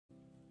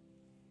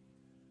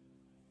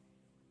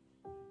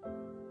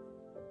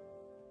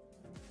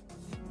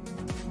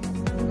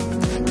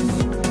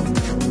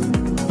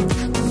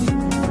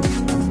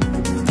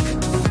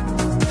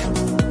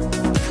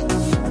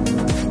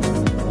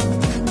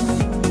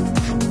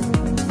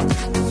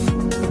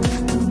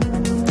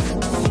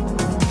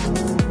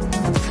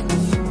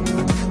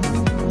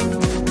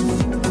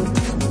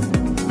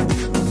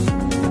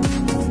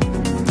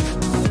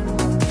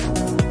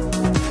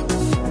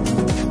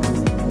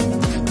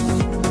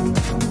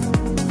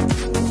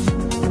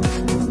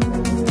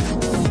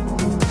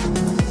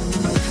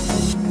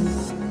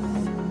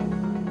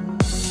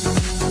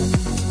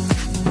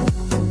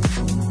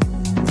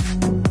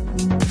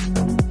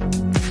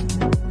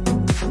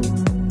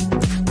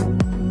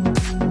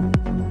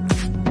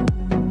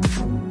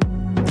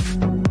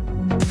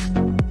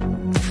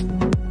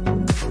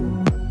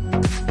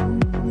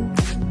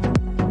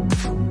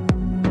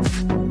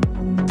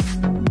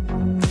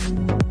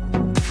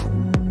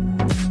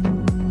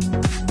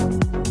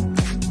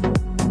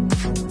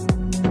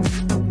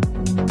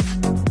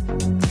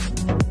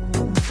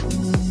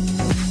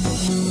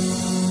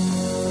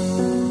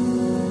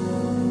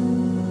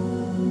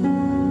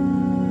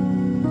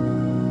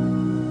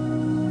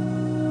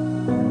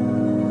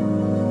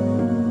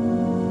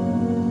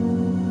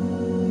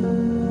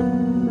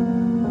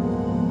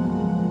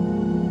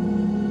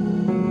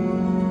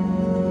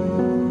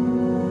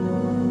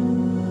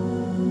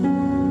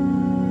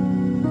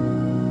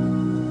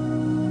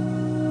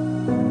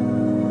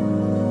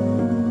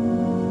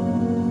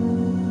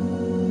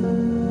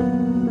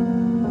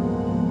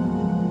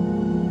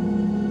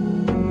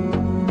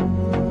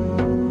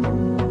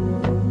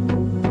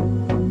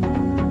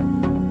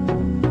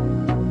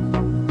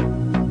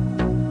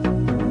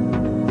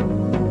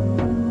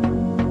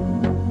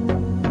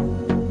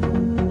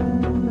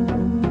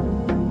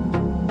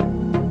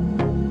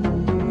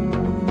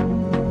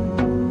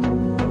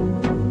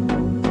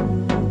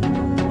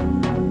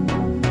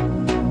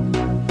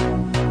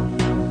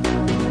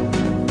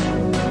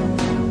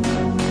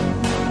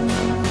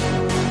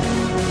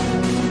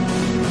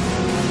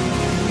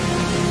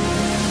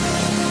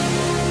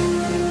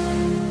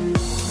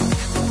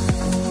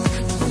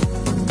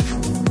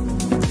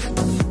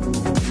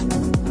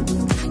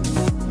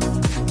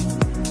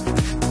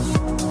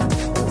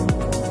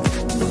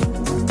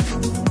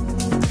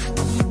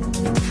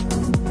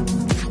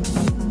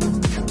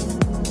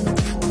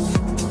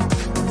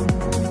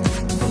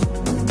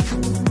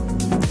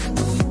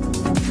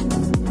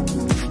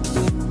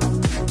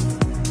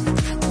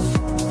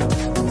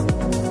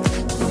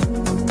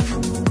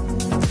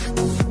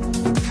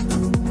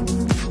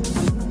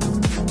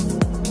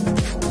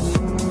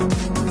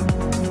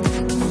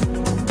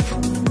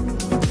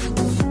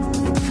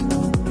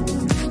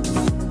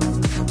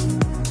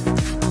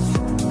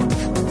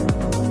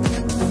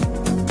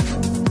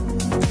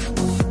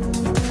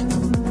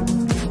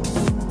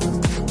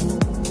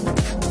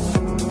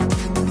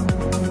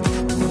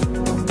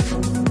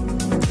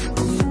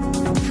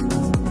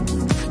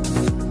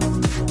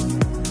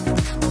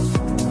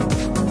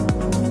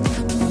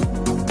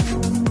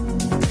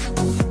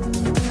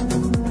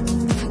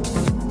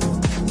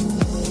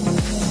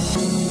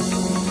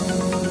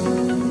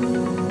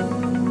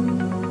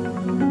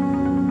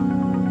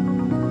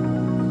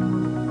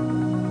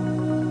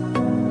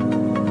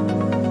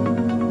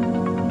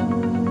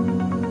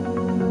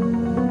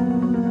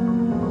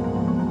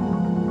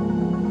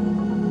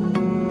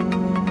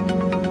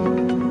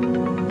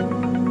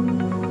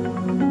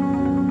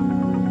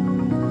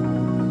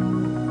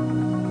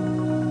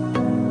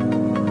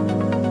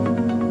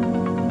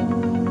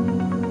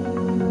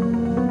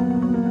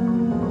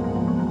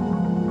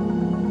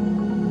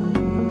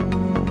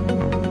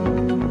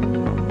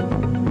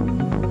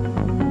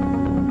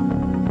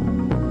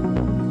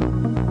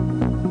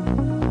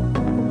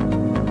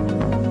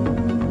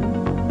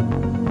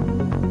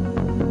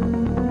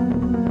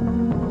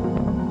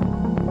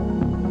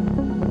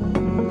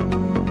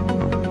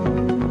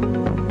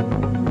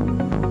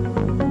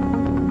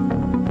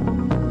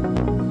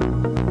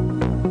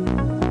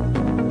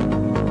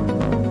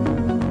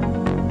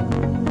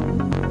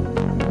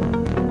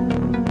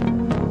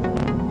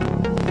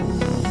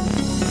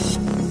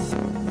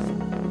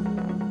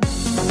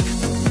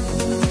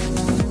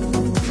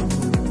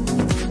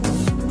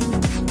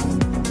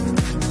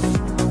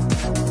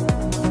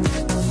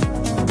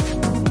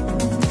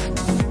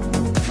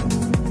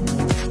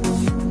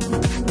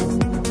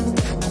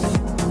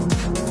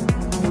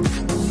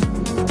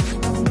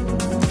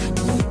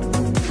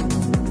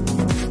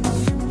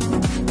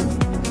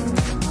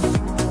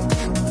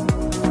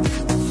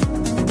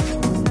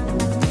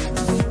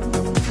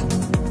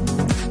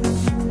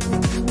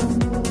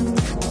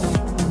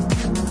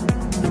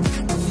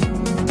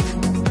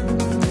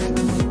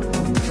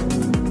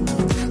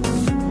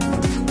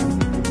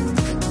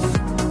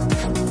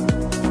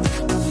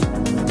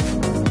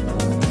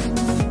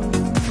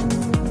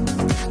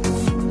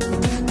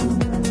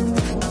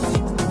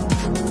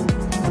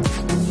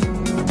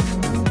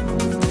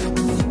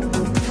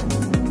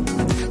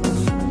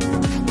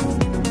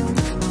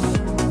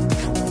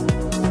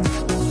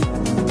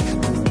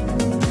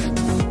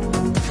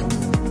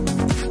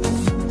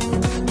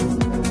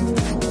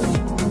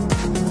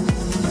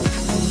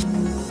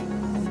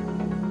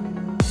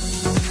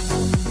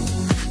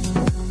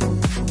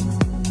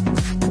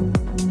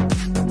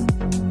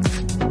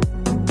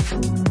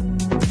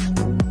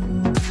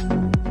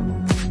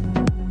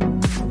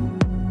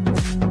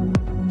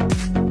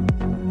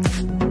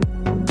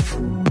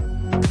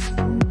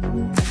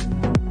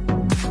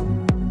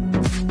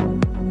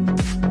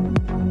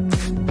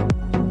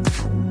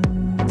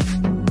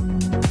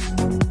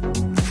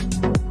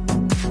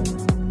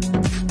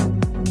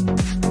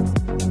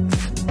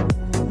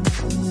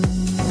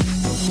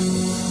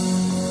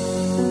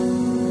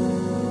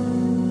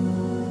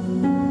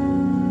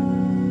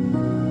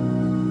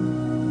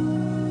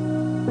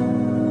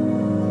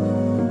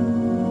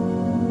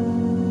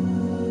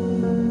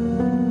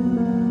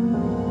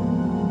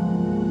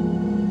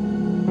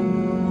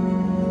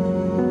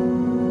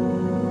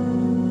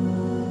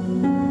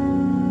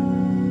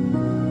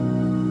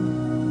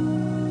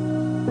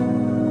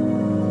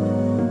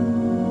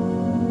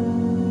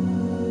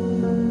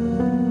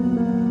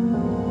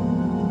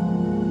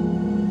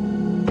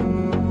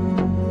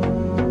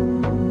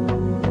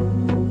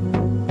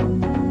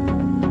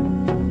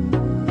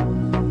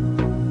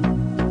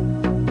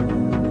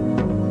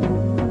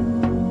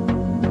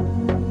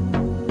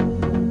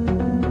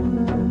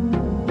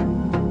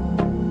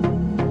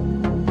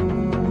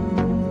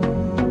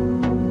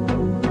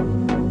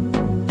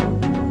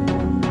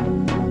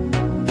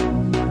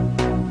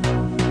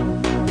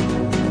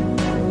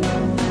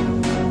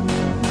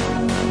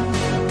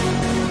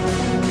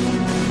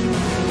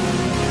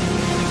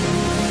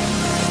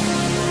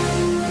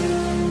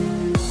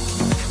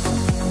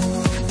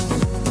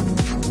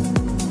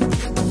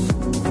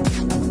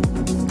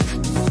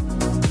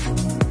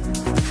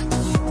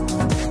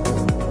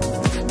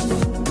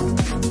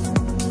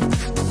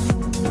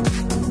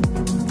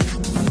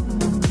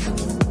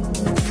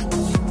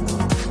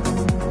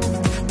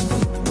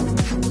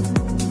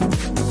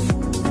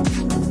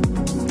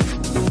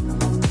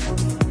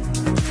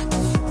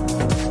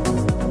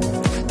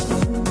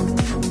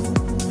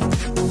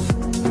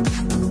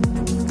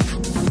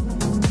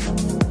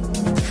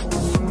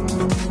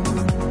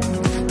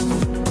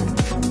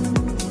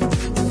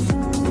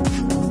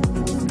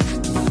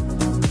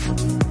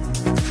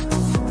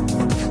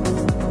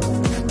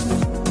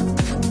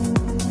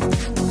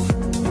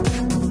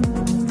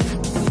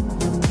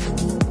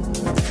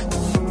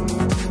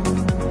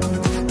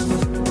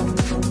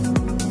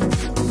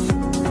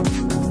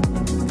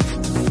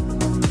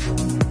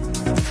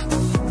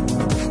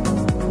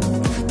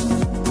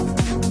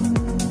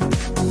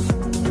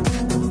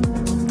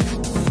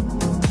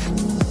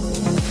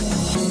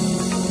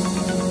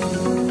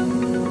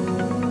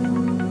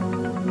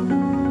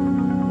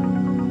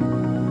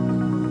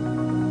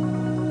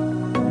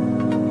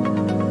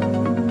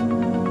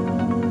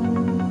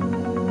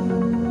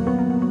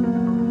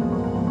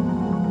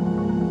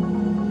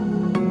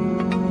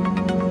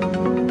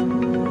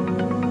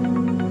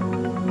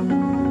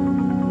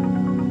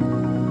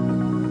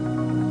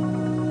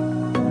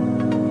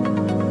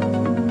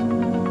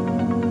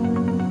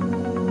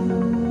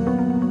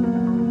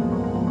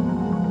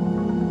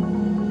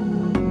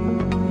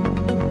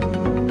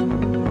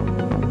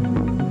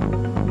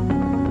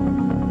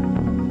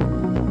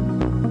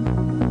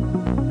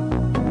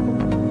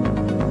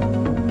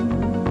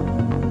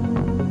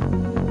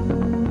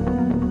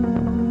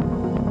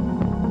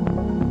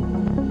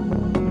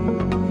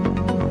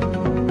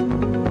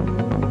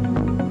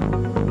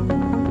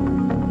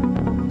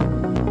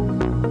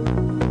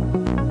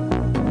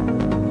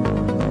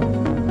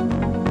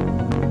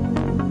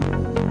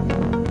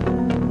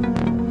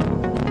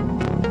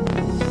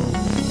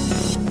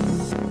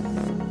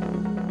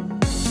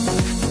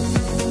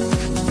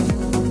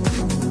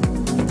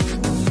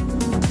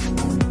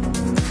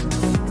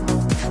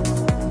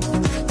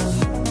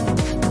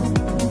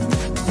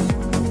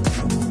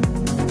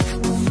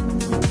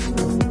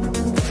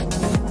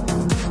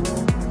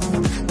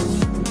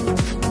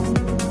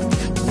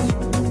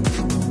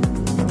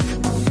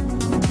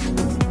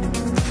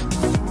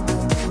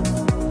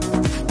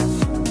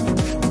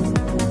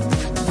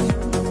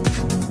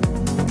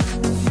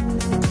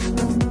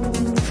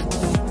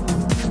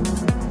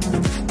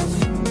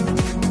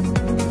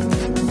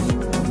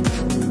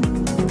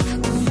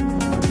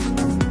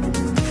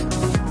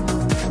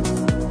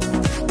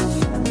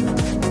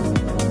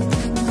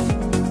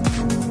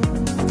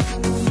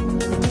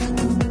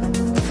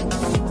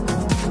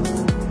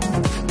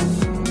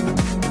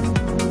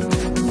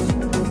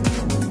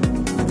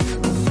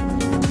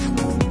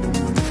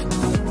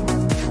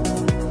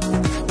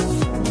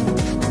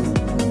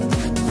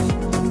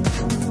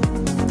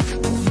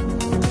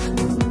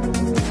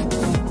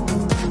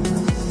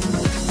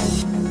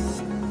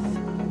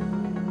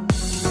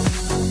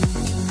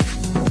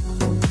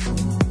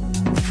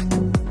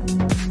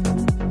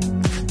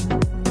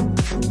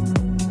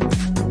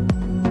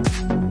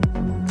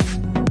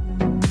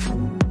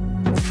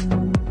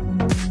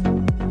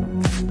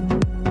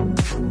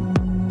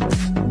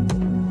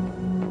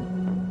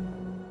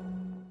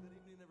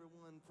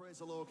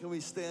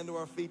stand to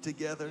our feet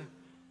together?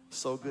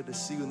 So good to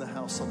see you in the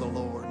house of the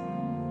Lord.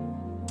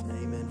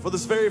 Amen. For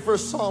this very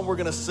first song we're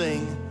going to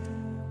sing,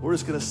 we're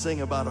just going to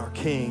sing about our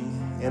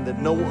King, and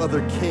that no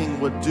other king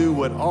would do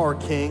what our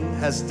King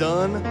has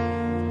done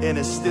and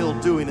is still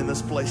doing in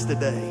this place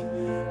today.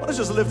 Why don't you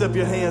just lift up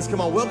your hands?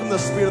 Come on, welcome the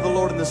Spirit of the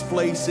Lord in this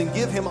place and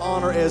give him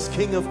honor as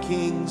King of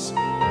Kings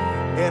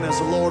and as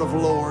Lord of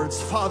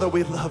Lords. Father,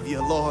 we love you,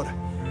 Lord.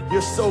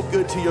 You're so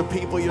good to your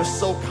people. You're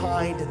so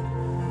kind.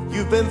 And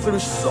you've been through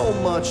so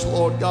much,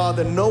 Lord God,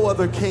 that no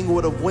other king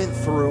would have went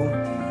through.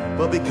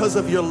 But because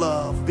of your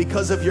love,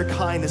 because of your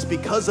kindness,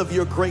 because of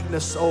your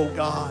greatness, oh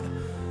God,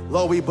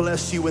 Lord, we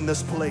bless you in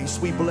this place.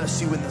 We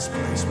bless you in this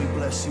place. We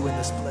bless you in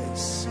this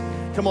place.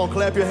 Come on,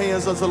 clap your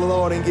hands unto the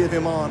Lord and give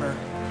him honor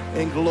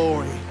and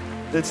glory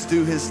that's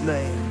due his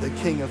name, the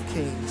King of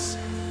Kings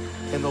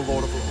and the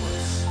Lord of Lords.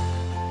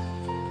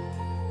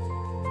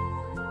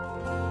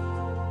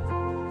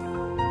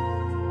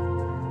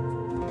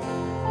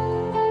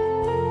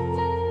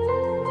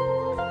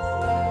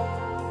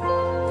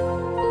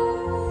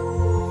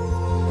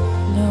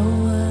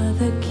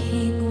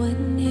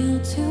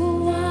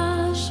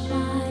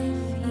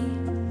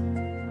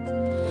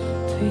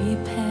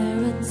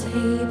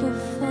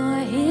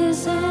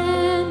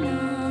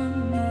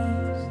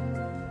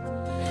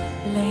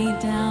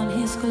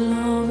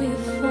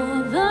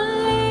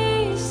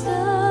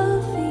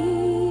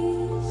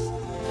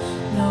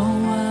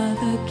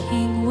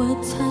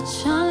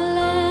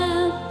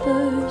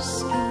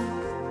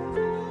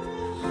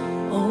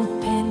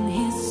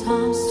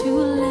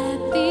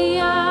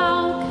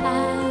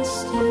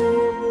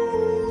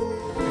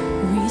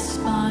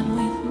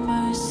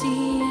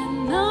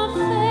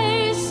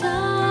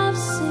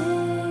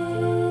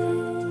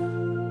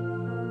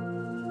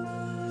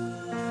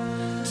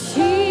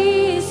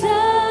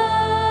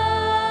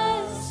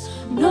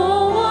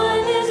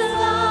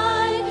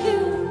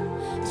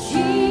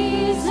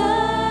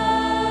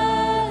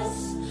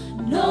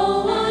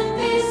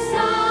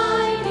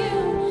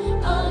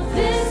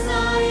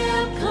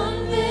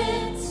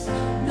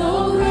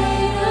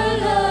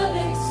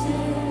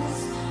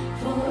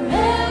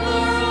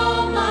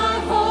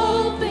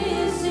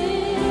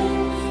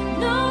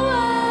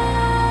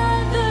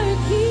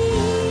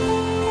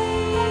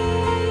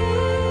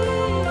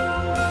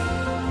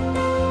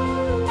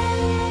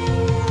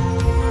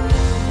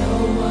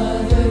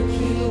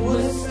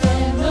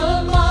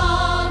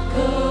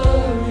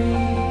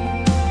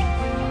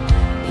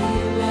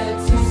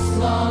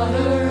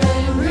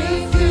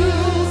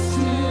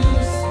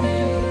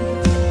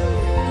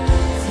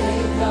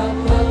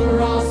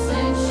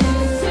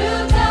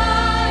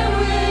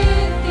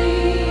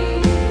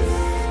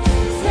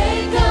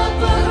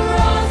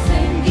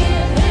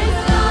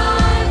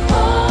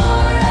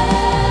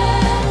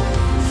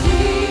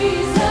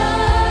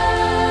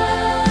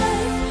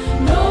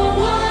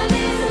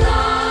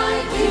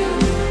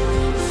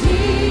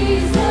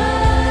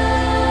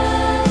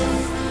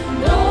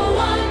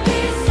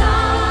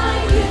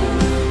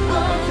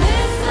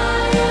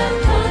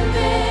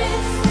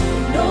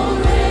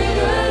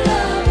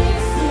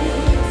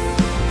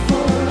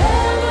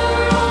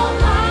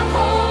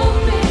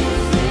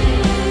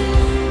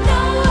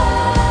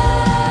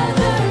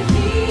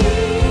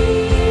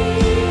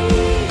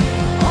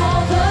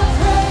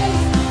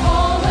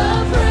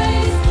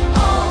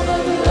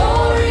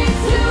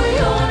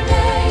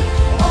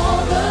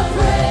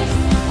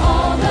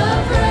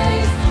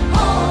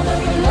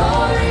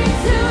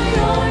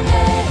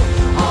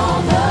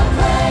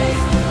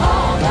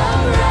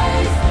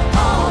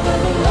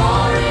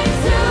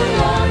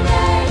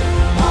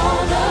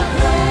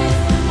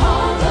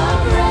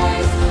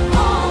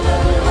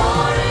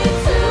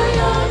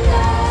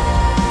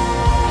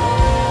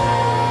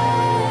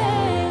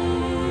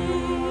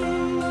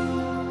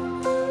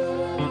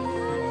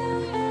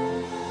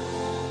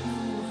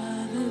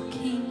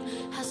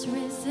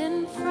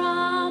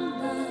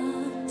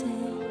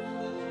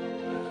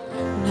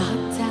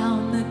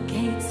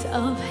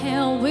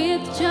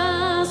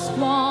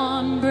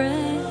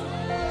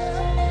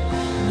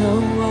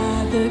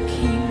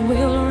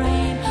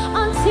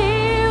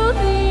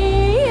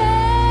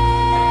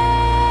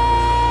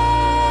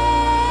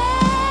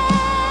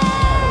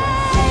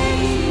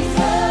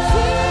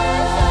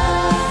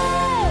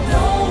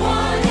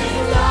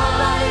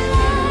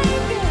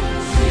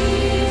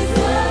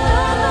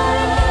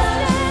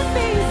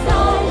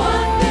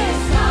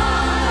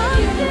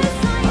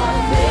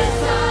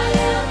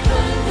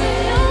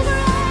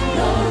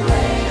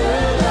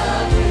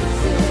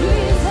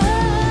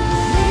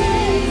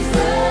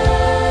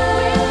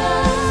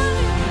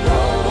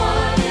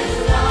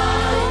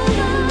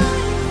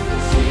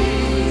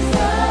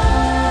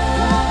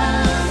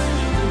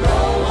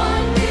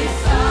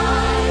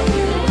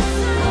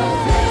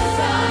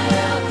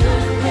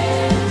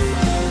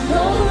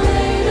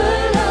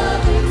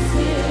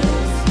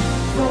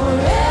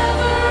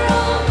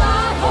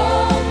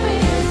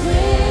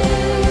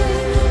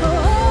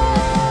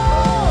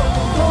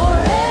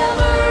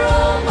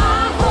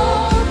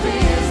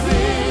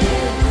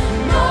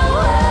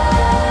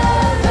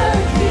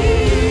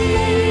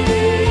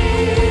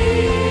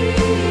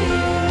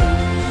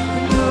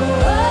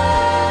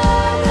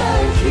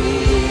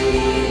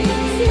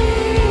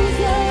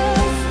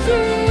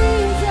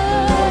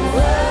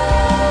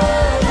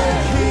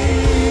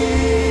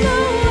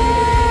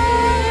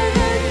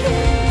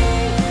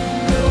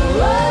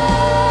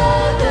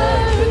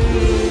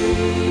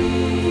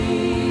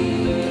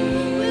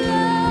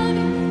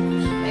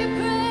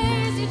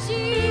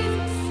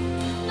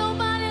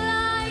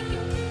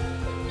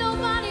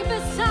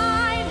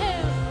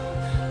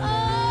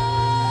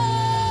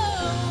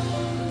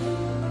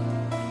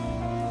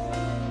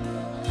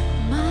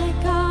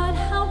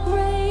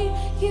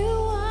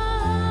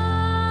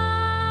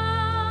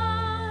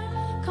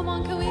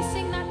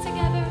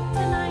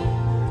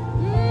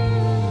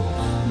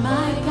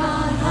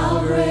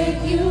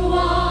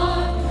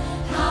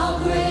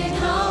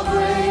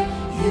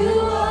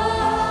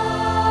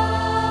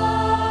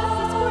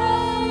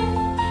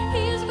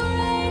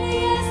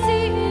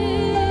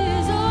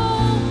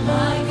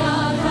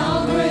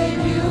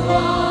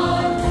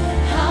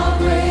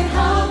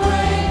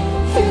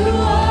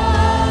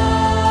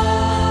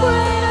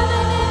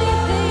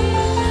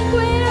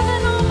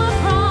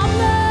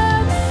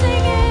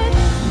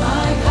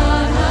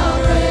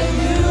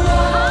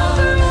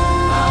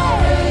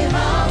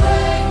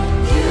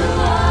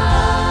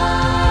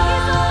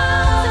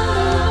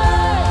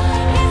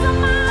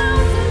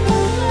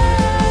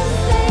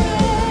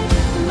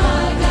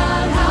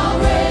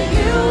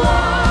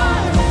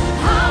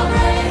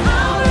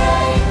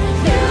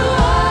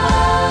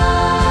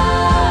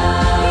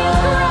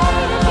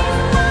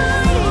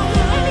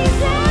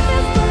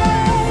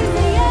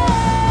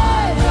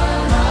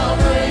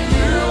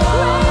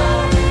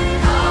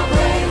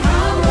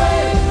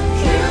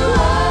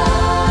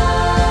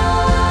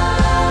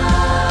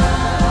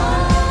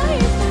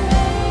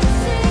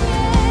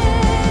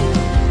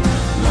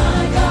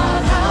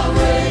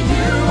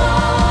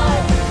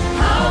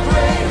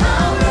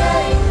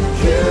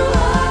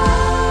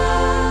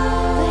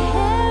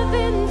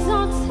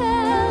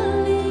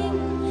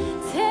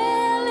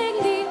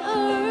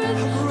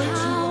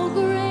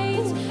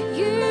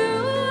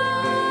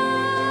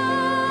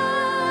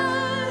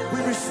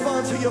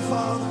 respond to your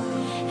Father.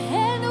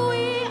 And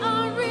we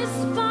are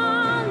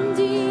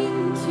responding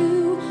to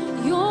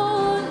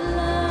your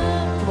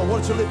love. Come on, why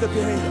don't you lift up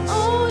your hands?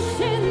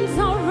 Oceans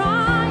are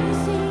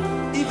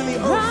rising, Even the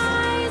earth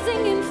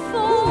rising and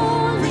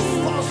falling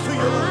responds to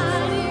your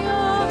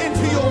love, at your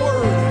into your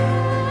word.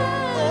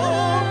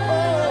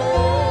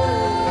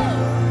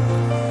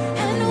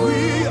 And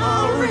we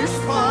are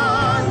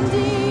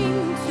responding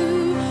to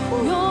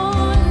your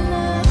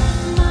love.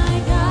 My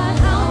God,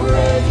 how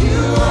great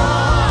you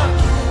are.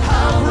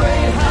 How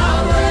great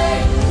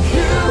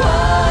you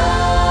are.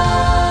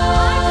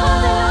 I come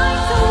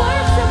tonight to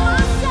worship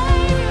my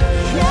Savior.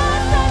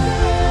 Yes, I do.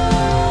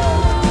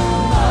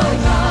 My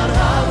God,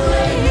 how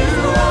great you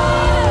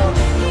are.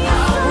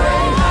 How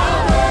great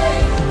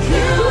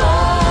you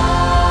are.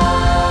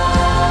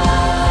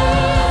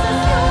 Jesus,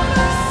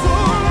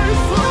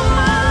 you're so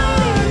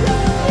mighty.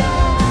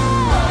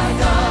 My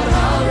God,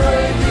 how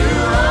great you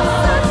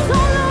are.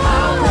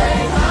 How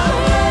great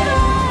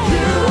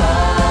you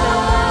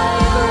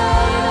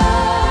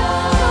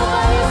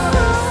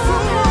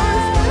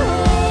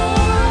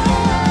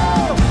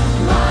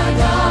My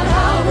God,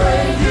 how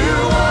great you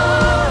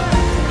are.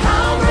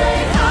 How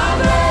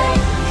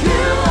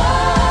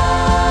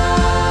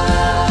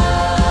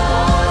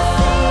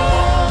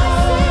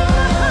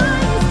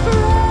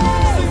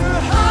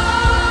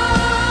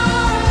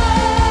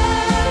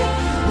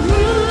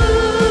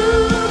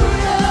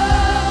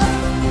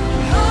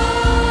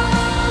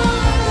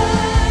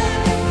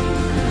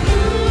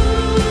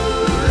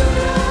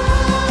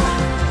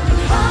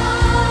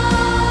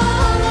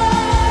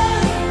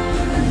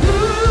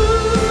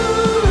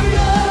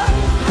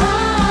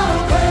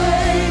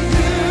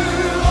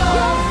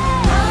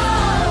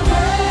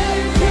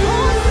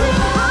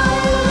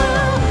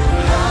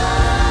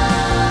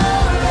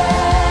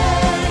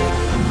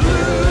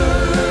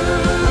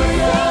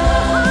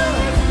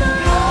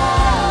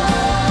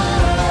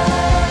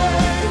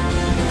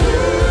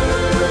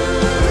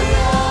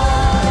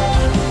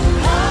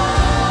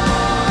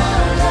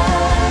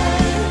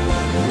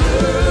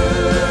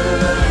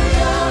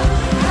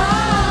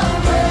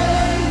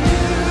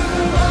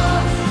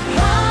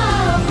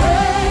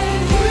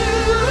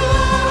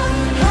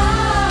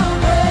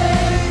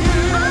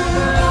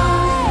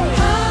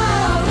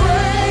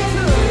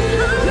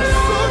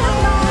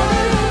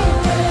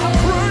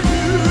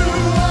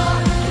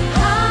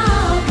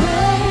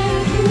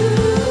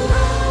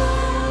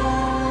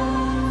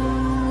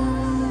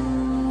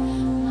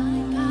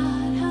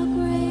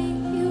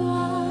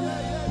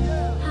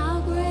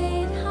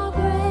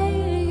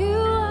great you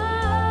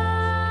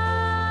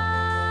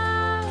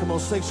Come on,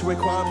 sanctuary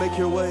choir, make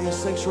your way.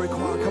 Sanctuary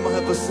choir, come on,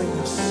 help us sing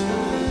this.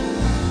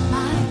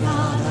 My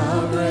God,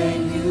 how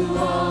great you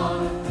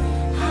are.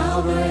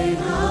 How great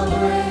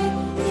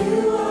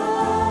you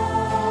are.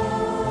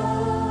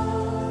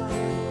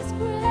 It's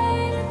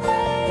great.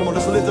 Come on,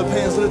 just lift up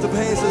hands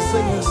and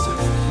sing this.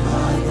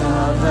 My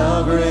God,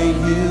 how great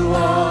you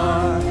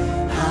are.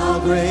 How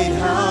great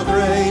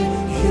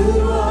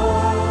you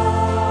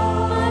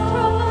are. My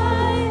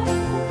provider,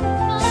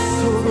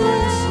 So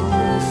great, so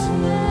great, so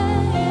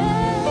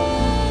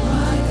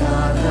My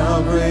God,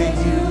 how great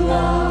you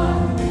are.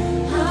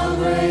 How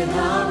great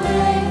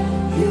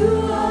you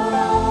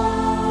are.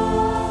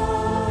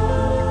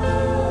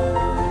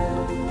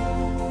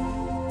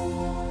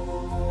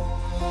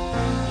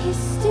 He's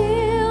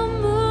still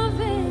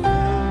moving.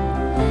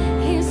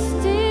 He's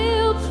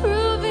still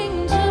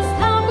proving just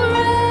how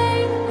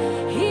great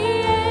He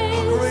is.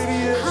 How great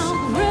He is. How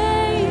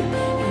great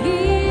He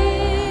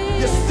is.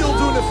 You're still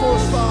doing it for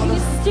us, Father.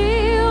 He's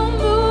still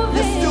moving.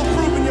 You're still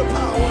proving your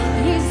power.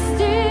 He's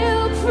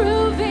still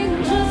proving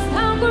just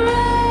how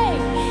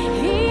great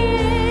He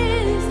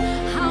is.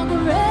 How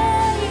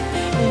great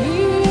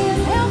He is.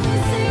 Help me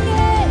sing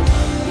it.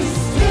 He's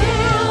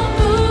still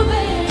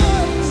moving.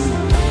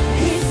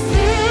 He's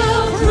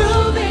still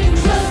proving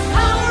just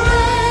how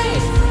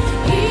great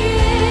He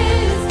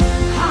is.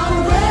 How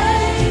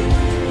great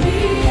He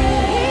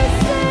is. He's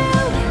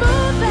still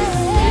moving.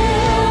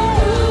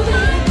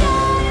 My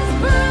God is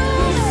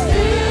proving. He's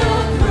still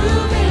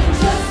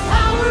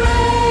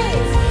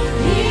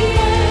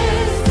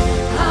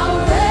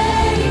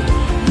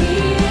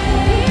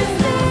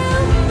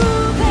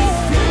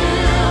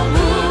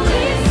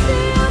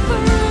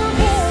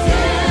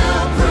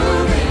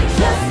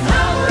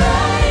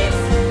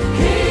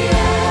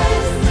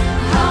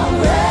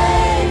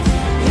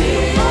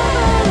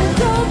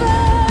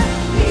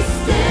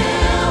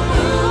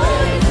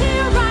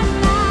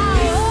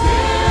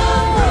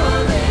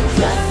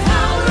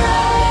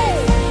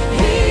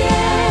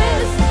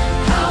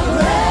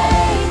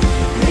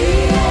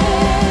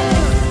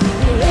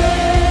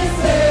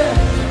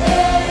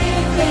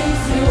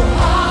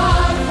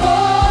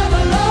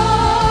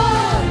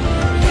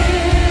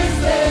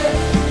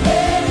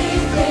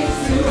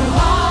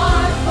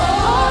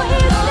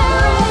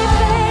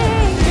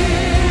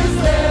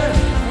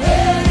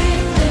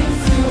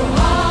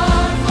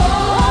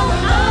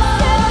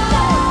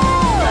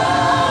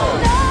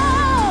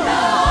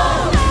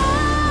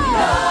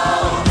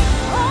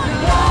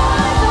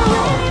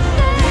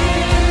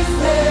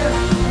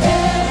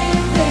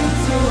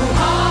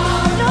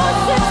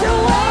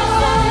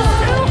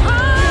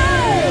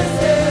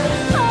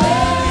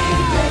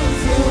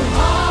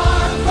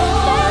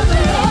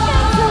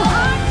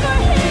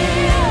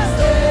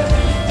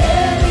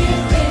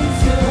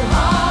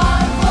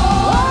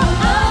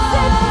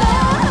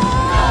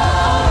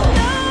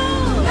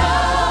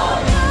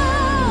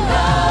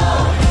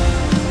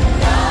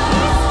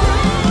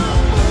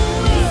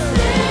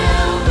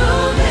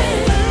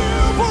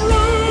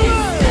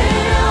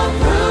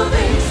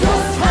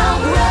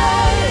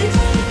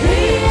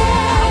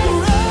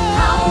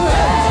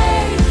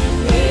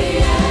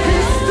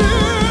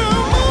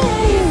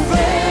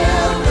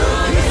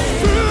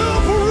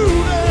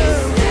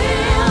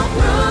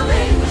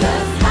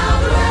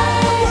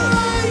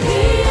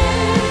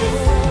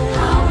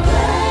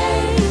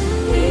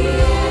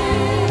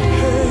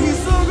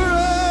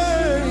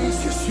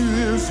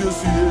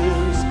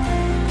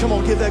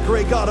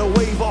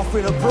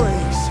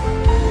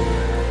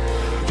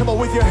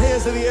with your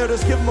hands in the air,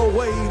 just give him a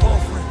wave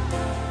offering.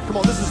 Come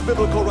on, this is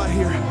biblical right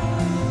here.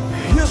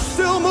 You're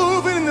still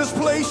moving in this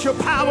place. Your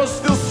power's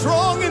still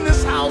strong in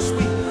this house.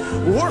 We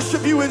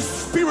worship you in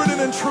spirit and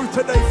in truth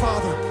today,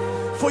 Father.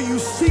 For you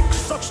seek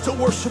such to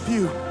worship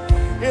you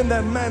in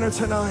that manner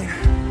tonight.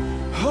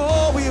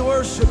 Oh, we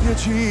worship you,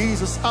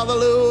 Jesus.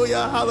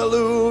 Hallelujah,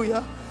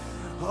 hallelujah.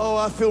 Oh,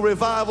 I feel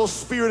revival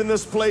spirit in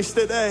this place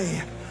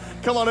today.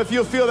 Come on, if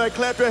you feel that,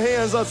 clap your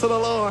hands unto the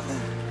Lord.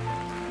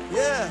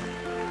 Yeah.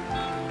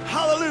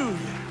 Hallelujah.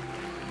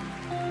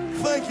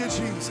 Thank you,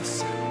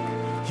 Jesus.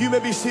 You may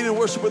be seated,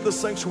 worship with the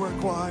sanctuary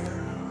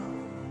choir.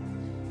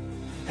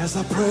 As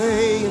I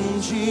pray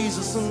in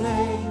Jesus'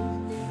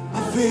 name,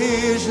 my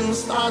vision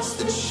starts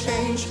to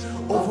change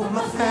over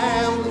my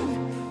family,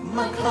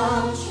 my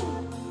country,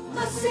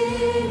 my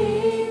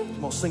city.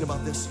 Come on, sing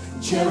about this.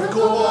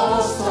 Jericho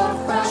walls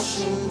start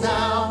crashing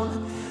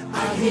down.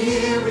 I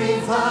hear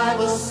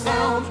revival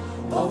sound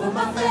over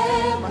my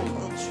family,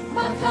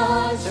 my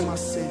country, and my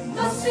city.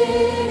 My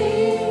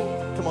city.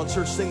 Come on,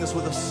 church, sing this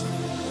with us.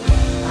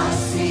 I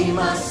see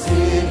my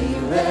city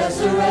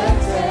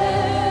resurrected.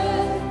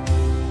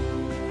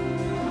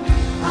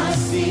 I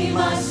see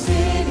my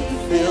city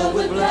filled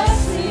with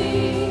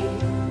blessing.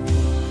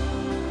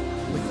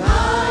 With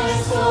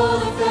eyes full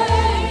of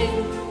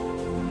faith,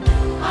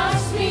 I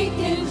speak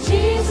in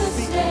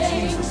Jesus'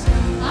 name.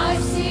 I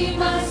see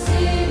my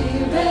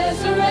city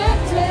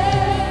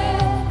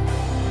resurrected.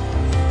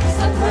 As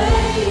I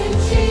pray in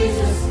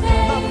Jesus'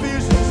 name,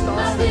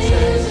 my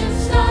vision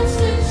starts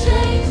to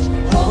change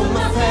over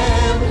my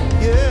family,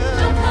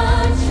 my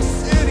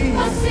country,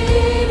 my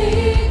city.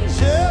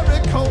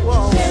 Jericho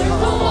walls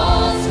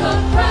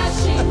come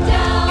crashing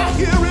down. I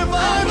hear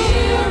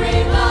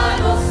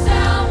revival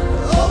sound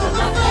over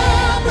my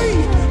family,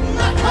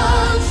 my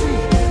country,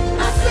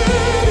 my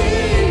city.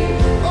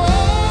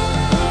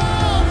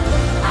 Oh,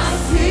 I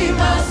see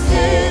my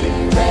city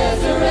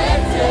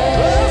resurrected.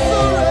 Yes.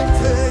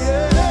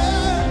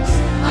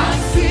 I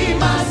see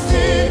my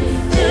city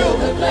filled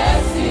with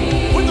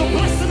blessing. With the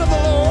blessing of the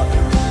Lord.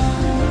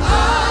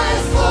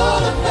 Eyes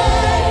full of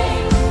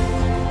faith,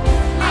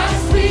 I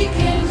speak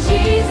in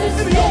Jesus'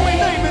 name. The only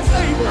name is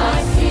able. I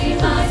see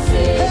my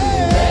city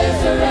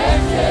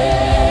resurrected.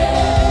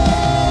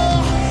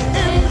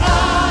 And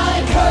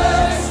I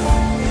curse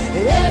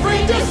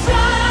every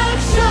distraction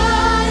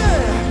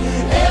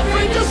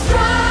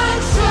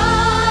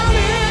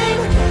in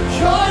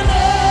your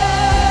name.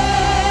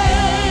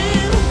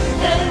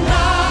 And I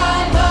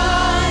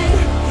bind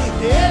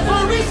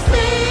every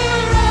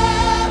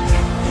spirit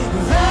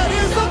that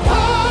is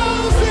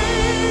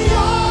opposing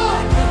your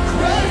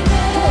great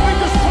name. Come on, make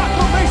this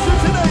proclamation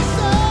today,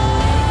 say.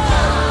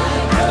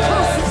 I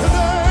curse it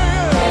today.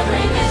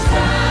 Every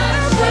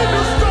distraction in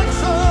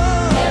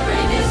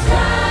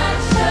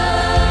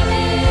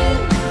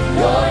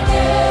your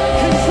name.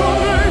 In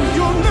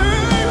your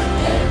name.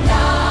 And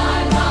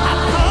I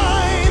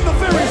bind the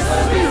very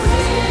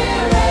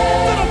spirit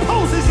that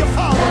opposes your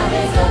Father. That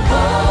is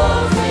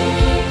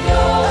opposing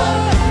your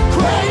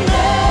great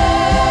name.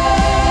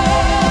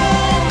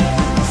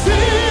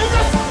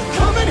 Jesus,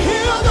 come and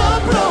heal the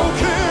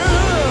broken.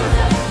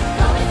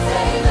 Come and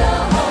save the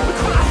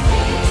hopeless.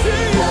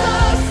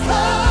 Jesus,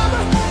 come.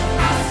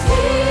 I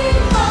see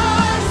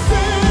my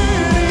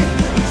city.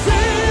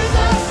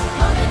 Jesus,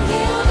 come and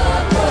heal the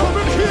broken. Come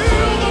and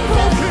heal the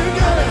broken.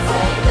 Yeah.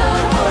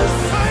 Come and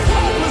save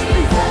hopeless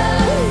people.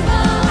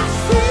 I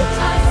see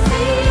my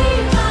city.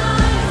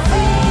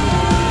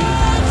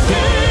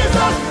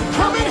 Jesus,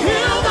 come and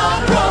heal the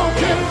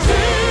broken.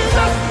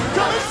 Jesus,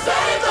 come and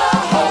save the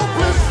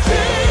hopeless.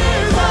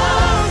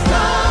 Jesus,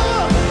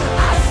 come.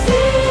 I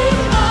see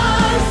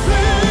my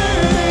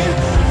city.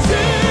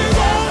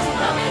 Jesus,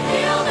 come and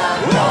heal the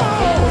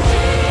broken.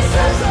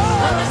 Jesus,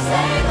 come and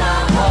save the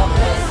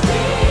hopeless.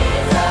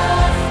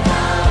 Jesus,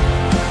 come.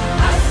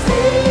 I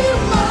see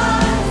my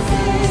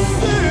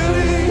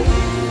city.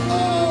 Oh,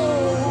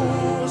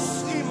 I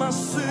see my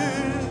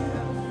city.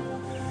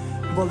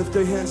 Come on, lift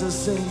your hands and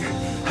sing.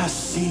 I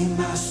see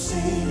my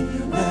city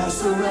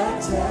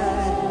resurrected.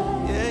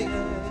 Yeah,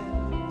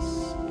 yes.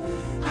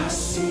 I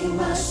see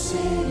my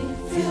city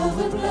filled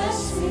with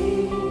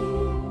blessing.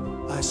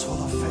 Eyes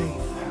full of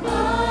faith.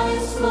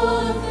 Eyes full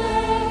of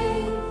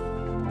faith.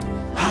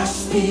 I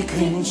speak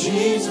in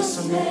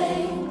Jesus'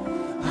 name.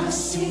 I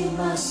see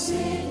my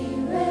city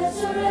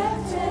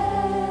resurrected.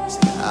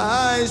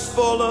 Eyes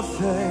full of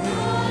faith.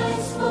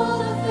 Eyes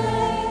full of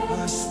faith.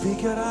 I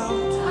speak it out.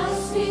 I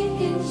speak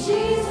in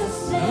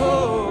Jesus' name.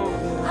 Oh,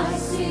 yeah. I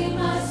see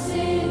my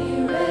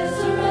city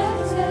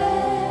resurrected.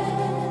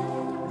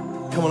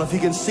 Come on, if you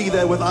can see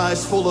that with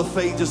eyes full of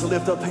faith, just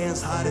lift up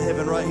hands high to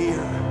heaven right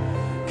here.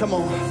 Come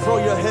on, throw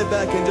your head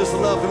back and just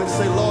love him and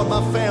say, Lord,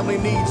 my family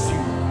needs you.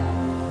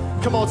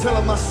 Come on, tell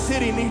him my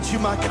city needs you,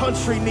 my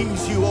country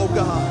needs you, oh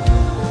God.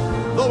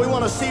 Lord, we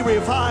want to see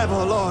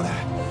revival, Lord.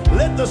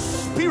 Let the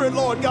Spirit,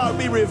 Lord God,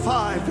 be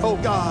revived, oh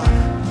God.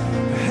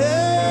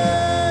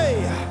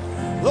 Hey,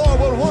 Lord,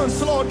 what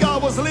once, Lord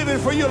God, was living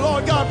for you,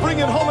 Lord God, bring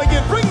it home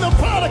again. Bring the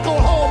prodigal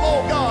home,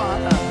 oh God.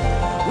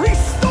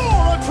 Restore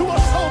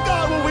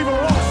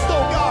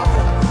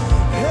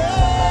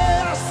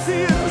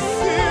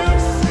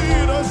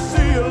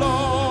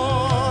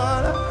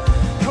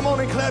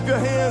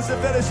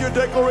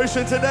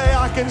provision today.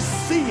 I can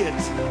see it.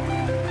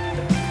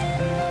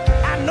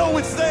 I know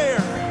it's there.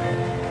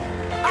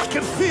 I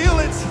can feel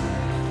it.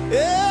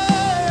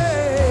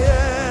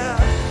 Yeah.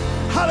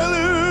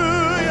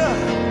 Hallelujah.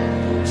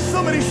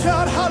 Somebody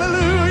shout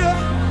hallelujah.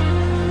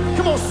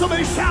 Come on,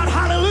 somebody shout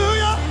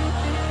hallelujah.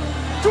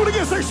 Do it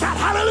again, say shout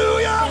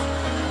hallelujah.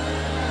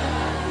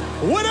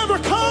 Whatever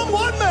come,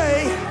 what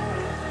may.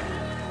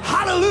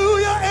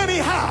 Hallelujah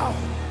anyhow.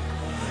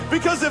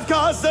 Because if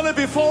God's done it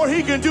before,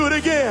 he can do it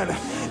again.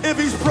 If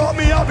he's brought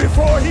me out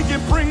before, he can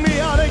bring me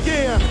out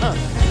again.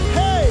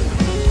 Hey,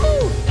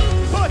 woo.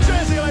 Put your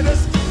hands together like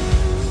this.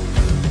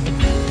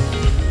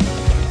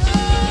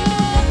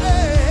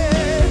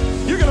 Hey,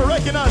 you're gonna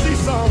recognize these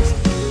songs.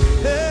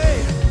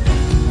 Hey,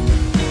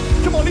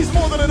 come on, he's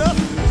more than enough.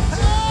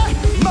 Hey,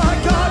 my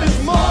God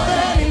is more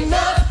than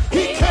enough.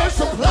 He can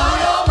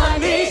supply all my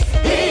needs.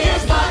 He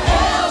is my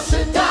El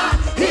Shaddai.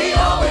 He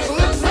always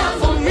looks out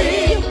for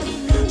me.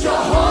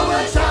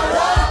 Jehovah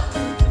Jireh.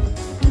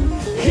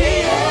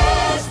 He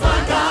is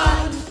my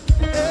God.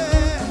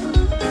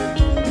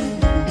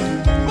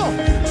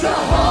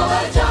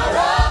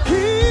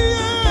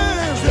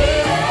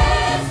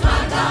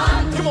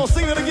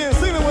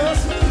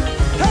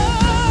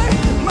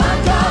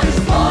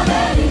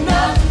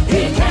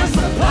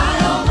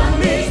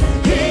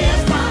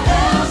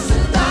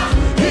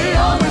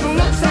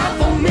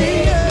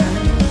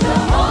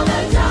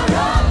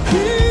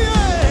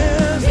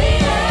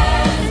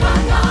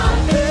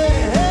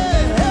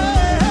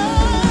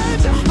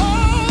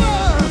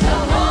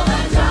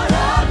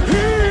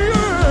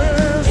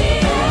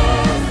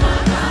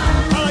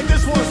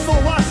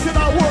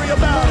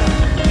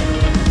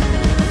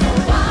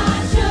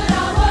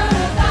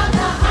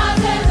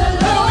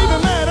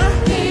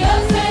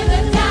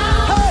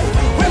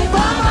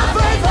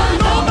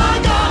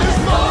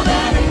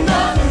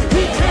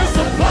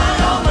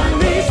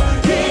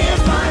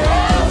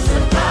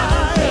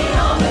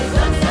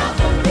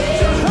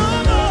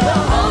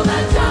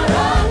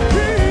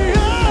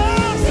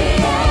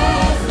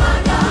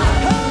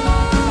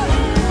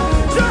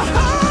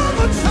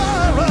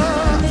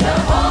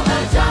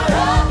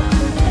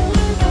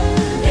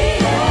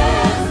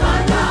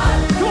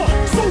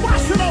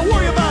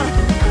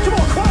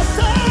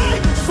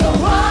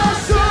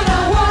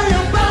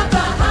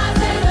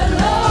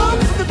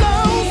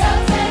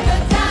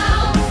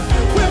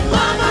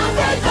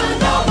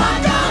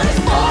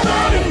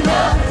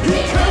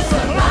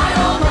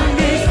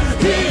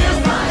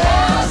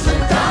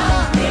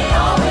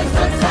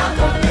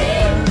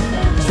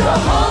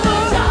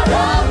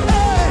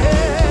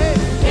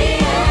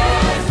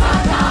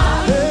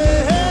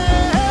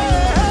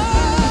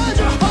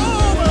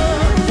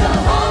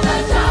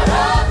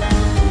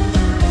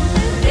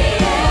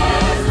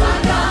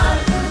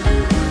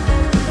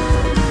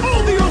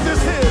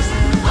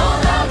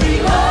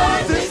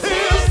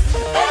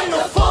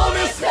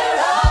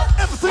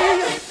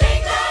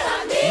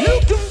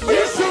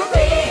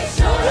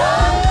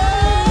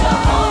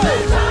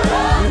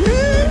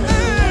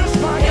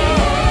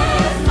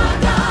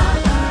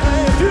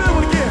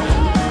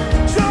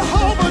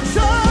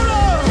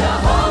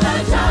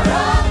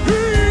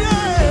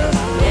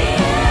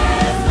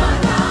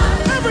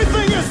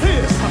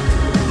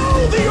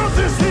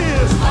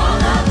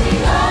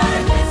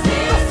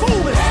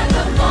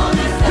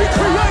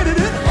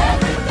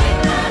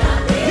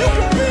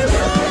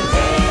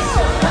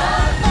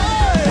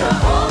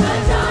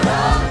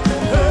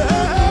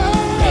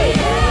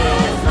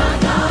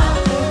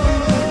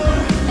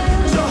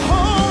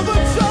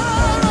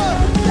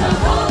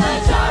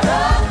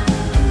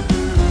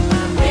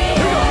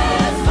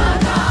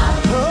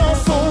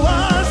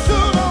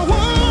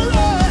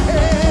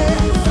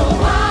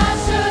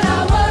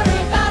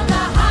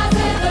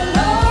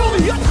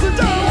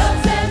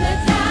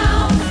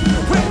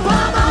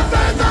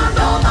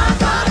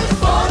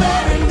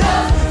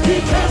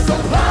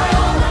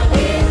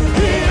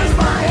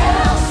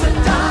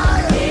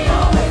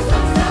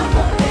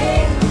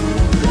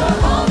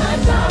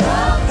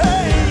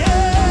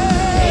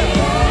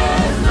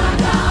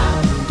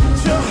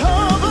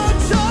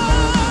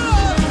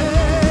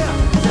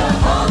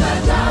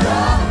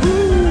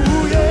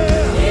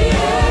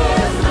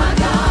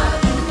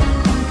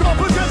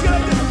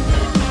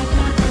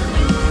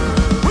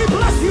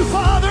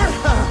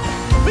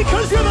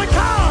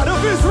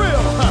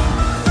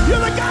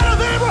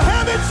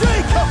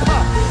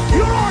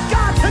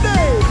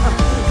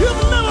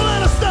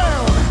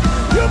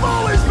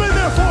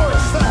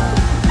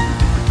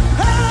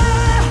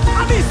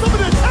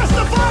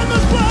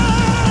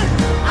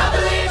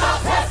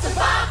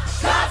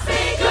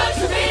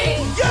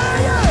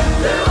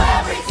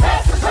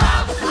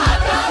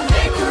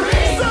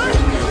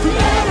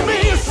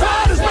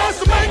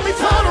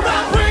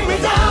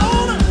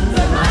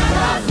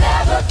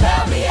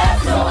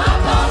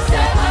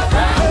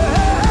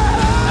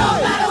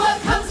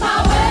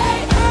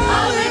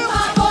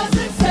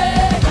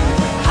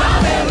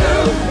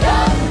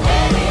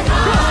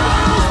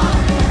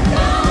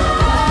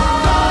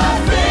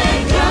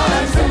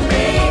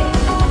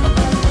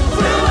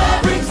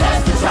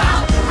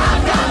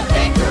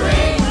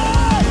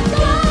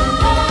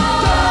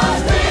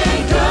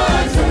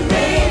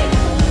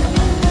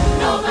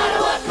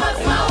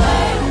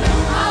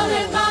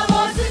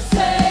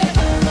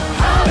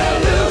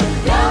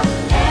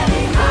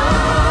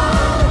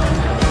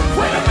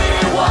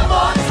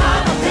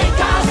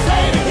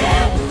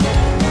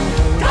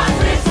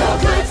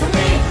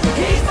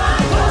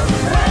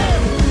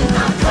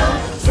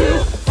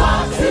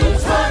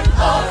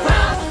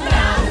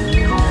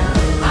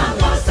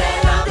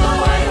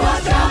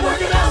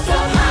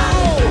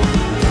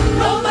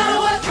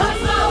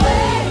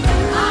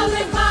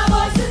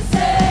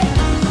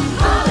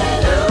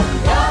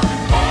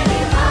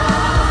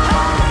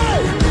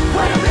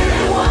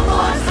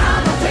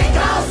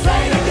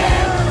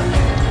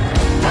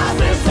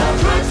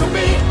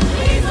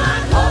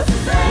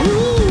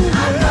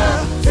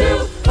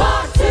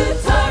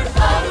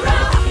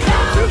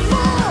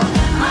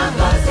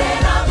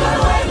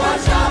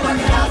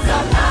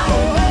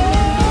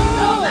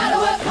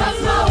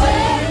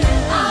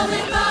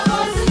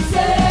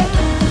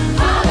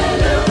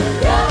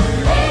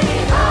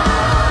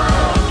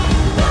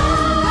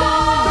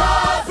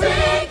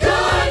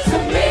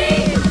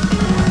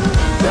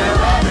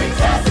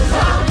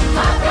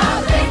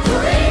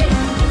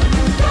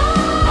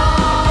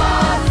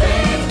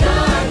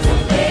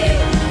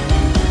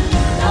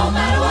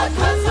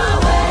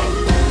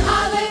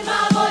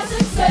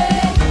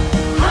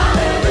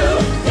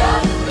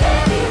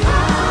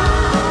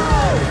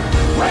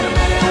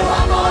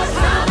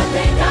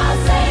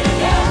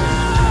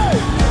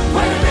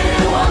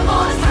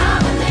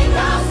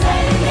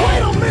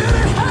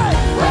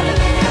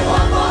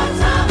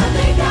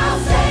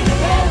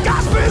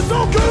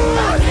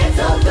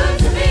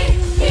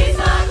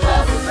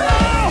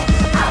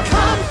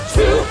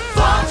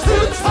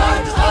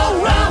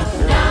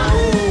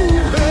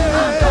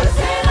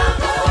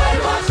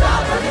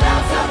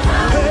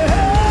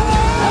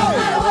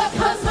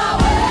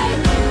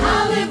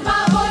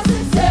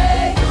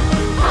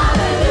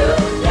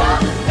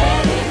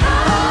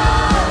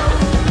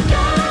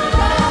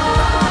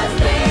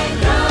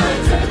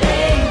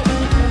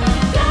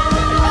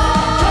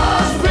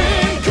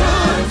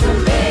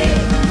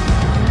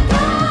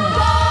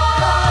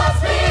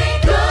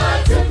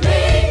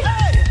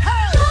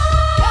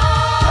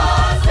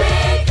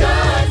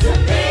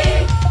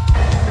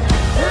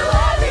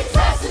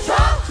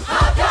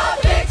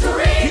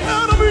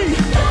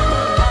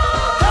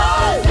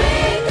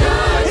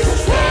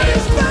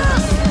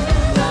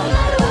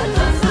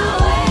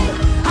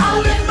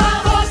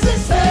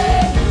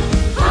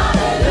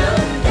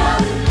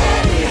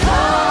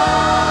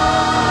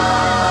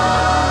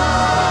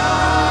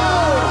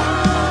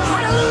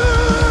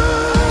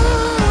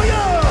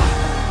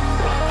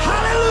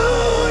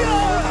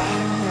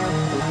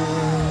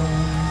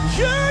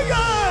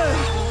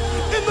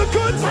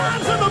 good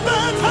times and the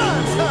bad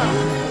times.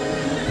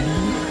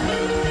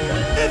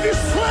 If he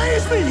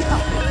slays me,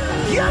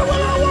 yeah,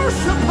 will I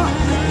worship?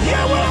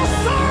 Yeah, will I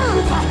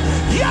serve?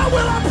 Yeah,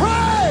 will I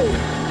pray?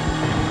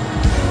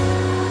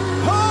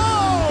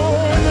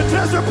 Oh, in the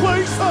desert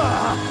place,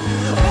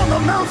 on the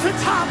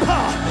mountaintop,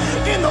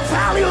 in the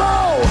valley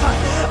low,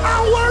 I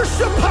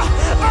worship,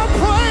 I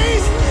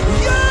praise.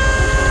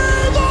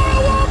 Yeah, though I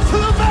walk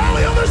through the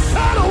valley of the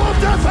shadow of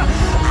death,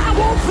 I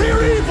won't fear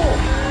evil.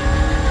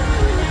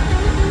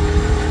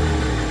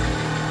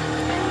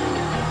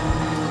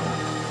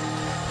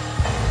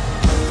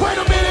 Wait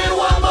a minute,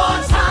 one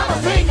more time, I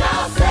think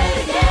I'll say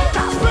it again.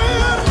 God's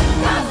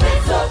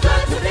been so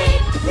good to me,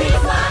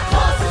 he's my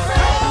closest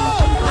friend.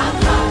 I've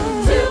come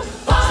too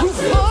far to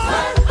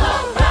turn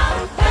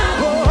around now.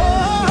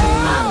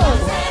 I'm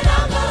gonna say it,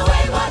 I'm gonna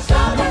wait, watch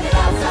God work it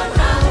out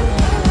somehow.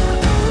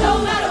 No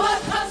matter what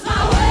comes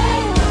my way,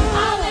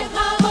 I'll lift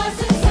my voice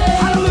and say,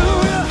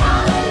 Hallelujah.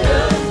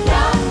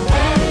 hallelujah,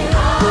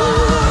 anyhow.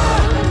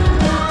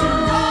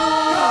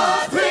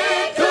 God's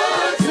been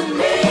good to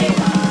me.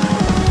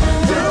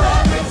 Through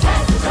every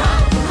test and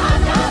trial,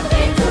 I've got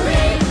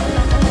victory.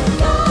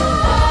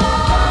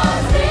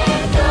 God's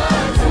been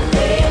good to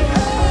me.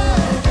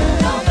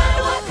 No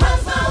matter what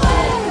comes my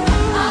way,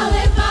 I'll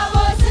lift my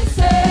voice and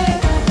say,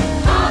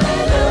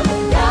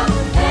 hallelujah,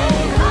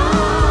 anyhow.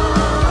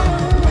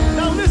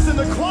 Now listen,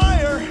 the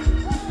choir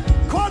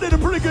did a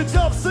pretty good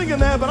job singing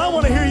that, but I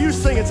want to hear you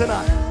sing it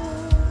tonight.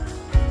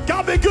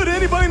 God been good to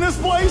anybody in this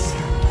place?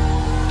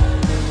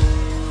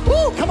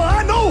 Woo, come on,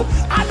 I know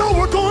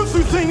we're going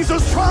through things.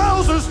 There's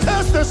trials, there's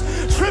tests, there's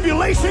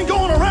tribulation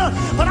going around,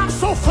 but I'm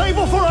so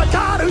thankful for a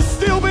God who's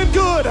still been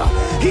good.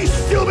 He's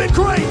still been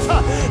great.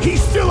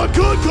 He's still a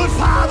good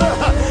father.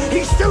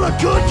 He's still a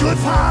good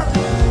father.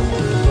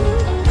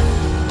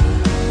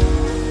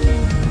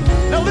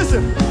 Now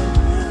listen,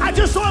 I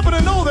just so happen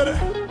to know that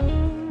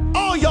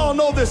all y'all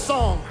know this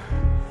song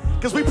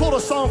because we pulled a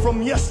song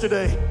from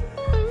yesterday,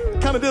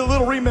 kind of did a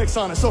little remix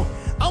on it. So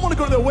I want to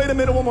go to the wait a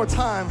minute one more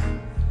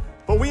time,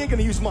 but we ain't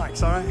gonna use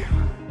mics, all right?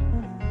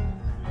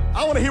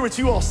 I want to hear what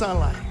you all sound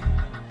like.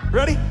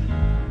 Ready?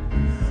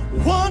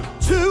 1,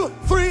 2,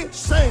 3,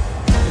 sing.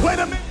 Wait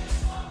a minute.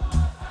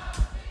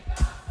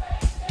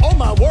 Oh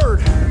my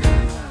word.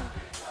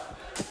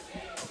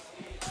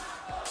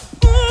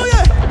 Oh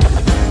yeah.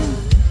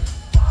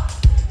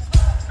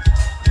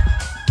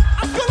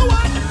 I'm gonna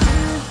watch.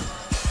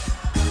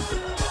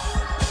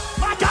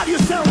 My God, you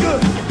sound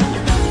good.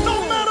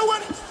 No matter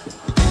what.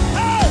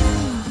 Hey!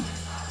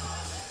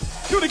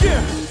 Do it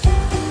again.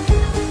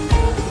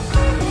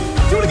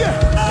 Do it again.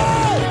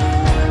 Hey!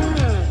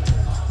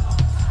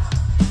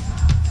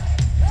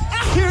 I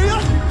hear you.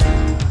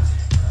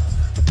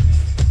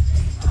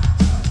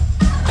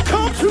 I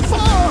come too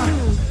far.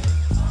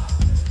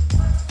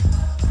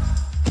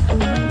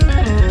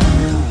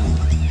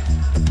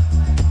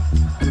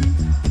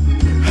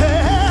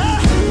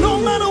 Hey, no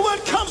matter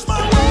what comes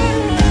my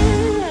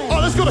way. Oh,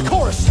 let's go to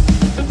chorus.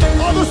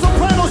 All the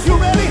sopranos, you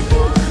ready?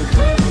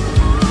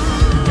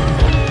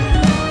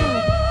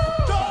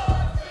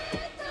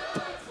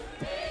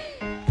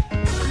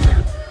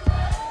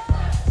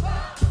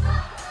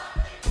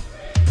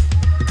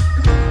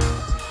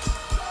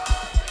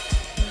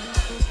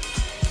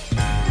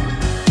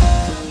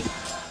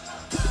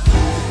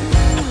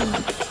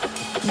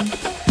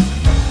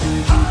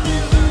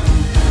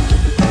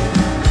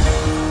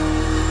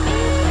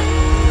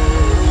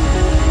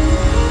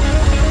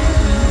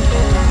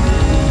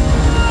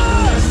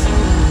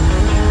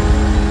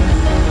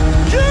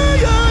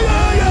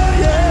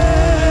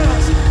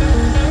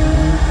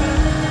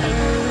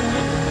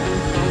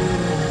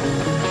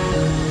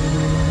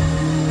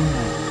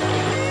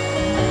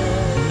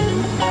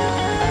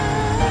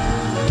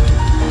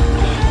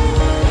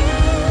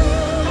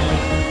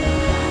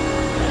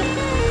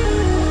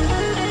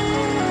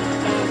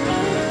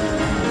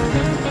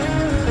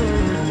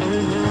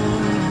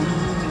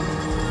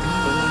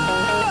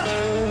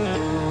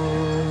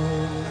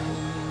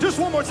 Just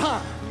one more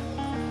time.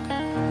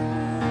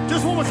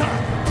 Just one more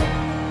time.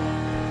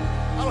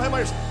 I don't have my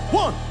ears.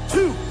 1,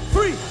 2,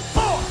 3,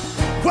 4.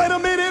 Wait a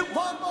minute.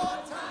 One more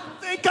time.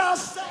 Think I'll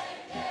say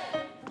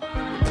it.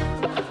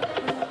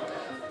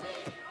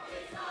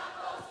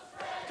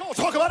 Come on,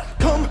 talk about it.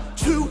 Come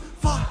too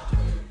far.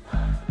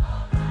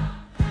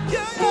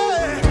 Yeah.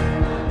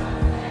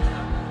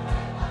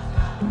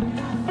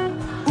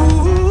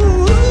 Ooh.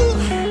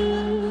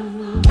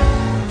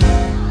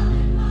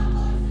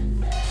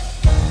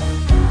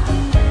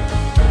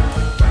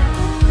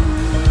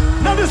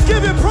 Now just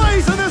give him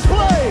praise in this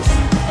place.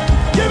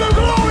 Give him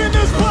glory in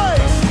this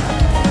place.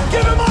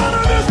 Give him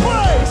honor in this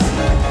place.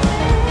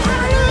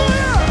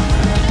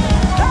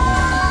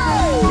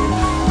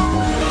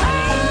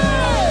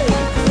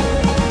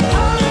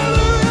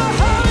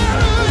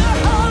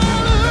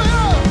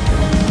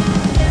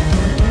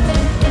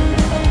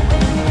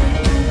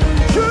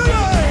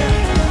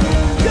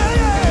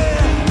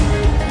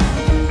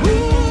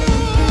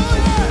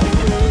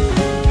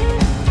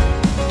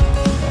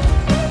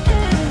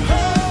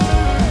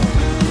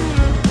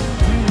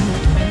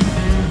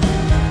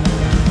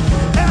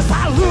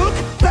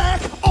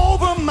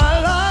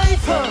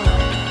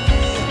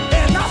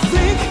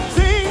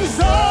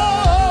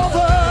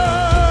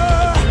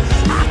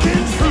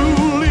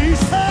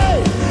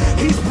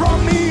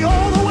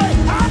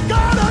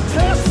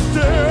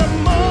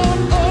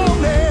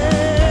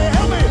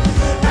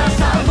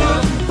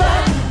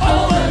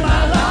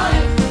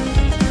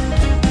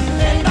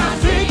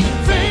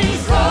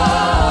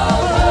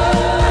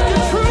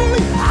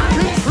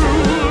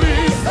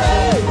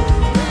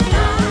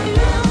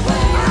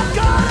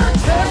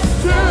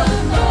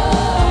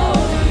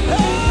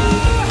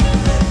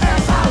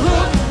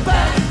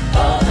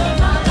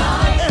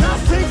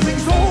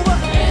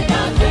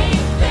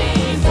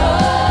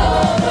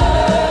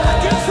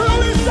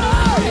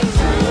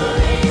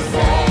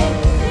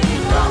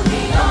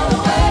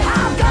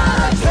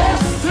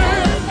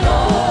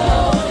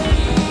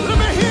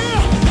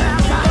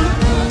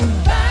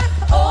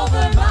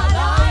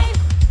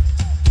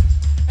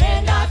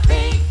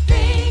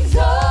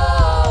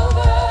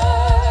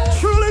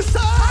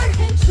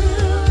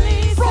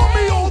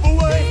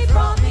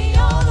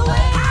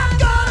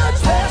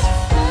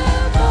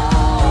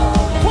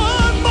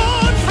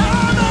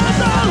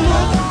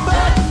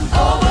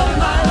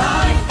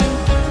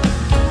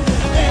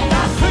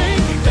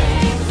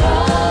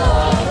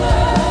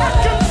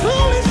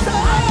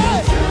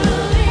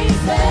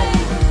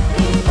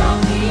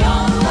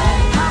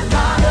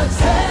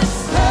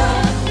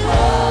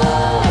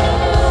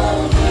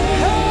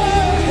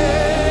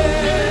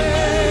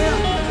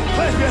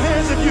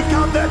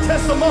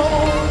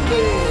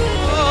 testimony.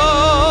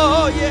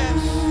 Oh,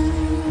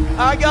 yes.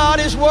 Our God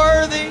is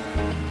worthy.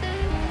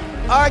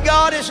 Our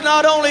God is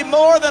not only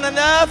more than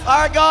enough,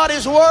 our God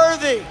is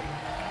worthy.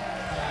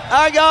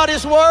 Our God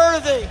is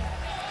worthy.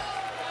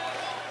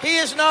 He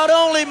is not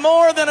only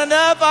more than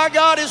enough, our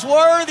God is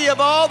worthy of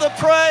all the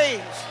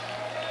praise.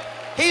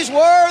 He's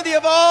worthy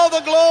of all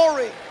the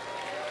glory.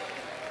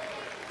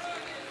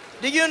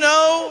 Do you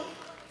know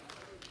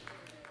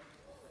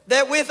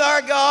that with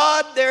our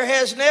God, there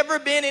has never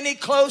been any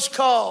close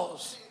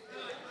calls?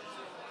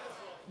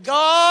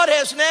 God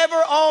has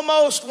never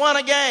almost won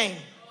a game.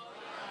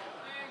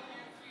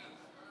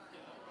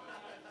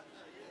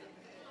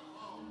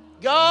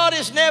 God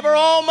is never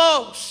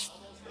almost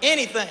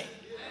anything.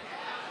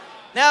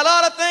 Now, a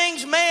lot of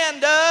things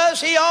man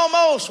does, he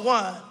almost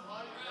won.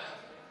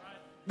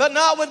 But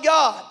not with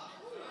God.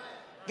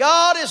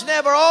 God is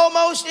never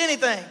almost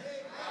anything.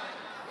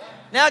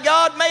 Now,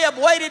 God may have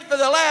waited for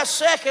the last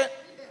second,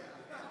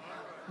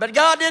 but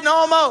God didn't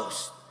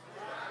almost.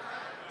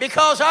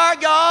 Because our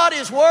God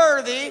is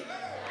worthy,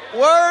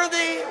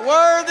 worthy,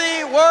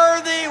 worthy,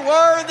 worthy,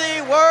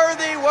 worthy,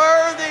 worthy,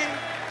 worthy,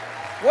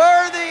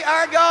 worthy.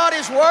 Our God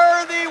is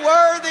worthy,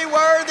 worthy,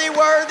 worthy,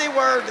 worthy,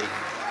 worthy.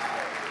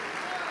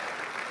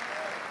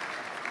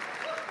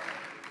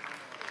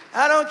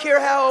 I don't care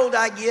how old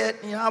I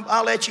get. You know,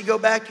 I'll let you go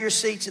back to your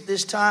seats at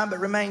this time, but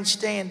remain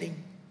standing.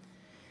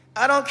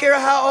 I don't care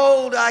how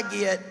old I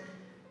get.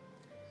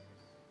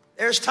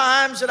 There's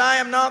times that I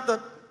am not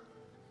the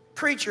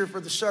preacher for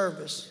the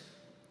service.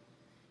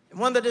 And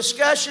when the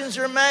discussions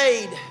are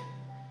made,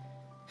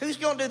 who's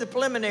going to do the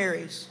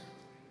preliminaries?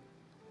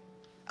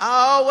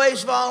 I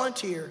always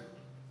volunteer.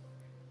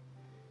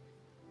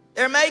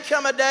 There may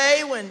come a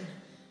day when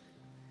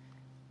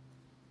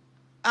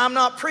I'm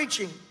not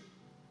preaching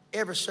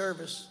every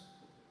service.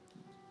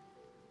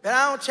 But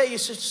I don't tell you,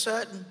 Sister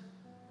Sutton,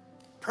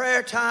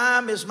 prayer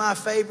time is my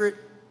favorite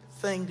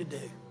thing to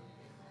do.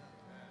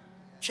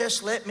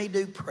 Just let me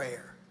do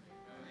prayer.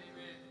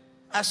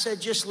 I said,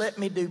 just let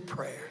me do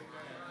prayer.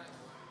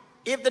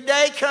 If the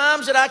day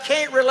comes that I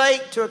can't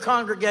relate to a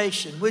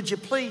congregation, would you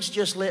please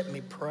just let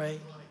me pray?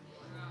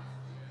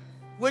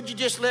 Would you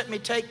just let me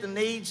take the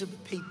needs of the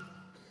people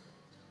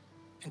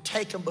and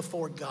take them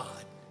before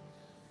God?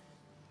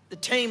 The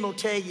team will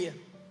tell you,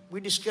 we're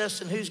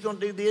discussing who's going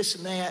to do this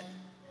and that.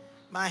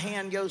 My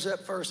hand goes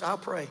up first. I'll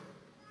pray.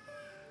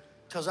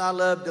 Because I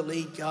love to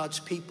lead God's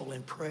people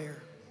in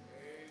prayer.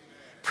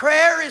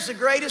 Prayer is the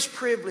greatest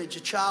privilege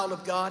a child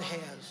of God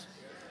has.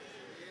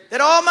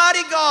 That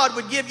Almighty God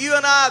would give you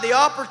and I the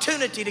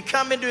opportunity to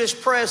come into His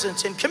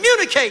presence and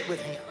communicate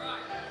with Him.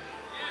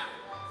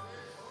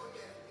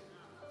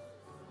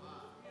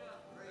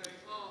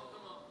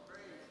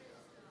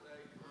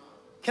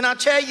 Can I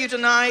tell you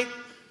tonight,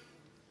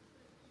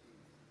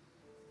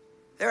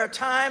 there are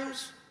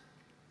times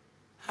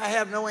I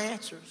have no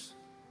answers,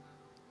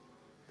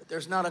 but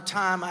there's not a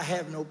time I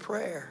have no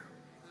prayer.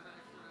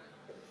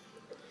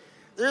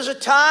 There's a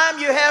time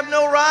you have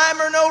no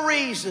rhyme or no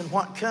reason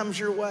what comes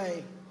your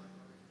way.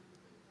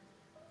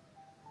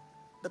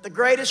 But the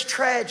greatest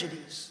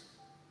tragedies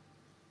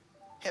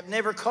have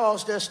never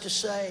caused us to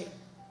say,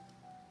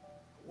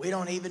 we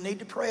don't even need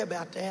to pray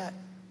about that.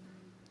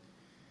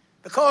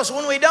 Because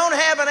when we don't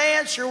have an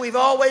answer, we've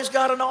always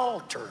got an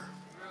altar.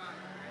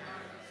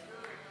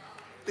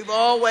 We've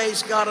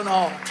always got an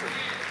altar.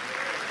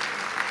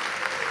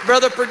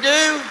 Brother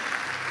Perdue,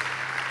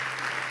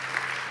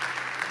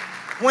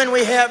 when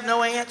we have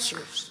no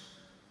answers,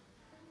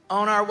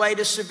 on our way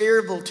to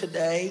Sevierville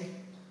today,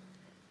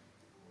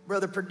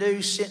 Brother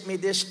Perdue sent me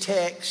this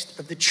text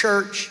of the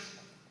church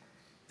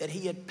that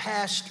he had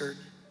pastored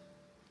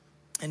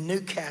in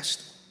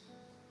Newcastle.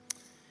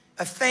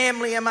 A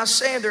family, am I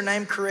saying their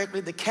name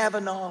correctly? The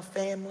Kavanaugh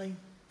family.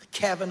 The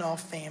Kavanaugh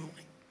family.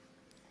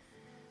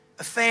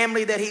 A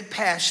family that he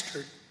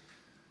pastored.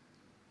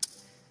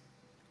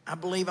 I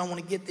believe I want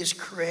to get this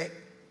correct.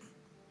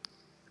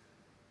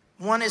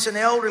 One is an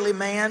elderly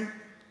man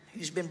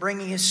who's been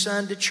bringing his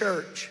son to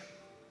church.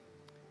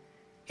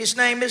 His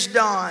name is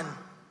Don.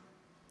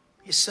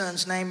 His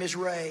son's name is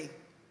Ray.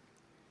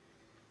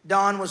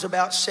 Don was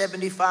about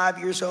 75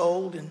 years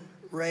old and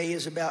Ray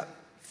is about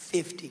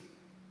 50.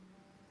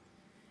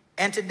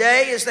 And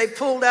today, as they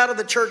pulled out of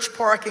the church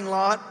parking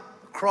lot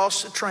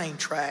across the train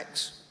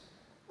tracks,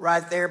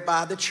 right there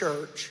by the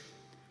church,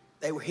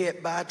 they were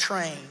hit by a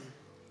train.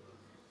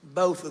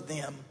 Both of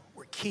them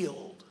were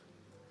killed.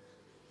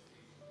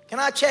 Can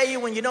I tell you,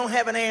 when you don't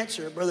have an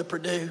answer, Brother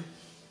Perdue,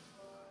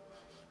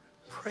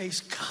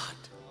 praise God.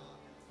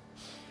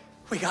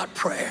 We got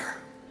prayer.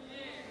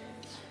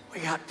 We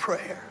got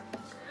prayer.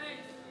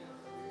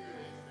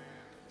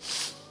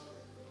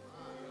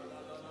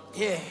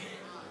 Yeah.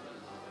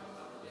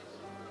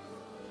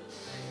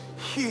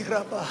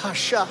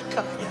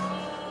 Hirabahashakaya.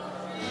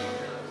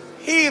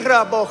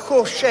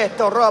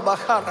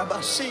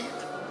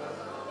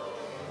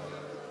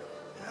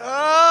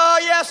 Oh,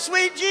 yes,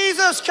 sweet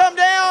Jesus, come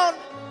down.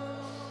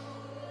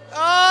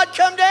 God,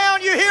 come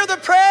down. You hear the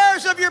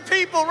prayers of your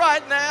people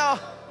right now.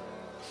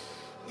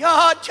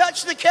 God, God,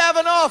 touch the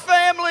Kavanaugh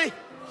family.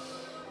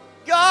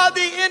 God,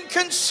 the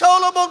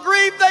inconsolable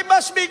grief they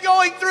must be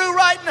going through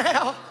right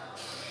now.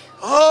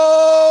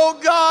 Oh,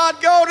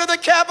 God, go to the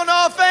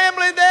Kavanaugh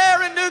family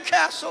there in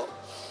Newcastle.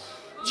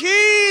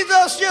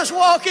 Jesus, just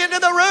walk into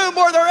the room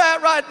where they're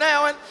at right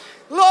now. And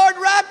Lord,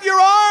 wrap your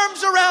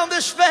arms around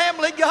this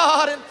family,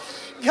 God. And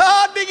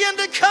God, begin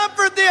to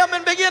comfort them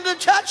and begin to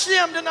touch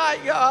them tonight,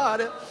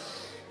 God.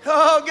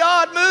 Oh,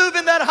 God, move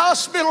in that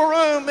hospital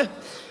room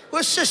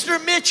with Sister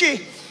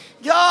Mitchie.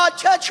 God,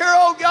 touch her,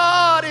 oh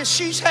God, as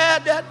she's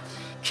had that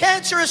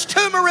cancerous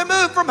tumor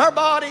removed from her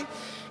body.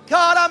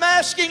 God, I'm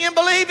asking and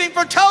believing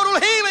for total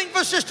healing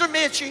for Sister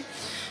Mitchie.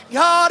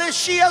 God, as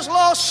she has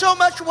lost so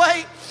much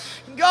weight,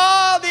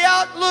 God, the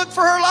outlook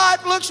for her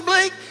life looks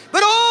bleak.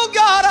 But oh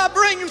God, I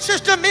bring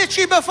Sister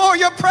Mitchie before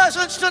your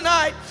presence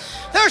tonight.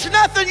 There's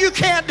nothing you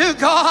can't do,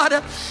 God.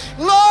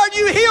 Lord,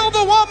 you healed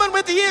the woman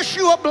with the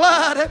issue of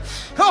blood.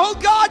 Oh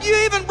God, you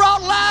even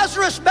brought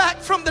Lazarus back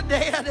from the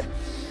dead.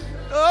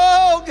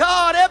 Oh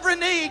God, every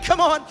need.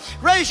 Come on,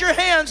 raise your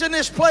hands in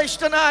this place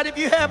tonight if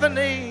you have a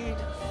need.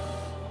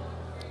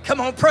 Come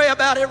on, pray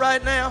about it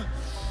right now.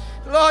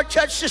 Lord,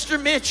 touch Sister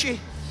Mitchie.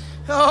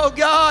 Oh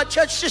God,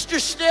 touch Sister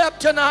Step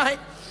tonight.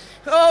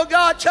 Oh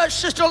God, touch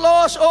Sister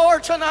Lois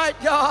Orr tonight,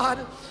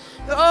 God.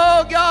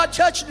 Oh God,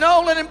 touch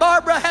Nolan and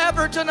Barbara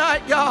Havard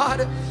tonight,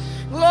 God.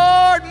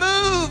 Lord,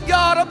 move,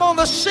 God, upon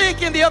the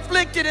sick and the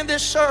afflicted in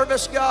this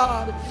service,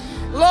 God.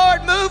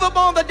 Lord, move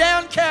upon the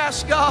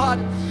downcast, God.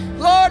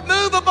 Lord,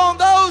 move upon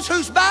those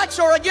whose backs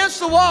are against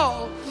the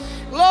wall.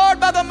 Lord,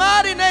 by the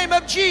mighty name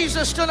of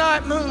Jesus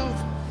tonight, move.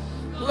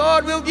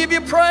 Lord, we'll give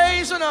you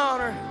praise and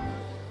honor.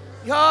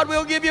 God,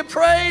 we'll give you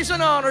praise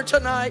and honor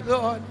tonight,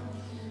 Lord.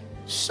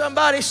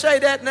 Somebody say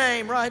that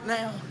name right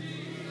now.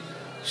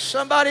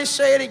 Somebody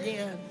say it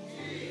again.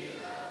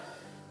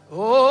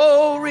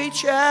 Oh,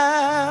 reach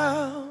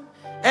out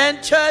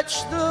and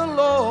touch the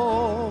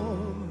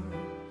Lord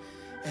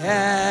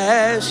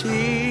as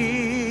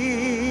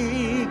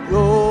He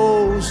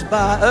goes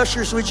by.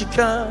 Ushers, would you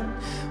come?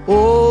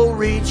 Oh,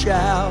 reach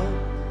out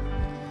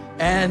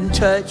and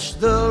touch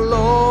the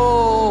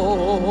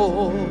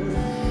Lord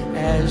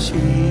as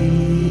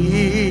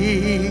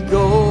He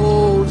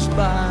goes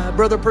by.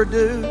 Brother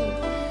Perdue,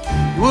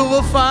 we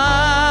will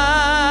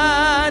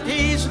find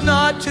He's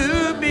not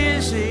too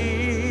busy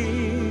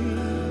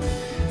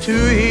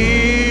to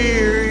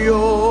hear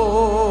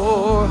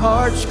your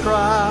heart's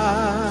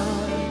cry.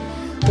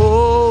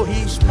 Oh,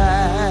 He's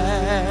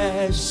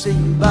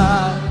passing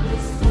by.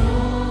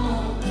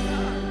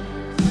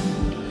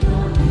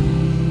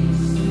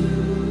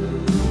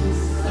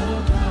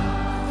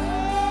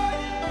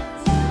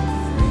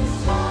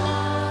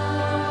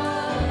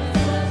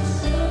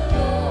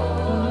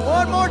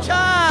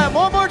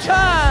 One more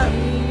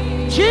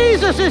time.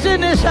 Jesus is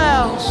in this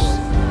house.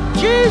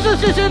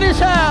 Jesus is in this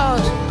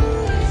house.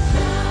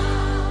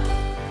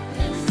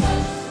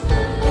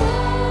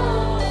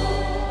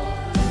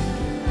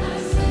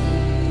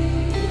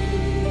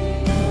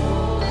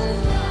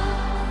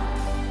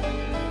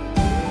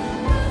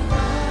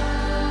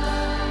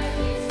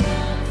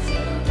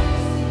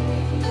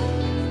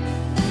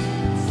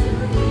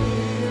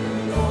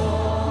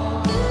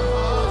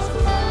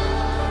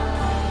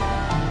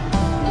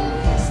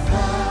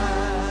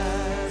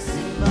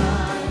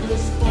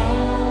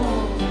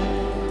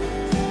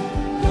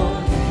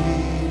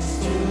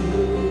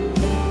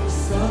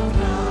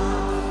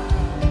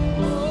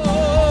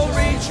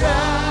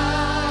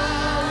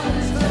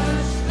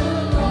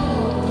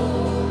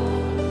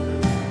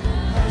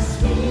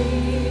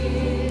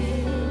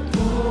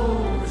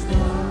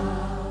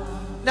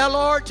 Now,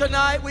 Lord,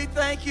 tonight we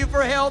thank you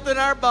for health in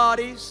our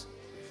bodies.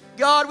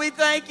 God, we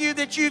thank you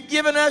that you've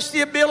given us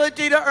the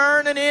ability to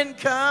earn an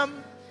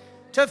income,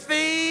 to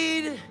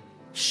feed,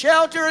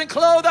 shelter, and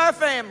clothe our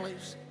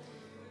families.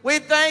 We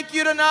thank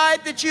you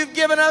tonight that you've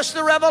given us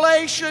the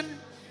revelation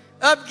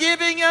of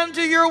giving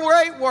unto your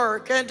great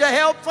work and to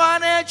help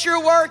finance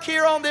your work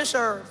here on this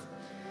earth.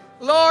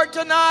 Lord,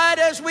 tonight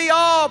as we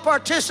all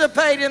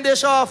participate in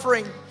this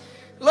offering,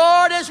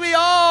 Lord, as we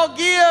all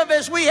give,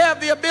 as we have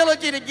the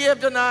ability to give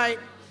tonight,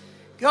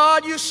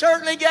 God, you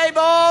certainly gave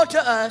all to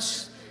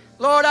us.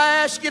 Lord, I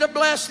ask you to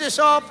bless this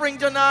offering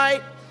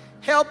tonight.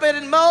 Help it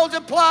and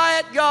multiply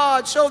it,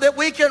 God, so that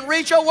we can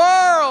reach a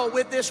world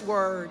with this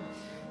word.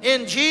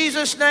 In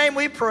Jesus' name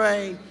we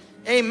pray.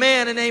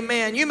 Amen and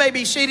amen. You may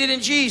be seated in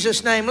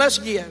Jesus' name. Let's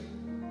give.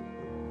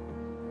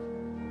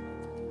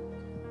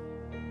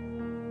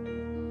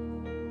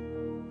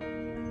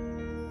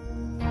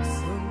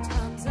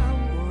 Sometimes I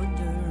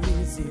wonder,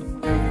 is it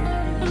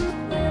faithful?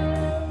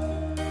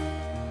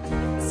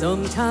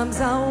 Sometimes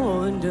I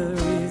wonder,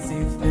 is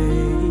he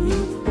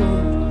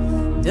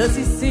faithful? Does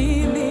he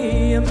see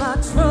me in my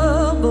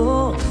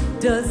trouble?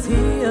 Does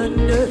he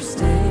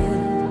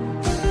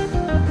understand?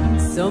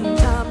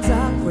 Sometimes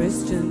I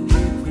question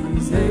if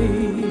he's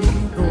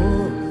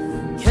able.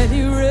 Can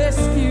he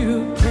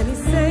rescue? Can he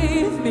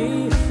save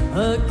me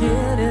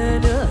again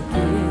and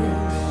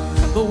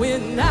again? But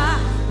when I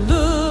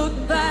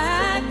look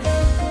back,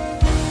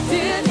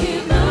 did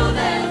he know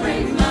that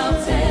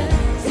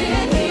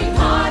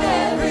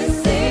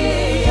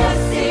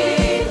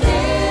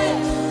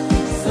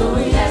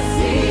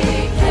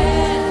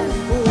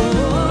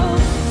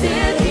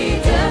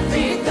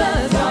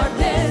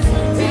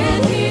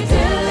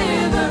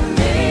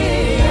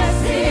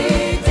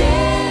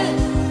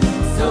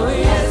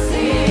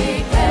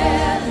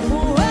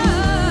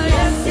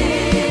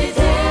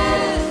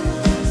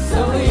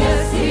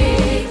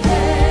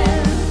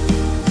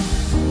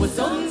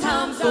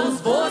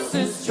those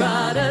voices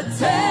try to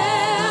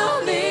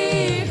tell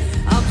me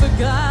I'm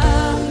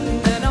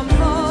forgotten and I'm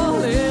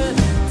falling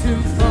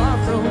too far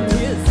from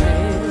his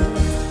hand.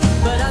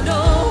 But I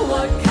know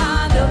what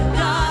kind of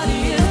God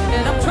he is,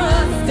 and I'm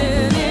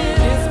trusting in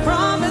his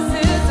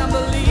promises. I'm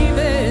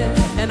believing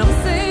and I'm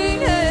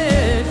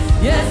singing,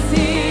 yes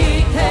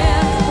he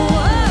can.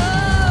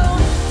 Whoa.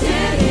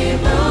 Did he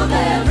move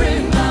every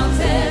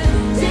mountain?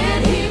 Did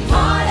he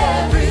part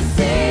every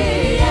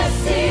sea? Yes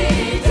he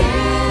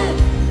did.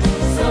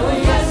 So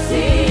yes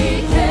he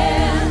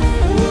can.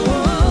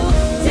 Whoa.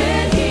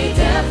 Did he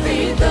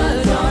defeat the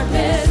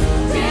darkness?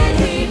 Did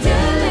he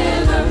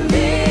deliver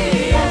me?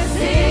 Yes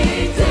he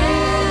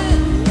did.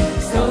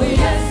 So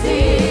yes he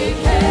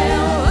can.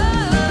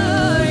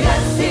 Whoa.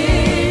 Yes he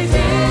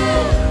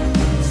did.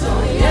 So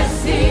yes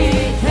he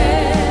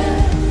can.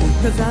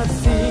 'Cause I've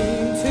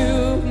seen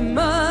too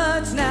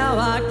much now,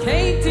 I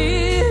can't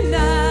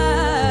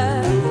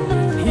deny.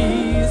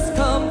 He's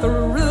come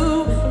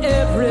through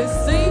every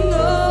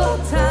single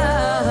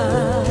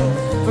time.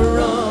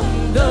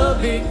 From the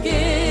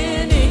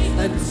beginning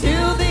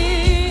until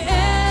the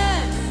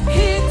end.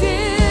 He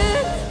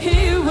did, he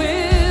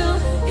will,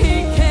 he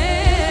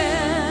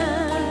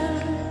can.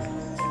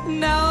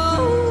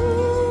 Now,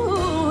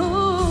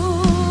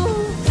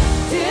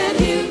 did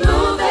he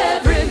move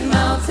every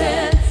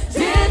mountain?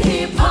 Did he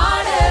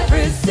part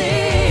every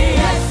sea?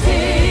 Yes,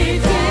 he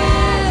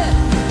did.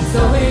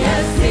 So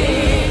yes, he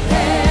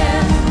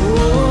can.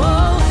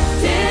 Whoa.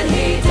 Did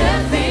he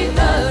defeat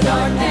the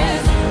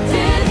darkness?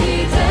 Did he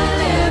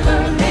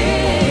deliver me?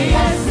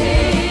 Yes, he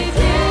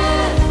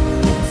did.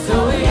 So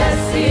yes,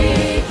 he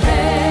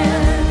can.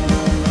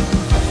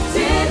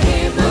 Did he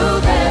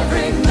move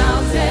every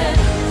mountain?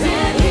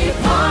 Did he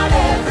part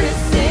every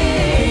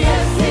sea?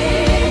 Yes, he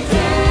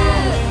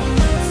did.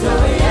 So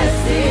yes,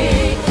 he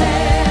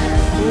can.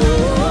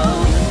 Whoa.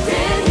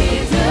 Did he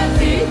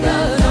defeat the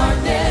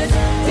darkness?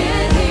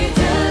 Did he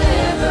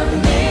deliver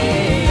me?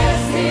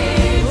 Yes, he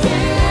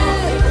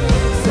did.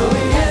 So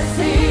yes,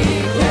 he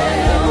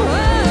can.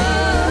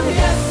 Whoa.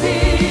 Yes, he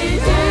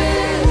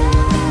did.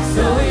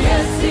 So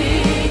yes, he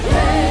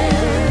can.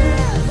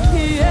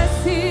 Yes,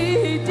 he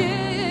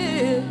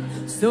did.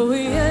 So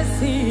yes,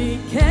 he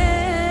can.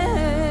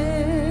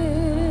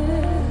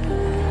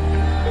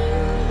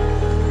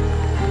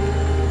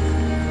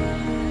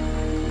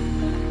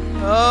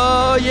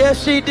 Oh,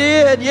 yes, he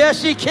did.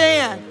 Yes, he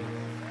can.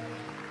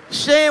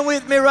 Stand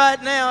with me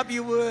right now, if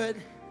you would.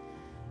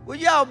 Would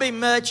y'all be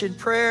much in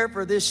prayer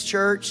for this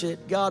church,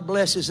 that God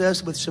blesses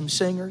us with some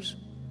singers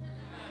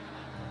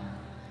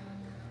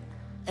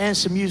and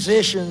some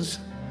musicians?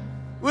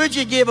 Would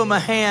you give them a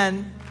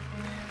hand?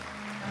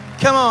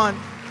 Come on.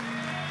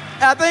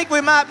 I think we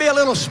might be a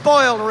little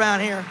spoiled around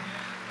here.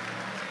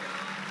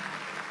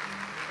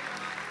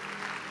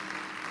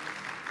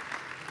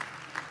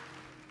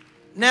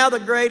 Now, the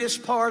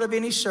greatest part of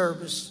any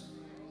service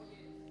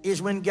is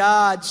when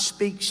God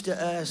speaks to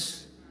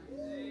us.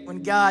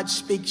 When God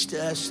speaks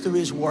to us through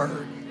his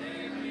word.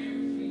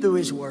 Through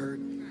his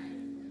word.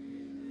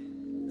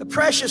 The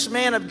precious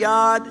man of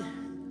God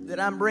that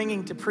I'm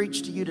bringing to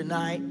preach to you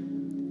tonight,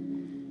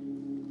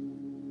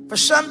 for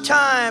some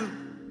time,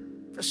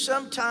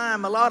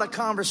 a lot of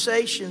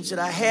conversations that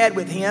I had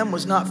with him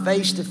was not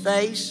face to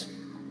face.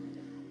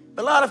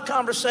 A lot of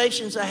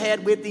conversations I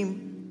had with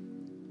him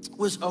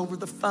was over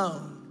the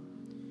phone.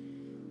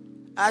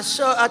 I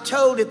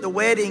told at the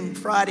wedding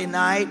Friday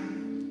night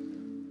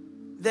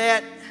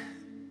that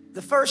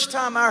the first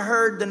time I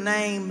heard the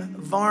name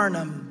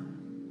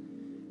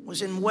Varnum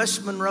was in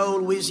West Monroe,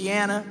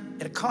 Louisiana,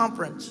 at a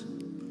conference.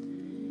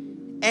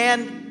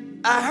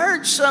 And I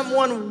heard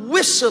someone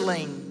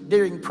whistling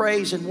during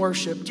praise and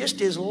worship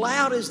just as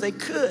loud as they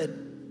could.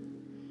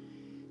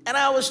 And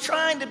I was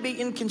trying to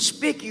be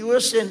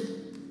inconspicuous, and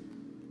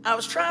I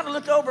was trying to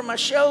look over my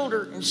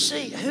shoulder and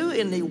see who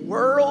in the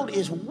world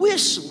is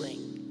whistling.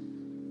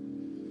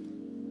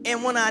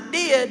 And when I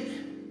did,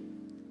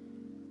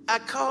 I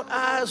caught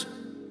eyes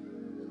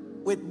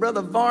with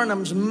Brother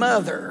Varnum's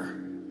mother.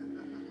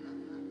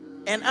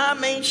 And I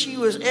mean, she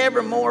was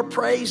ever more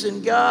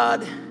praising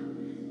God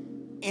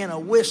in a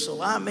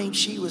whistle. I mean,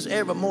 she was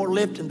ever more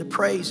lifting the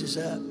praises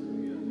up.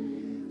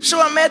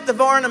 So I met the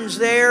Varnums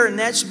there, and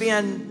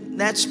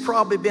that's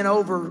probably been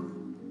over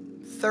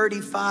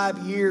 35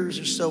 years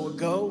or so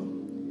ago.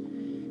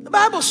 The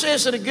Bible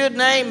says that a good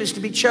name is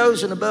to be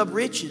chosen above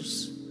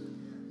riches.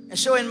 And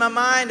so in my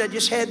mind, I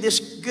just had this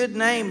good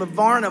name of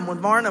Varnum.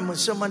 When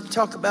someone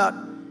talk about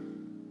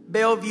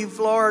Bellevue,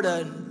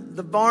 Florida, and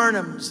the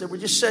Varnums, there were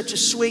just such a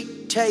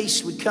sweet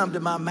taste would come to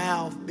my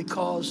mouth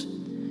because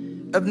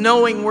of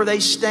knowing where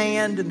they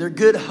stand, and they're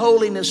good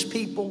holiness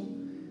people,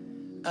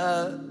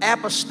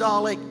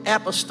 apostolic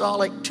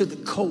to the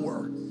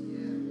core.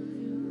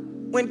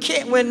 When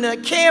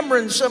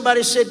Cameron,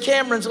 somebody said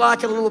Cameron's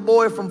like a little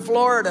boy from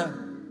Florida,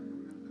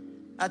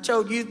 I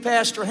told youth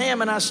pastor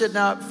Hammond, I said,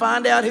 now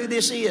find out who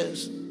this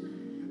is.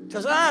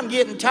 Because I'm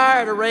getting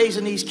tired of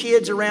raising these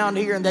kids around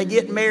here, and they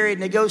get married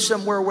and they go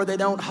somewhere where they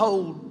don't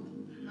hold.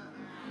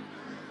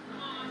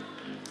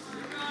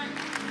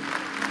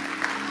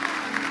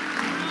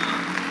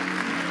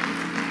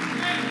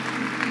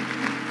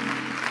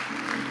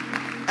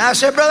 I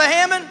said, Brother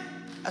Hammond,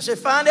 I said,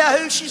 find out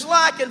who she's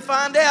like and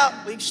find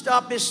out. We can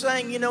stop this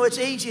thing. You know, it's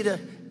easier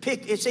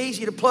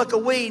to pluck a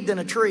weed than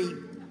a tree.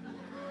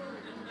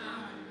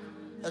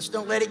 Let's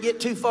don't let it get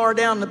too far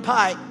down the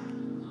pike.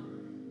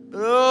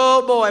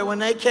 Oh boy, when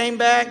they came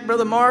back,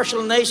 Brother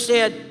Marshall, and they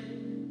said,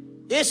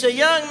 it's a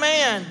young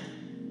man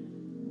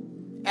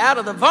out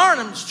of the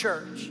Varnum's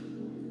church.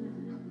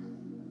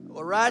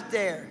 Well, right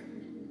there,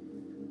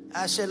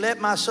 I said, let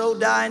my soul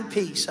die in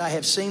peace. I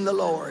have seen the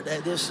Lord.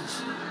 And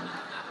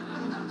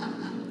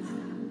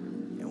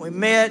we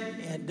met,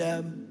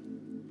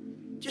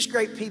 and just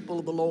great people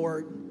of the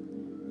Lord.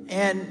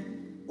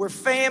 And we're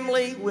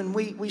family when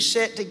we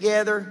sat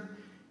together.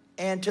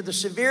 And to the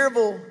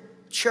Sevierville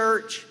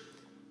church,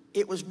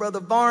 it was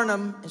Brother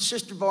Varnum and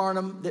Sister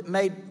Varnum that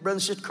made Brother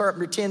and Sister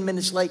Carpenter 10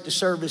 minutes late to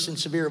service in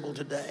Sevierville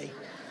today.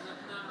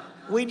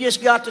 We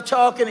just got to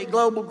talking at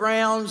Global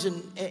Grounds,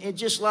 and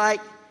just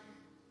like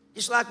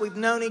we've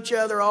known each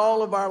other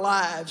all of our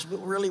lives, but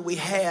really we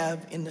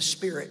have in the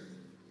Spirit.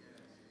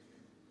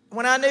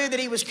 When I knew that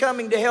he was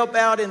coming to help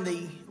out in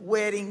the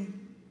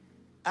wedding,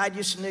 I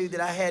just knew that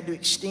I had to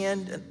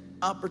extend an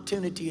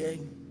opportunity,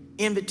 an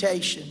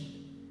invitation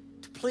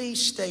to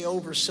please stay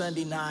over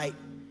Sunday night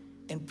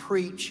and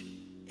preach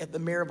at the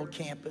Maryville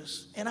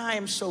campus. And I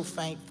am so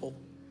thankful.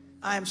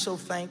 I am so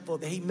thankful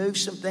that he moved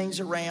some things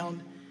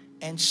around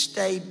and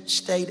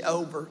stayed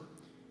over.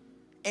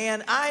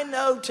 And I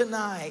know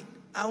tonight,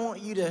 I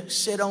want you to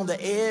sit on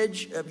the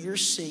edge of your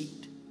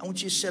seat. I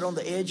want you to sit on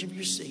the edge of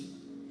your seat.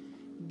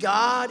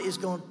 God is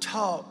going to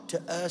talk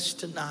to us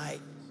tonight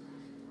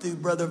through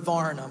Brother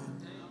Varnum.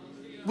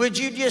 Would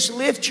you just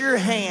lift your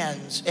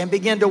hands and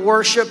begin to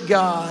worship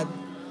God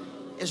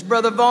as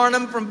Brother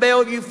Varnum from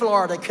Bellevue,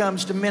 Florida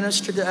comes to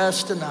minister to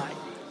us tonight.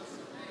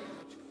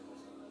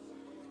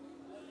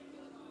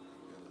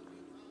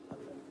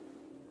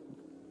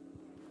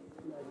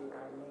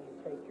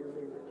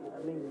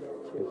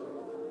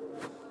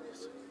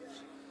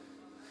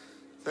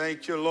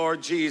 Thank you,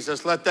 Lord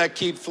Jesus. Let that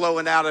keep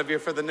flowing out of you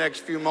for the next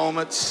few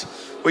moments.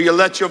 Will you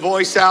let your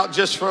voice out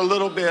just for a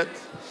little bit?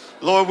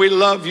 Lord, we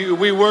love you.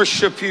 We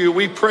worship you.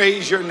 We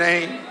praise your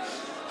name.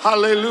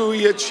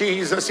 Hallelujah,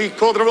 Jesus. I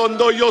feel the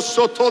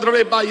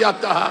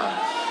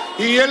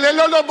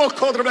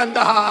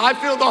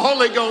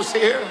Holy Ghost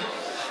here.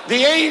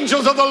 The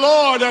angels of the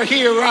Lord are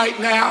here right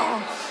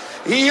now.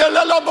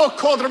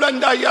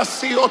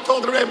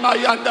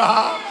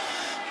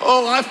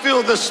 Oh, I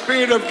feel the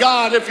Spirit of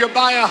God. If you're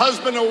by a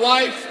husband or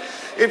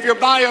wife, if you're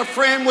by a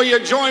friend, will you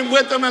join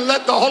with them and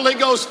let the Holy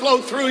Ghost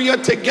flow through you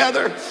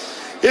together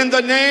in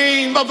the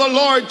name of the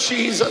Lord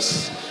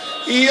Jesus.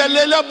 Jesus,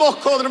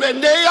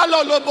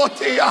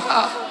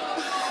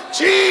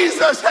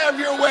 have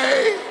your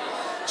way.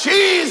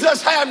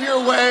 Jesus, have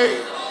your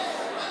way.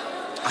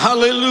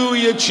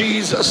 Hallelujah,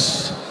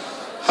 Jesus.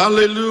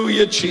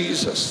 Hallelujah,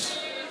 Jesus.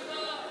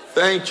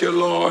 Thank you,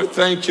 Lord.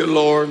 Thank you,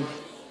 Lord.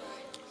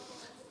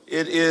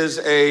 It is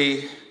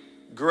a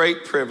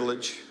great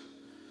privilege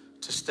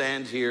to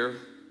stand here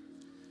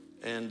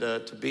and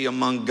to be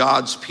among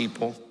God's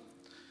people.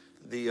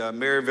 The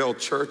Maryville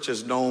Church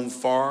is known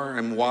far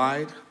and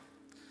wide.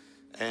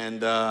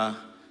 And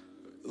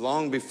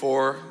long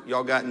before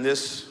y'all got in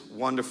this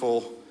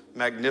wonderful,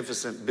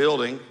 magnificent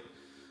building,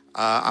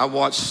 I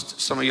watched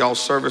some of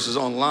y'all's services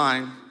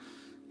online,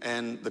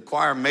 and the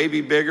choir may be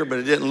bigger, but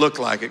it didn't look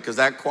like it because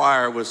that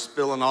choir was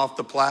spilling off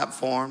the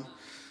platform.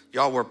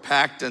 Y'all were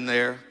packed in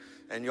there,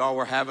 and y'all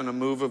were having a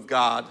move of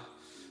God.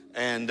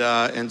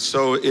 And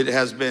so it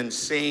has been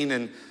seen.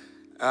 And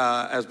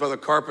as Brother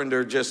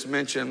Carpenter just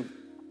mentioned,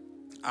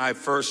 I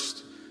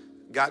first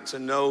got to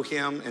know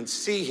him and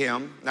see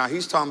him. Now,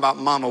 he's talking about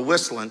Mama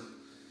whistling,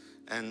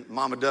 and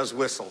Mama does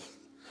whistle.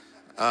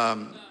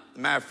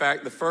 Matter of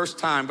fact, the first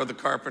time, Brother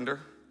Carpenter,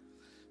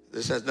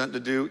 this has nothing to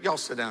do, y'all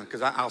sit down,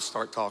 because I'll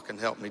start talking.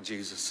 Help me,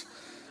 Jesus.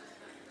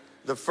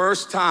 The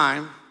first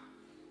time,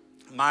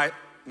 my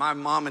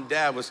mom and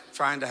dad was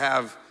trying to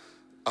have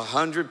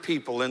 100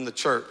 people in the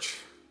church.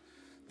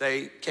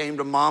 They came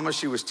to Mama.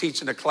 She was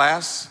teaching a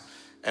class,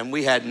 and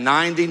we had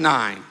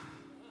 99.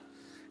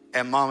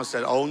 And Mama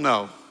said, oh,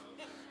 no,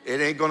 it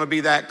ain't going to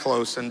be that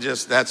close, and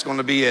just that's going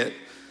to be it.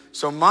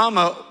 So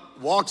Mama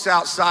walks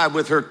outside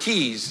with her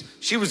keys.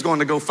 She was going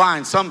to go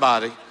find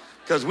somebody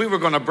because we were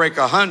going to break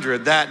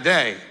 100 that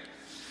day.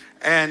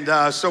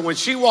 And so when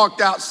she walked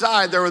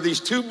outside, there were these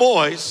two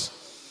boys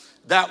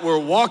that were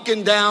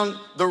walking down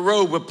the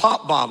road with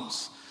pop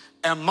bottles.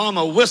 And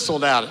Mama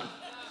whistled at him.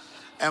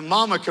 And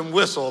Mama can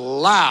whistle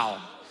loud.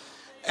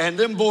 And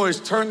them boys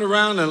turned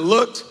around and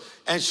looked,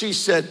 and she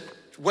said,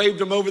 waved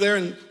them over there,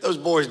 and those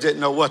boys didn't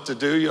know what to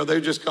do. You know,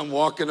 they just come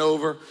walking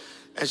over.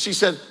 And she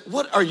said,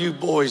 what are you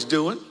boys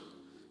doing?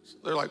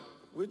 They're like,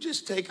 we're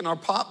just taking our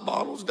pop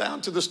bottles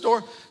down to the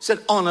store. Said,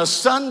 on a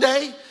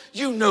Sunday,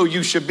 you know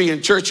you should be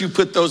in church. You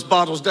put those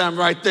bottles down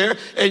right there,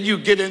 and you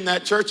get in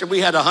that church. And we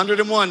had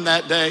 101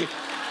 that day.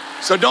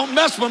 So don't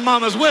mess with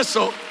Mama's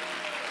whistle.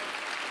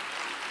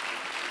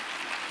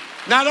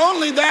 Not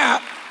only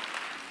that,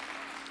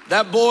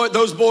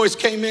 those boys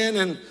came in,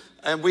 and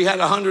And we had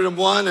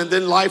 101, and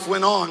then life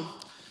went on.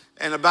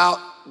 And about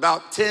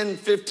 10,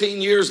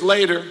 15 years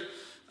later,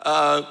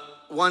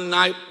 one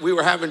night we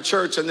were having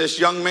church, and this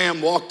young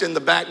man walked in the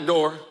back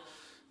door,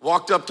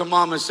 walked up to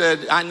Mom and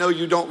said, I know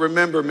you don't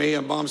remember me.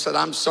 And Mom said,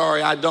 I'm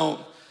sorry, I don't.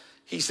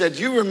 He said,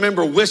 you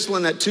remember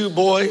whistling at Two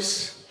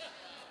Boys?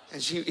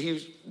 And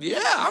yeah,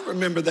 I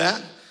remember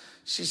that.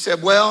 She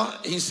said, well,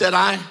 he said,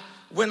 I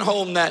went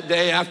home that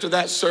day after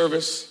that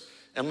service,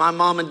 and my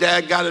mom and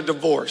dad got a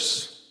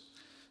divorce.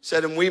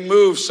 Said, and we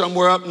moved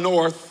somewhere up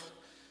north,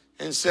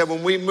 and said,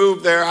 when we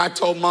moved there, I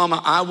told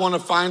Mama, I want to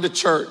find a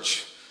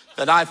church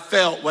that I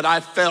felt what I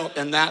felt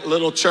in that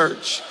little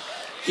church.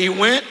 He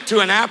went to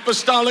an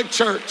apostolic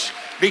church,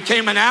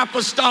 became an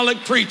apostolic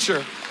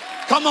preacher.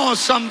 Come on,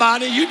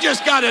 somebody, you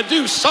just got to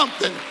do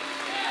something.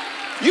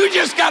 You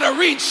just got to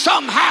reach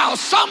somehow,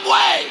 some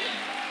way.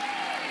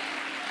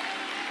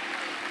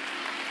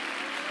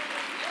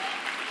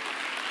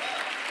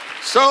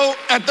 So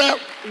at that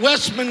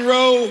West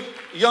Monroe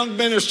Young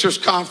Ministers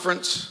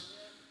Conference,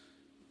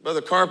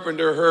 Brother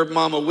Carpenter heard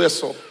Mama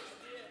whistle.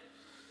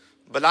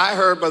 But I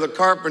heard Brother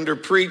Carpenter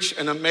preach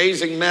an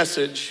amazing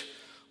message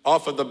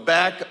off of the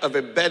back of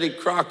a Betty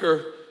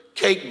Crocker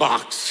cake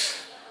box.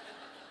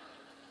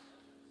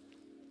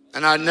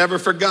 And I never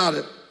forgot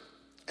it.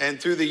 And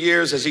through the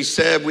years, as he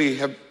said, we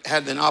have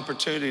had an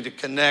opportunity to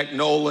connect.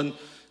 Nolan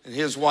and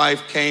his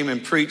wife came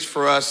and preached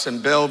for us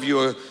in Bellevue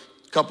a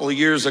couple of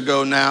years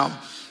ago now.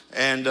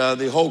 And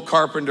the whole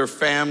Carpenter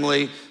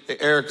family, the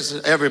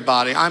Ericsons,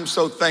 everybody. I'm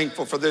so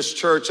thankful for this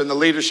church and the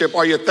leadership.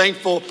 Are you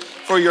thankful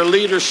for your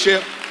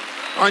leadership?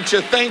 Aren't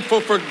you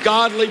thankful for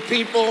godly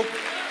people?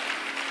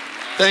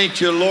 Thank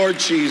you, Lord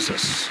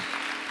Jesus.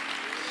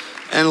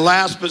 And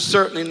last but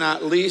certainly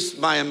not least,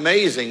 my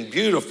amazing,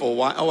 beautiful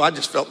wife. Oh, I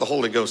just felt the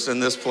Holy Ghost in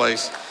this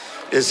place.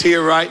 Is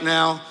here right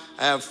now.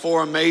 I have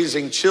 4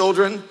 amazing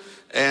children.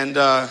 And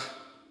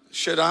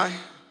should I?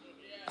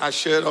 I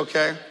should,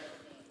 okay.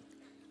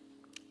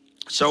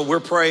 So we're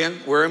praying.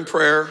 We're in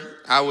prayer.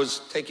 I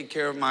was taking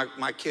care of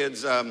my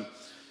kids.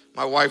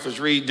 My wife was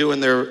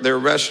redoing their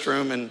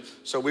restroom, and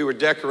so we were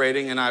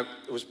decorating, and I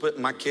was putting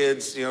my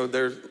kids, you know,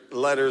 their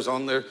letters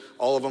on there,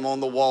 all of them on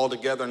the wall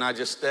together, and I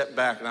just stepped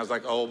back, and I was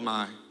like, oh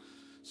my.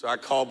 So I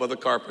called Brother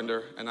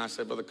Carpenter, and I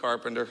said, Brother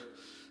Carpenter,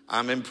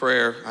 I'm in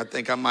prayer. I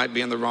think I might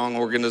be in the wrong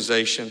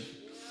organization.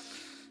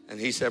 And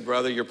he said,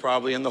 brother, you're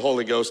probably in the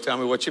Holy Ghost. Tell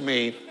me what you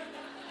mean.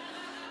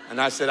 And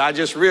I said, I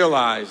just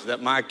realized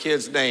that my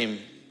kids' name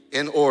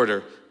in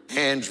order,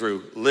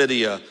 Andrew,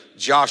 Lydia,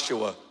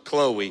 Joshua,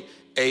 Chloe,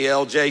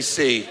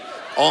 ALJC,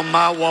 on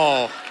my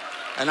wall.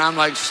 And I'm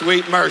like,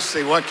 sweet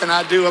mercy, what can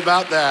I do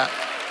about that?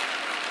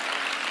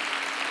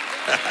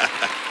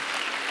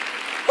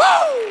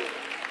 Woo!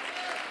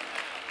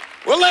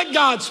 Well, let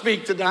God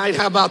speak tonight.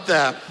 How about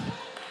that?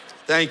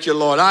 Thank you,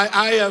 Lord.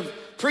 I have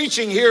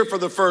preaching here for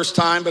the first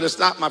time, but it's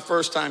not my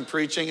first time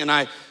preaching, and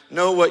I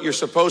know what you're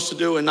supposed to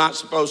do and not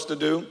supposed to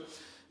do.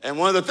 And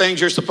one of the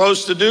things you're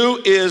supposed to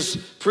do is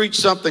preach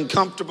something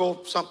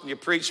comfortable, something you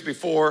preached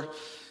before.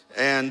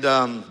 And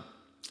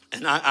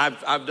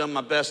I've done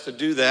my best to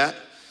do that.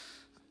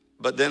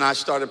 But then I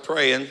started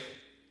praying.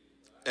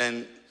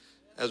 And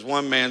as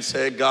one man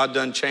said, God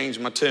done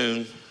changed my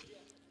tune.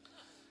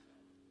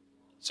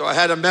 So I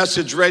had a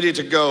message ready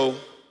to go.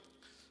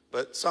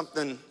 But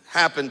something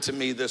happened to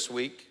me this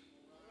week.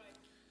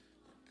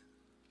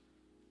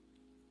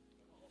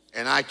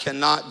 And I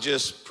cannot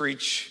just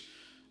preach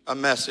a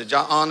message.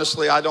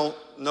 Honestly, I don't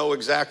know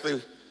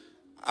exactly.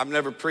 I've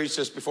never preached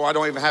this before. I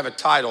don't even have a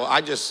title. I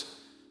just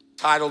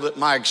titled it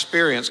My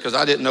Experience because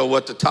I didn't know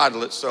what to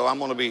title it. So I'm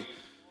going to be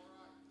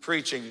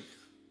preaching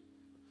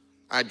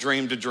I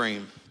Dreamed a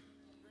Dream.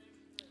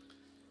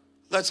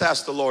 Let's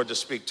ask the Lord to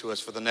speak to us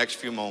for the next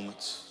few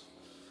moments.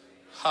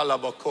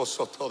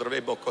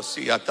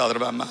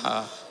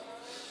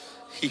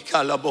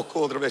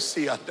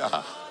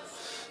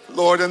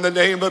 Lord, in the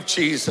name of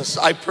Jesus,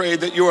 I pray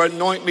that you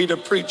anoint me to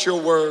preach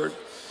your word.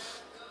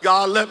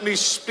 God, let me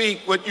speak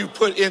what you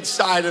put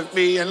inside of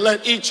me, and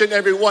let each and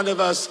every one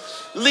of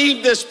us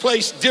leave this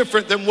place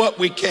different than what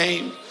we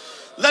came.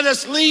 Let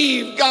us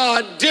leave,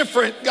 God,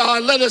 different,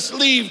 God. Let us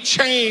leave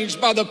changed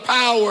by the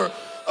power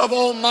of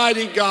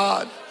Almighty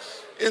God.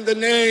 In the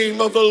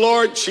name of the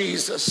Lord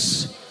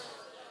Jesus.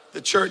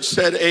 The church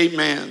said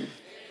amen.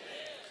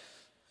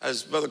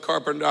 As Brother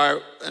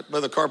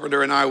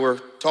Carpenter and I were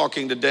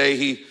talking today,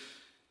 he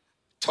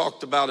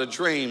talked about a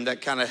dream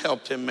that kind of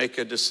helped him make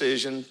a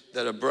decision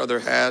that a brother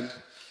had.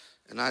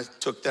 And I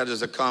took that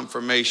as a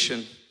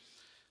confirmation,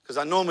 because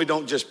I normally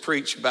don't just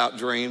preach about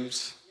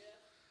dreams,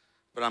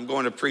 but I'm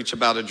going to preach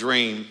about a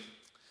dream.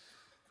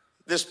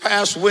 This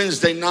past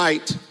Wednesday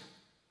night,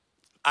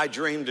 I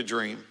dreamed a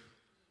dream.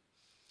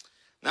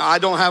 Now, I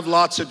don't have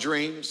lots of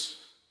dreams,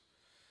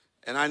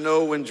 and I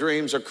know when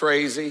dreams are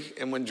crazy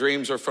and when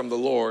dreams are from the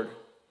Lord.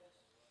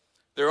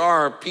 There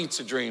are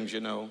pizza dreams,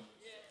 you know.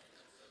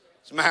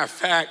 As a matter of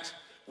fact,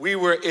 we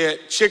were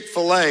at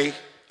Chick-fil-A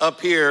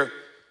up here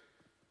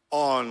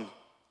on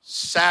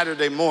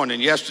yesterday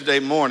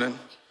morning,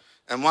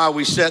 and while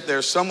we sat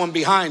there, someone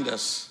behind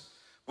us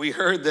we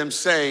heard them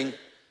saying,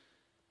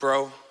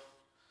 bro,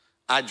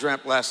 I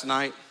dreamt last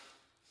night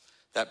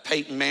that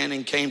Peyton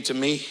Manning came to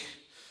me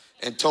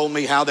and told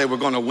me how they were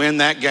going to win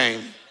that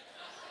game.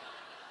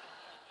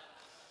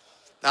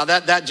 Now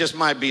that just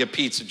might be a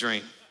pizza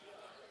dream.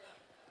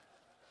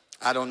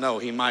 I don't know.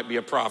 He might be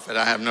a prophet.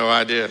 I have no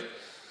idea.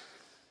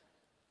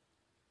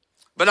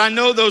 But I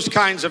know those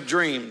kinds of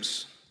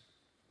dreams.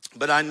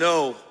 But I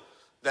know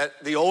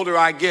that the older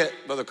I get,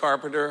 Brother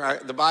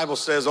Carpenter, the Bible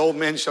says old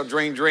men shall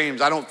dream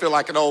dreams. I don't feel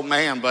like an old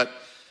man, but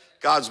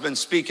God's been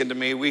speaking to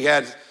me. We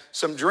had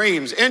some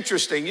dreams.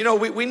 Interesting. You know,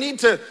 we need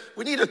to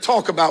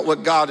talk about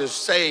what God is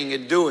saying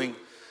and doing.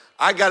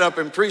 I got up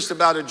and preached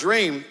about a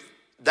dream.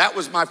 That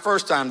was my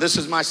first time. This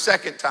is my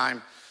second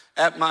time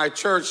at my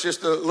church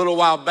just a little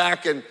while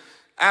back. And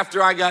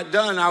after I got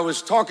done, I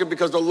was talking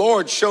because the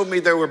Lord showed me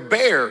there were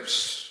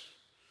bears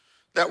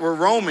that were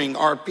roaming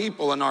our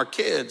people and our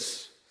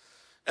kids.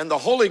 And the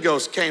Holy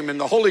Ghost came and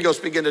the Holy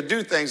Ghost began to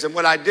do things. And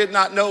what I did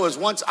not know is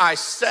once I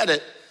said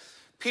it,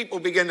 people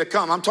began to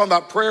come. I'm talking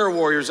about prayer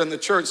warriors in the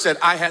church said,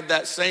 I had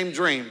that same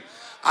dream.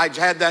 I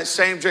had that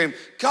same dream.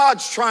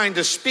 God's trying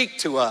to speak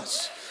to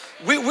us.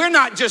 We're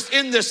not just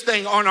in this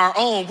thing on our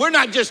own. We're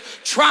not just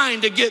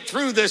trying to get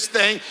through this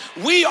thing.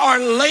 We are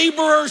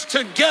laborers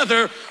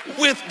together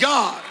with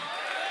God.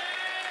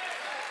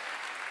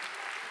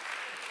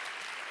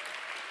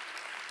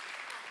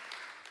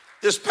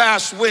 This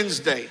past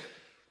Wednesday,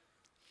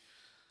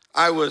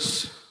 I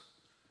was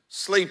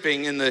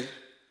sleeping in the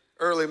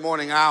early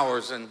morning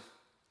hours and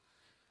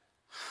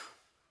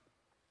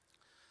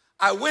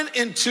I went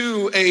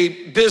into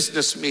a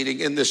business meeting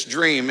in this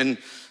dream, and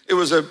it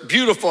was a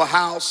beautiful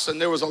house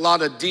and there was a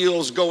lot of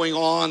deals going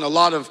on, a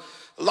lot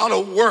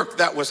of work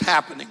that was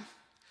happening.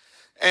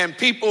 And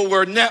people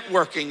were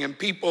networking and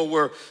people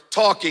were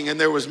talking and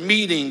there was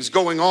meetings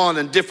going on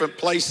in different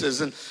places.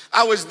 And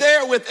I was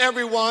there with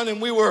everyone and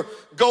we were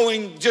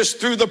going just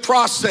through the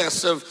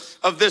process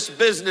of this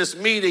business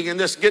meeting and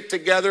this get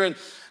together. And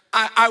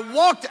I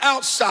walked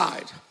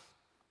outside.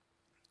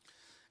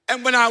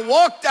 And when I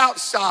walked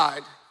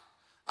outside,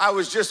 I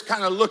was just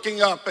kind of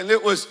looking up and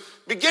it was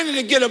beginning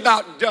to get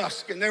about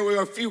dusk and there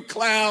were a few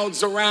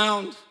clouds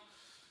around.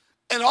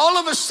 And all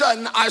of a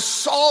sudden I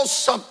saw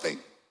something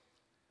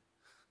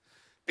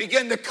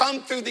begin to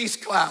come through these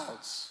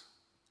clouds.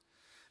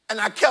 And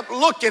I kept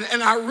looking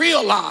and I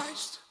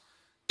realized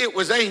it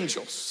was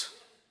angels.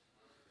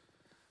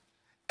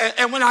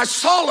 And when I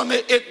saw them,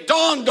 it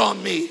dawned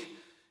on me,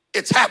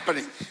 it's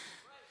happening.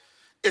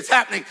 It's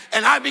happening.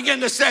 And I began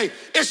to say,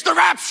 it's the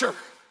rapture.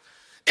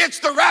 It's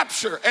the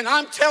rapture. And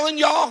I'm telling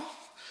y'all,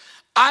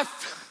 I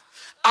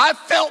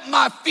felt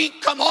my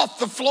feet come off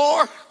the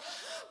floor.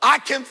 I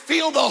can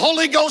feel the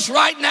Holy Ghost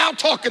right now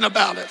talking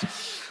about it.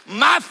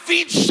 My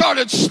feet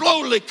started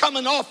slowly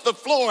coming off the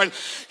floor, and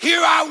here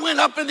I went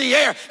up in the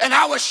air and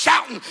I was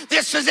shouting,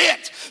 this is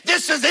it,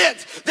 this is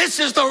it, this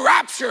is the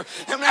rapture.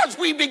 And as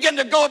we begin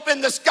to go up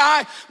in the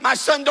sky, my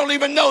son don't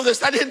even know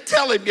this, I didn't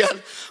tell him yet,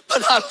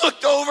 but I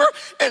looked over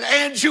and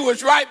Andrew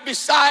was right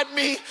beside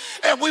me,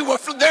 and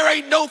there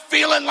ain't no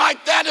feeling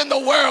like that in the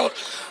world.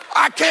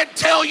 I can't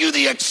tell you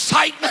the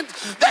excitement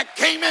that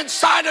came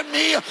inside of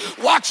me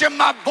watching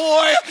my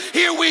boy.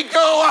 Here we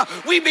go.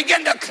 We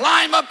begin to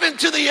climb up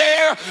into the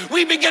air.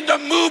 We begin to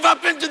move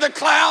up into the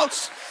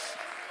clouds.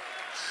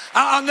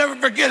 I'll never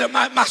forget it.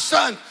 My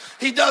son,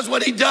 he does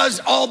what he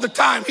does all the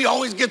time. He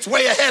always gets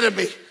way ahead of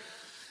me.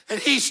 And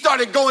he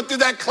started going through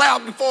that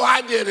cloud before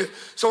I did it.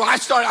 So I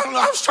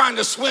was trying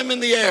to swim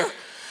in the air.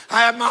 I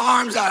had my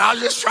arms out. I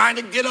was just trying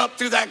to get up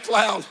through that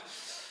cloud.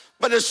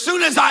 But as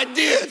soon as I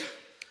did,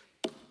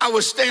 I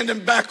was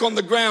standing back on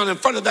the ground in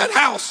front of that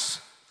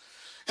house,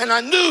 and I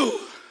knew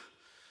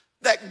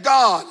that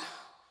God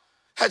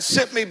had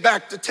sent me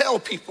back to tell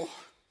people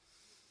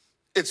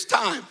it's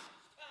time.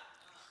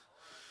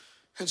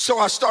 And so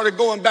I started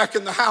going back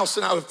in the house,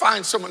 and I would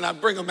find someone,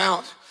 I'd bring them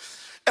out.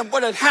 And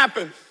what had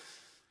happened,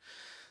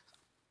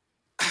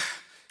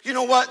 you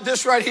know what?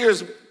 This right here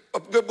is a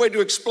good way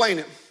to explain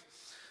it.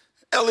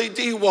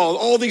 LED wall,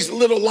 all these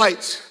little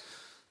lights,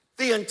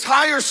 the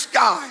entire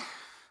sky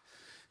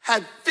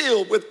had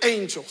filled with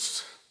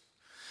angels.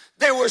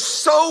 They were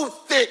so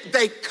thick,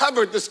 they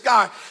covered the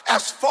sky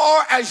as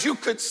far as you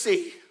could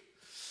see.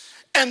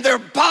 And their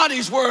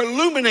bodies were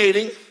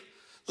illuminating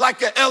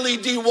like an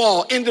LED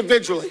wall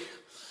individually.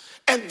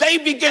 And they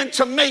began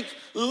to make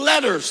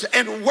letters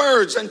and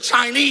words and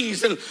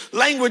Chinese and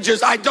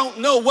languages I don't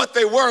know what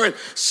they were, and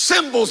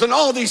symbols and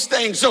all these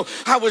things. So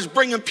I was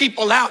bringing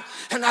people out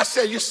and I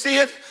said, you see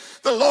it?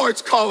 The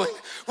Lord's calling.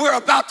 We're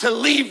about to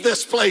leave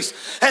this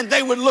place. And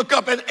they would look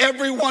up, and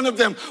every one of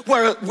them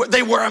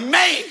they were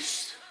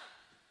amazed.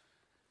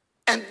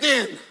 And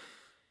then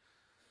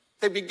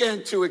they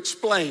began to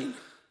explain,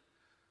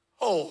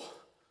 oh,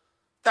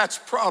 that's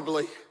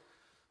probably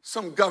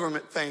some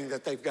government thing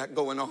that they've got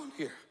going on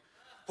here.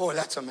 Boy,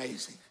 that's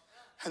amazing.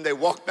 And they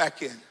walked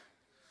back in.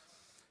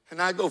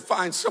 And I go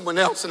find someone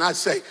else and I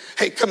say,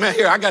 hey, come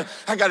here, I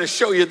got to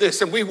show you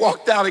this. And we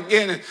walked out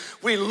again and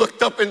we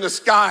looked up in the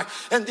sky,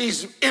 and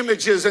these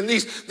images and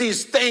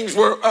these things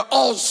were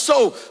all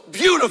so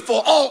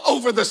beautiful all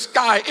over the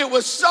sky. It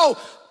was so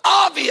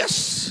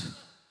obvious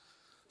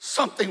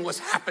something was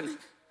happening.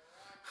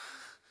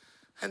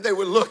 And they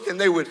would look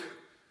and they would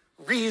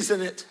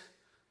reason it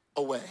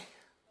away.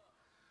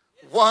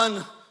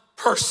 One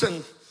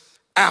person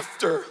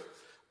after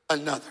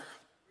another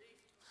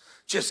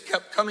just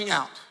kept coming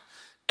out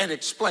and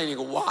explaining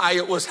why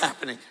it was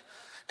happening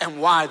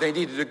and why they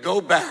needed to go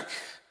back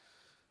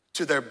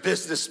to their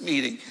business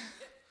meeting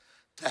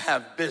to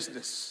have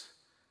business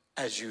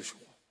as usual.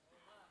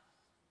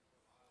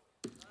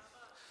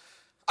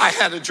 I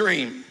had a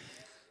dream.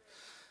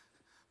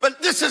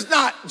 But this is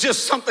not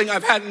just something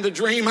I've had in the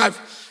dream. I've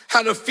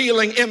had a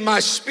feeling in my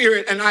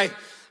spirit, and I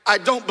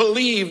don't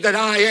believe that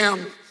I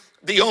am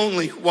the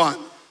only one.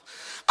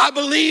 I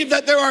believe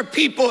that there are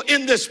people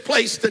in this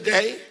place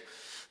today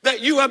that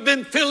you have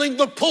been feeling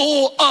the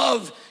pull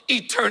of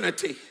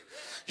eternity.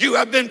 You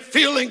have been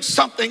feeling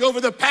something over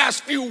the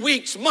past few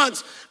weeks,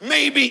 months,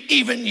 maybe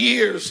even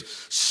years.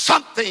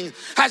 Something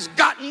has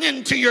gotten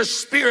into your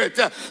spirit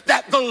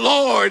that the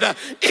Lord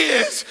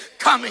is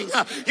coming.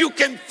 You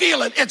can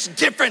feel it. It's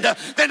different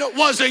than it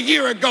was a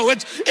year ago.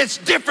 It's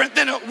different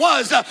than it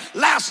was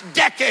last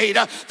decade.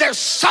 There's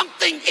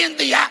something in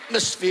the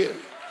atmosphere.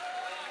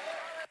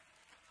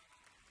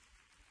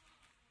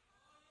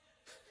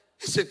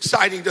 It's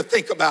exciting to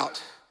think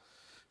about.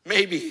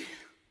 Maybe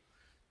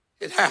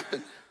it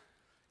happened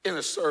in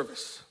a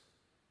service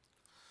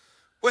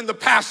when the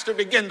pastor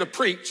began to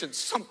preach and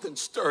something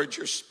stirred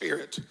your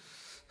spirit.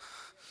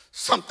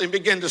 Something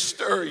began to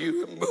stir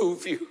you and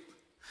move you.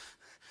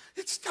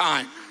 It's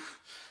time.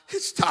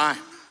 It's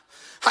time.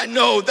 I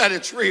know that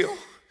it's real.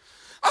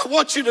 I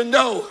want you to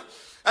know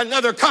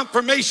another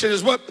confirmation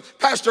is what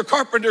Pastor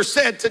Carpenter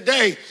said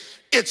today.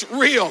 It's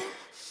real.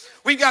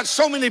 We got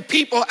so many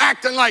people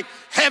acting like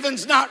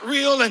heaven's not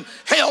real and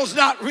hell's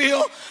not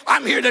real.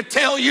 I'm here to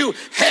tell you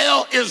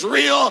hell is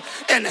real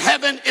and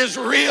heaven is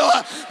real.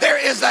 There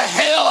is a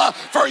hell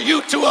for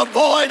you to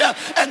avoid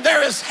and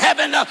there is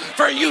heaven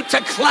for you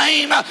to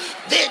claim.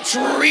 It's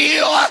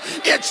real.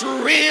 It's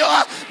real.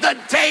 The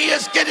day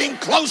is getting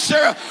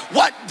closer.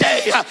 What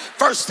day?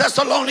 1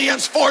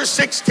 Thessalonians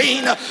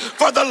 4:16.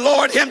 For the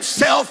Lord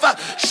himself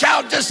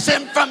shall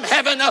descend from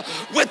heaven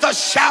with a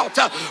shout,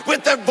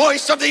 with the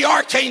voice of the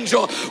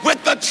archangel,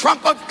 with the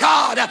trump of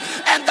God,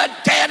 and the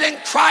dead in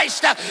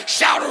Christ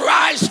shall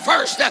rise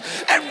first,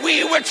 and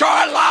we which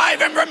are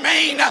alive and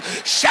remain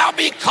shall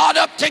be caught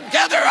up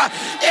together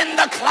in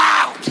the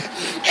clouds.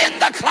 In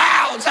the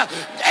clouds.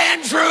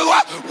 Andrew,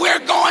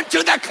 we're going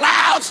to the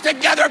clouds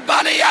together,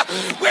 buddy.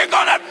 We're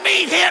going to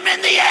meet him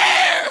in the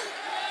air.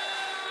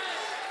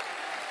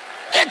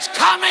 It's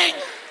coming.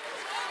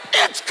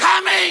 It's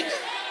coming.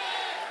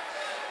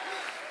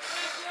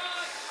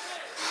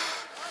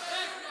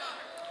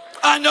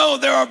 I know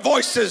there are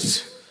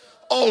voices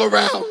all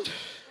around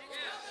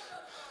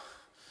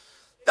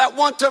that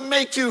want to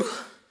make you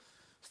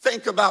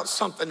think about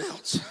something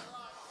else.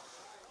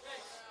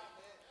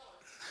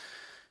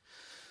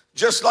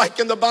 Just like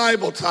in the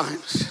Bible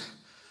times.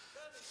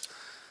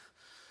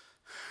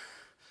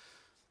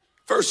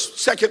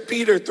 2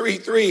 Peter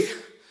 3:3,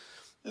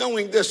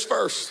 knowing this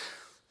first,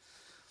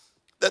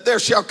 that there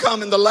shall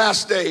come in the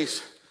last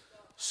days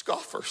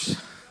scoffers.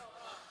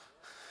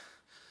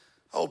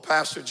 Oh,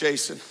 Pastor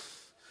Jason,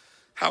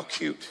 how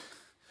cute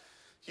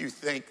you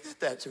think that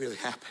that's really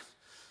happened.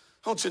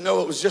 Don't you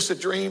know it was just a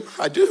dream?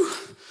 I do,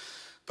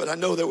 but I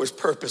know there was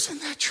purpose in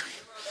that dream.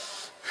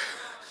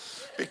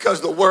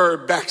 Because the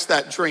word backs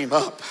that dream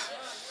up.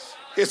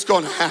 It's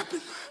going to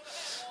happen.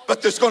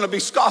 But there's going to be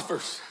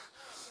scoffers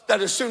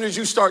that as soon as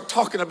you start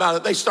talking about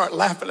it, they start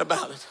laughing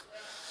about it.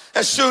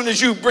 As soon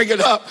as you bring it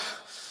up,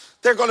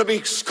 they're going to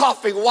be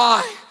scoffing.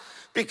 Why?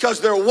 Because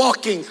they're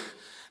walking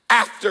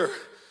after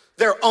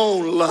their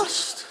own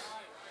lust.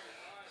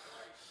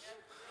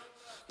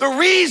 The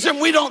reason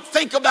we don't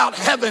think about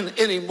heaven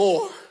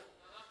anymore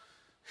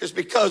is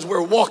because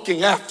we're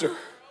walking after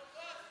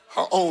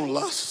our own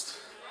lust.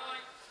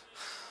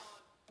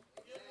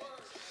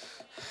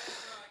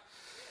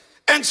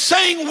 And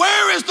saying,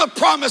 where is the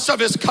promise of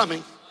his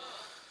coming?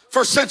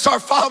 For since our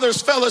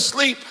fathers fell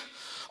asleep,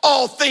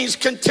 all things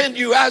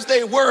continue as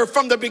they were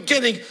from the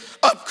beginning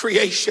of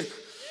creation.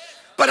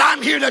 But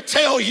I'm here to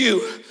tell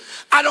you,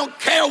 I don't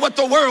care what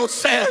the world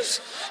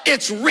says.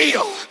 It's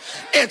real.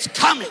 It's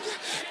coming.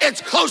 It's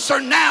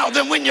closer now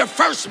than when you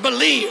first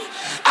believed.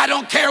 I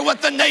don't care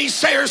what the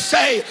naysayers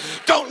say.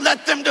 Don't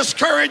let them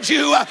discourage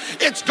you.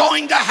 It's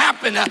going to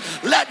happen.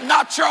 Let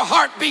not your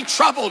heart be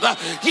troubled.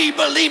 Ye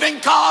believe in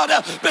God,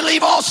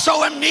 believe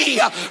also in me.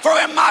 For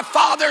in my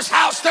Father's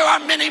house there are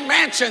many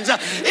mansions.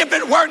 If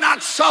it were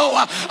not so,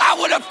 I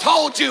would have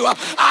told you.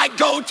 I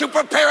go to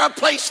prepare a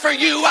place for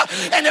you.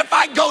 And if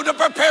I go to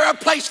prepare a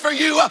place for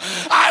you,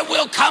 I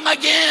will come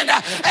again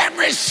and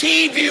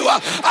receive you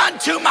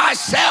unto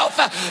myself,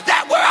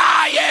 that where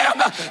I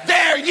am,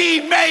 there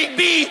ye may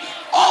be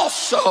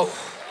also.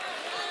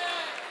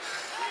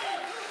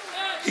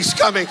 He's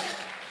coming.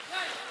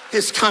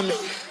 He's coming.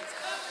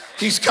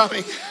 He's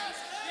coming.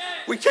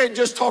 We can't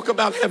just talk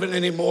about heaven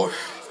anymore.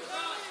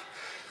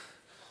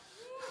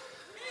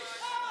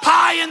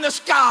 Pie in the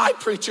sky,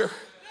 preacher.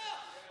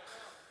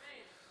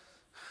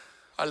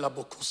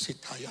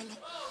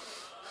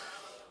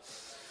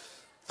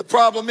 The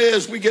problem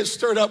is we get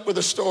stirred up with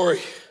a story.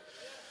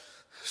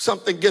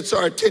 Something gets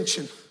our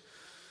attention.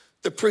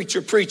 The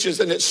preacher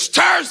preaches and it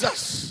stirs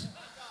us.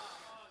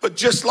 But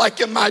just like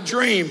in my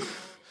dream,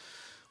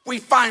 we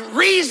find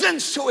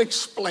reasons to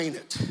explain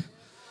it.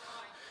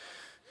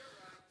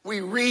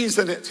 We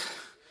reason it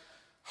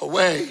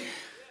away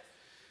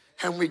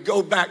and we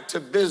go back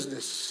to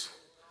business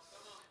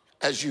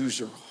as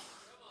usual.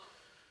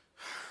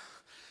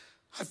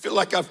 I feel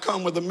like I've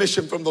come with a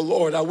mission from the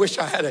Lord. I wish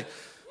I had a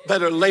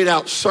better laid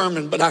out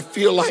sermon, but I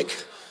feel like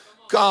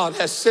God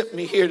has sent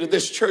me here to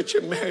this church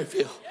in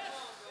Maryville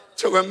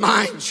to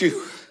remind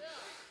you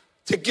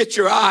to get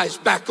your eyes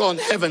back on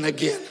heaven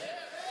again,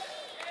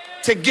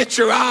 to get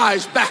your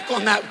eyes back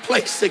on that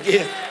place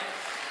again,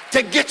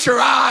 to get your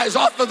eyes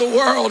off of the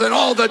world and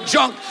all the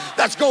junk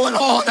that's going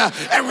on,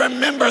 and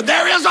remember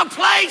there is a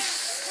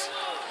place.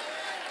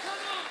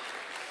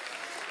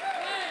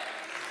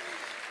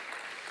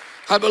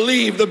 I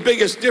believe the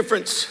biggest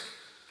difference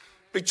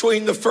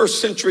between the first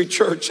century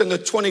church and the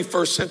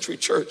 21st century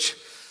church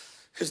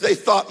is they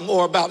thought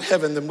more about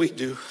heaven than we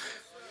do.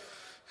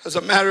 As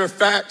a matter of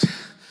fact,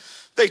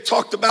 they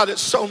talked about it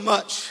so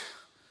much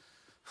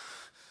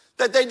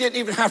that they didn't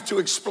even have to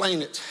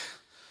explain it.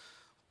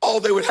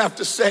 All they would have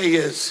to say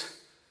is,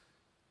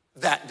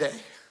 that day.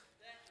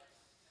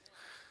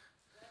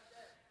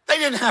 They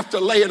didn't have to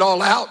lay it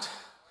all out.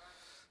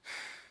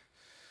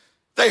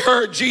 They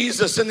heard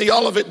Jesus in the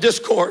Olivet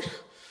Discourse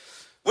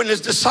when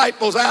his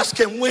disciples asked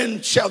him,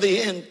 when shall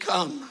the end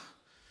come?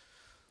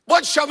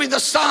 What shall be the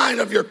sign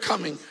of your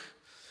coming?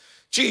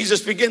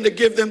 Jesus began to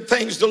give them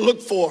things to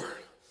look for.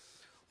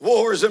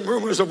 Wars and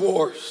rumors of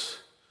wars.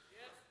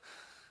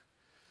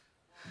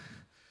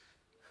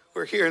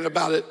 We're hearing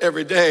about it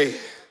every day.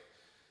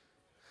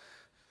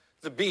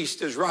 The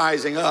beast is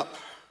rising up.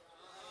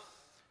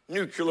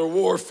 Nuclear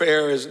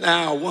warfare is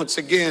now once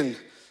again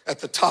at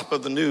the top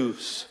of the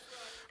news.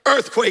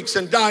 Earthquakes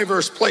in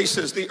diverse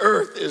places. The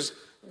earth is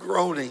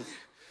groaning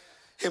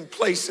in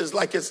places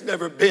like it's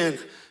never been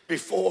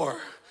before.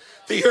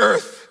 The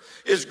earth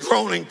is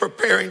groaning,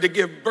 preparing to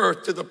give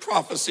birth to the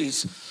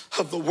prophecies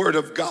of the Word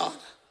of God.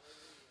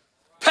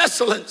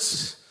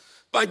 Pestilence,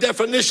 by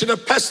definition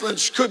of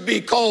pestilence, could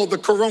be called the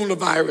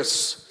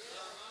coronavirus.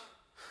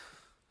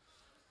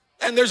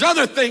 And there's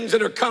other things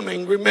that are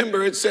coming.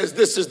 Remember, it says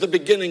this is the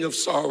beginning of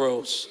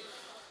sorrows.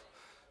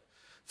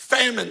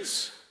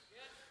 Famines.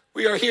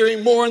 We are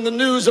hearing more in the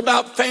news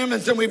about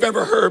famines than we've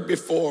ever heard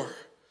before.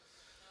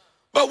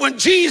 But when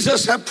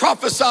Jesus had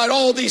prophesied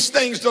all these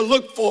things to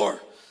look for,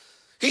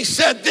 he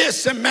said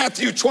this in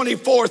Matthew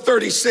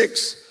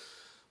 24:36.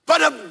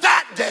 But of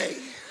that day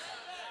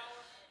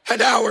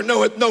and hour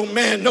knoweth no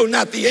man, no,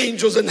 not the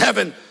angels in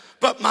heaven,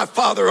 but my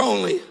Father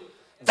only.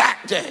 That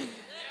day.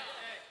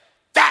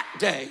 That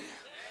day.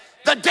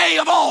 The day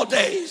of all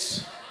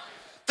days.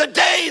 The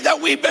day that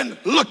we've been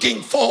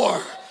looking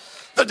for.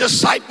 The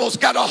disciples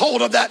got a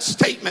hold of that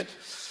statement.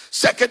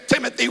 2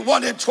 Timothy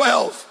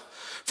 1:12.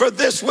 For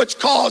this which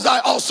cause I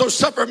also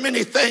suffer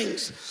many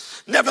things.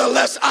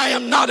 Nevertheless, I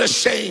am not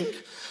ashamed,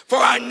 for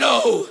I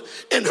know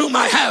in whom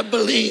I have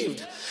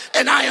believed.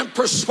 And I am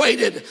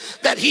persuaded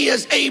that he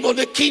is able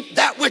to keep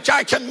that which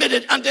I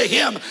committed unto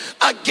him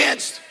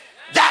against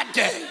that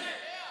day.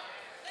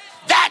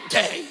 That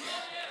day.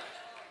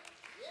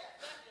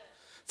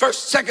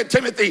 2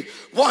 Timothy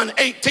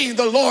 1:18,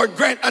 the Lord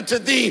grant unto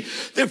thee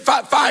the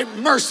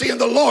find mercy in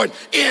the Lord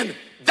in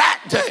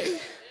that day.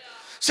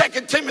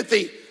 2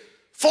 Timothy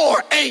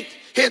 4:8,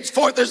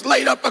 henceforth is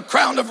laid up a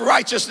crown of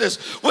righteousness,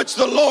 which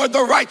the Lord,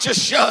 the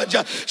righteous judge,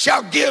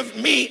 shall give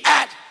me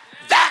at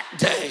that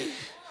day.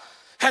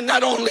 And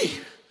not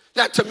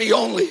to me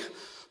only,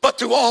 but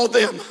to all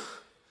them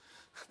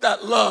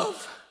that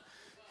love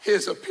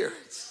his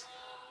appearance.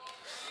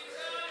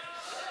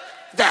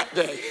 That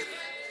day.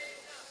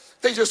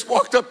 They just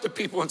walked up to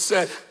people and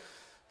said,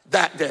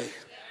 that day.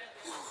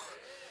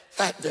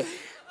 That day.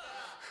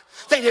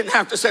 They didn't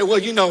have to say, well,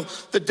 you know,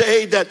 the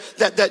day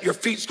that your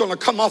feet's going to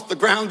come off the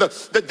ground,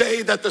 the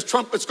day that the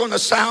trumpet's going to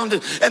sound,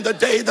 and the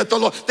day that the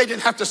Lord, they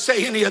didn't have to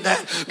say any of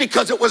that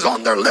because it was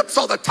on their lips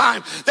all the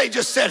time. They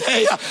just said,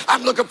 hey,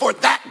 I'm looking for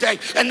that day.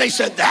 And they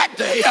said, that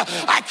day,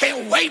 I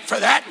can't wait for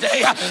that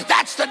day.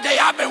 That's the day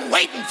I've been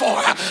waiting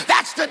for.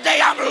 That's the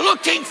day I'm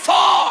looking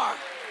for.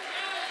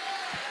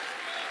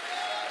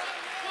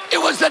 It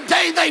was the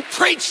day they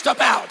preached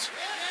about.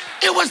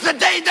 It was the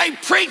day they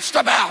preached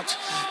about.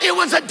 It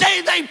was the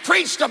day they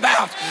preached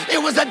about.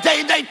 It was the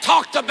day they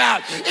talked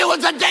about. It was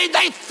the day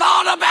they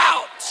thought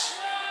about.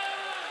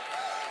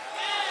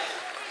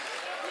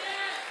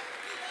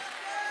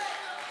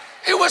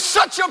 It was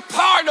such a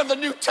part of the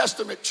New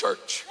Testament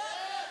church.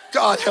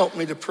 God help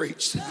me to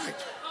preach tonight.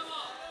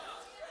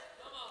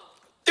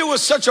 It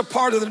was such a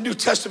part of the New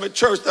Testament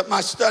church that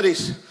my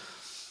studies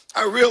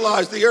I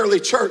realized the early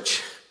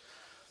church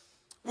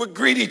would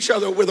greet each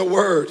other with a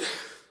word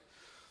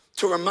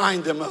to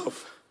remind them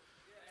of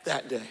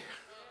that day.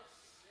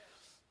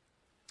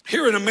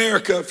 Here in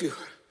America, if you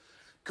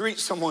greet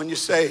someone, you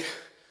say,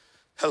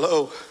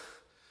 hello.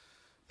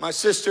 My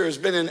sister has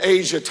been in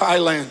Asia,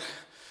 Thailand.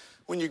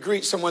 When you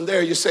greet someone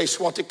there, you say,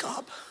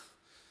 Swatikap.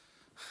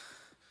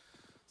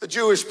 The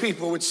Jewish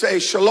people would say,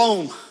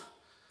 shalom.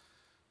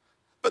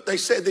 But they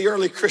said the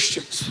early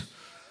Christians,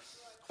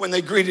 when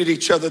they greeted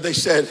each other, they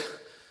said,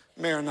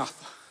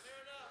 Maranatha.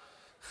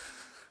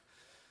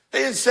 They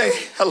didn't say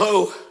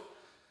hello.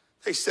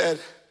 They said,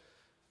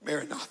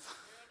 Maranatha.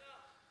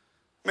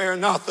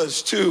 Maranatha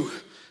is two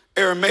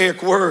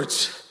Aramaic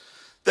words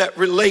that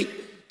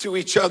relate to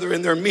each other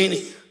in their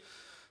meaning.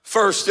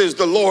 First is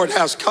the Lord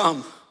has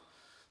come.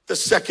 The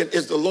second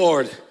is the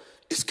Lord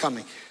is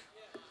coming.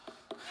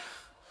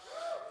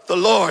 The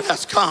Lord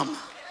has come.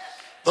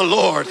 The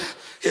Lord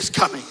is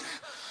coming.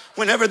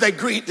 Whenever they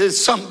greeted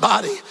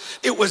somebody,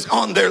 it was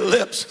on their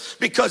lips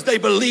because they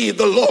believed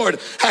the Lord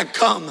had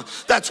come.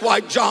 That's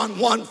why John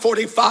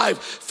 1:45,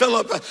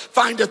 Philip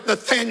findeth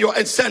Nathanael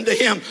and said to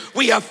him,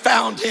 we have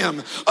found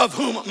him of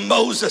whom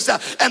Moses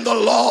and the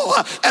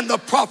law and the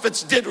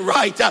prophets did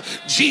write,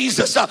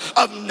 Jesus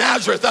of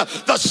Nazareth,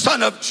 the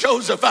son of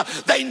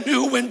Joseph. They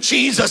knew when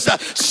Jesus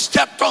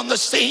stepped on the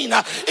scene,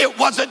 it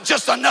wasn't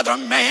just another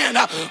man,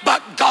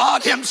 but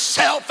God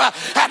himself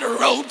had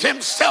robed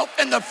himself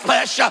in the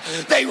flesh.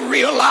 They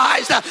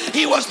realized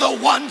he was the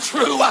one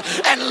true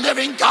and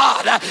living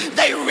God.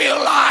 They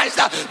realized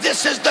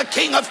this is the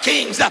King of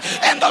Kings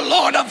and the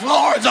Lord of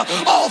Lords.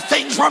 All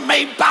things were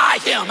made by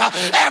him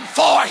and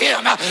for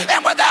him,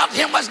 and without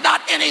him was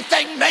not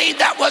anything made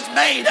that was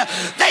made.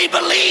 They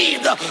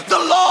believed the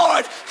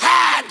Lord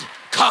had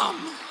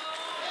come.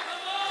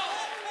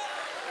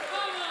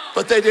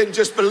 But they didn't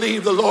just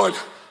believe the Lord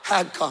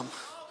had come.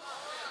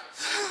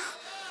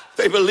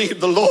 They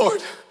believed the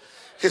Lord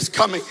is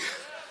coming.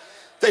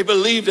 They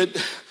believed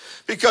it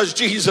because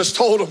Jesus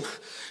told them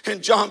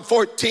in John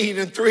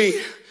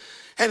 14:3,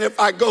 and if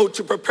I go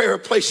to prepare a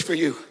place for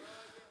you,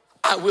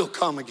 I will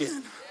come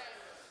again.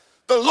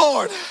 The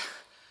Lord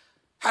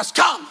has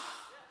come,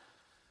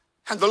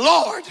 and the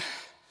Lord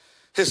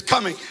is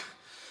coming.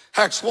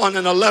 Acts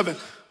 1:11,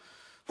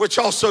 which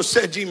also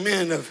said, ye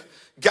men of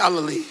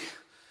Galilee,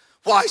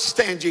 why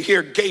stand ye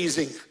here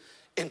gazing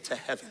into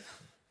heaven?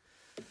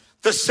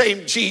 The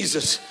same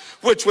Jesus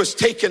which was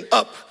taken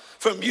up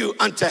from you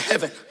unto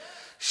heaven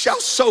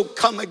shall so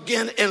come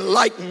again in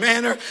like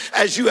manner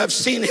as you have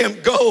seen him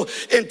go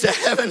into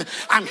heaven.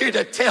 I'm here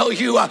to tell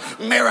you,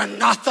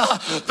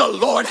 Maranatha, the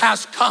Lord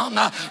has come.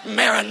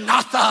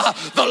 Maranatha,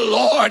 the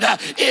Lord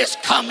is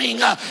coming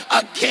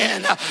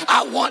again.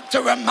 I want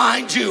to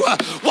remind you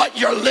what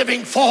you're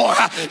living for.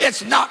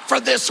 It's not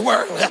for this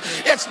world.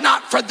 It's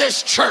not for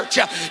this church.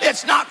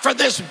 It's not for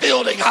this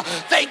building.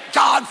 Thank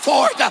God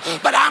for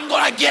it. But I'm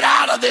going to get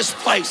out of this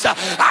place.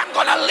 I'm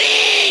going to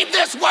leave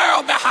this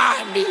world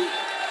behind me.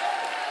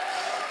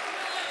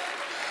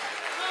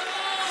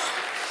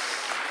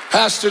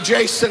 Pastor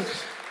Jason,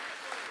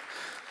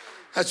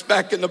 that's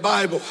back in the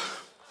Bible.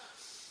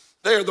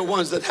 They're the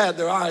ones that had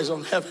their eyes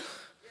on heaven.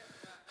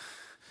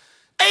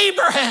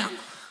 Abraham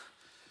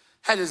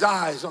had his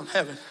eyes on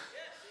heaven,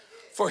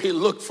 for he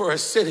looked for a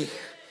city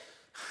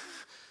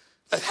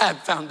that had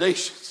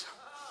foundations,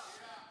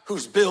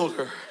 whose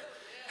builder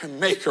and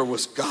maker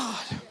was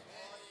God.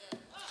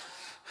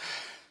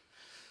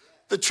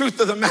 The truth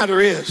of the matter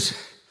is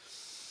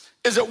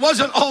it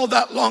wasn't all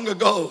that long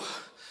ago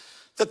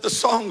that the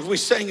songs we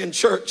sang in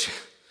church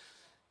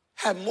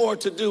had more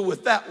to do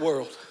with that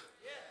world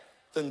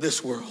than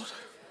this world.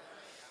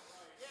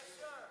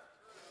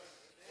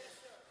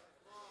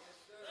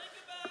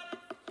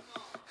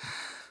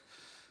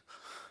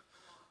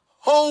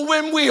 Oh,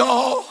 when we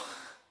all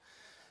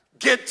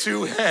get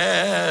to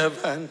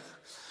heaven,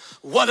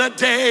 what a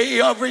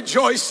day of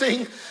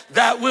rejoicing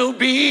that will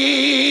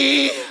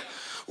be.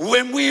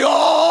 When we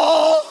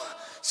all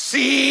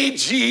see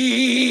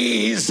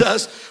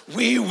Jesus,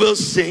 we will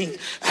sing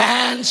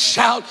and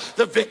shout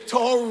the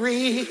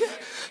victory.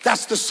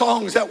 That's the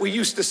songs that we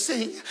used to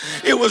sing.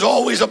 It was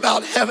always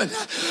about heaven.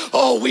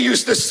 Oh, we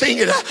used to sing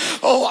it.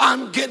 Oh,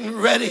 I'm getting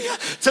ready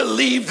to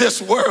leave this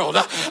world.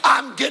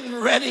 I'm getting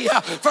ready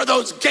for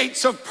those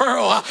gates of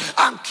pearl.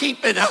 I'm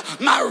keeping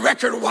my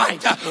record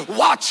white,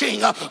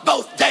 watching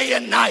both day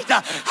and night.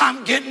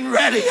 I'm getting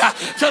ready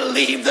to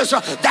leave this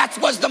world. That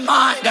was the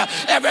mind.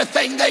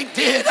 Everything they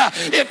did.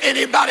 If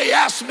anybody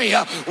asked me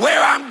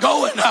where I'm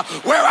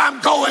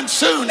going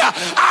soon,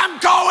 I'm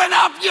going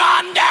up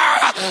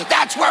yonder.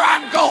 That's where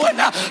I'm going.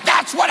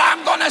 That's what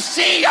I'm going to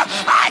see.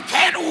 I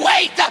can't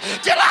wait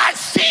till I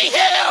see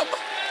him.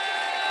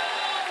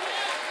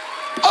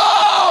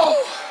 Oh!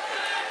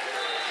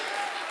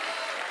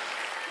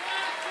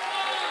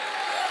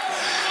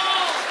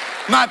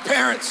 My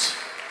parents,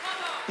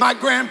 my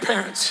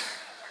grandparents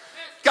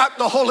got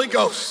the Holy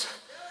Ghost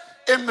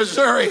in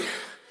Missouri,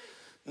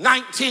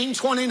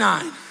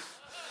 1929.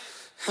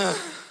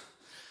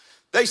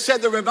 They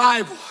said the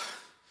revival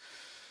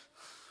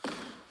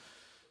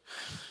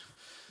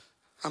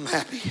I'm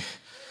happy.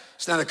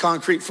 It's not a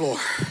concrete floor.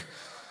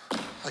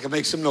 I can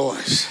make some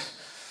noise.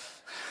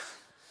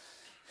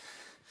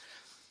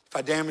 If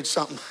I damage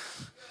something,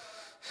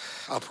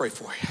 I'll pray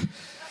for you.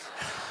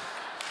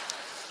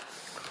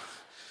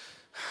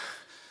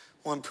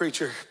 One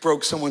preacher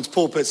broke someone's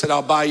pulpit, said,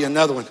 I'll buy you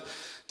another one.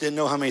 Didn't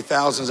know how many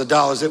thousands of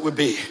dollars it would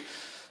be.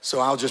 So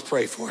I'll just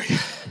pray for you.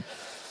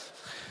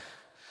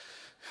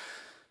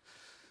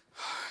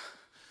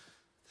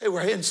 They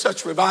were in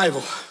such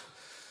revival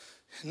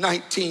in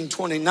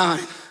 1929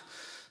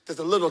 that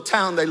the little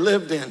town they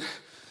lived in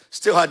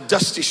still had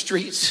dusty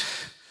streets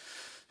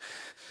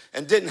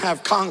and didn't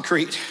have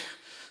concrete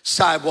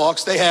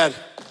sidewalks. They had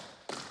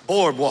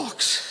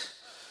boardwalks.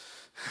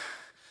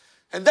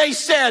 And they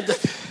said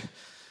that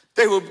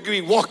they would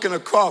be walking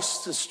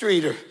across the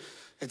street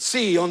and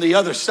see on the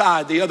other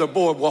side, the other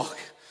boardwalk,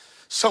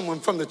 someone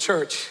from the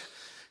church.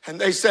 And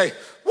they say,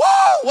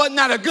 whoa, wasn't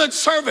that a good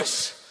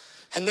service?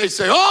 And they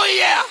say, oh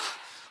yeah,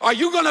 are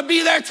you gonna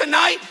be there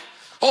tonight?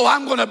 Oh,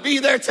 I'm gonna be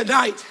there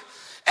tonight.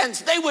 And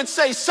they would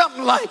say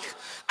something like,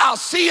 I'll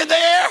see you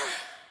there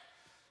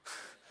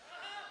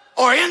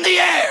or in the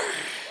air.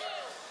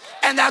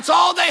 And that's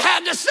all they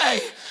had to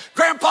say.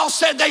 Grandpa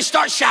said they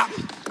start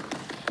shouting.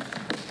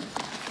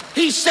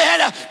 He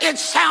said it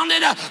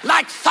sounded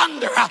like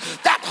thunder.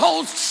 That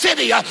whole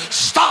city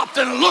stopped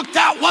and looked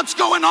out what's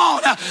going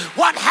on.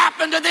 What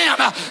happened to them?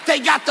 They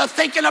got to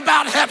thinking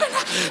about heaven.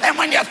 And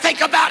when you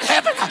think about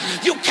heaven,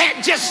 you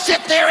can't just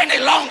sit there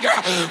any longer.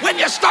 When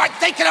you start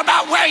thinking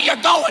about where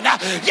you're going,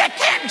 you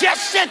can't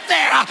just sit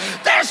there.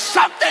 There's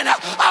something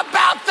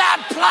about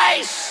that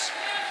place.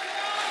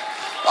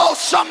 Oh,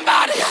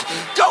 somebody,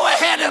 go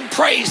ahead and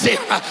praise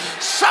him.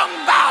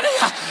 Somebody,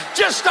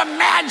 just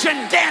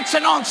imagine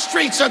dancing on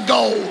streets of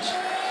gold.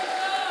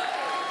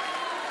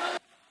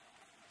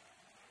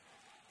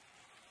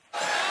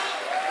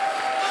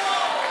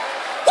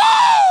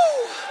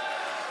 Woo!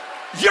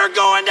 You're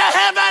going to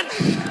heaven.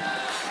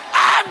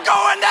 I'm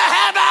going to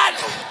heaven.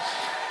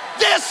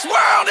 This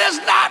world is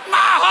not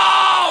my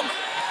home.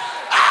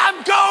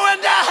 I'm going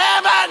to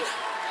heaven.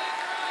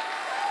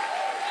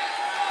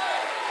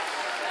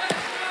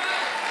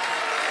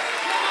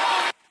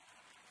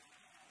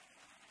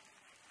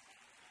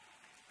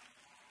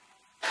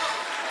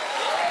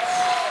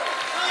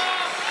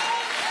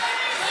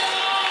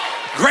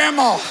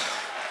 Grandma,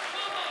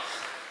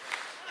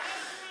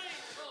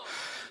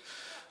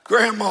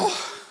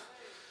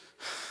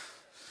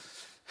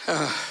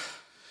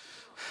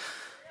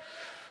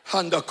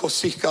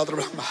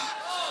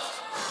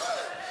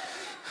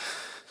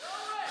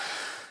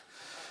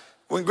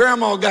 when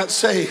Grandma got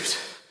saved,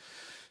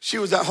 she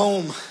was at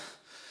home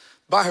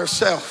by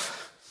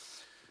herself.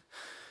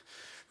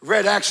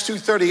 Read Acts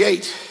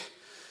 2:38.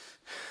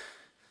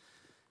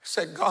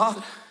 Said,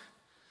 God,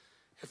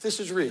 if this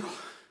is real,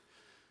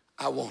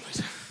 I want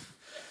it.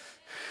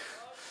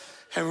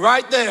 And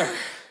right there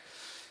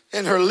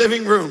in her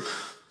living room,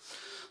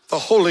 the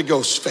Holy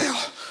Ghost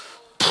fell.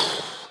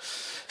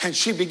 And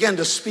she began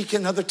to speak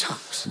in other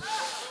tongues.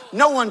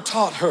 No one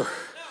taught her,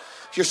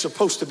 you're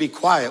supposed to be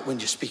quiet when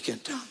you speak in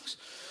tongues.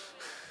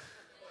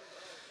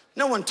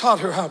 No one taught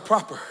her how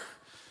proper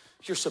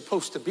you're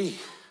supposed to be.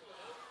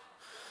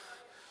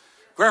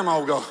 Grandma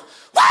would go,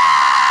 wow!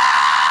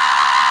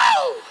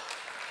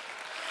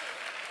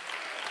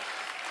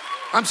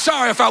 I'm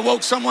sorry if I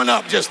woke someone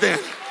up just then.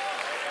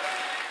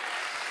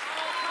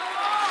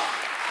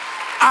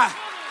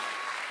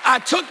 I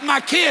took my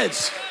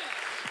kids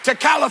to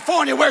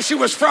California where she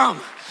was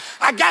from.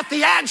 I got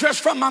the address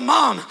from my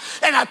mom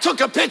and I took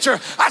a picture.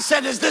 I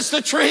said, is this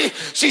the tree?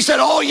 She said,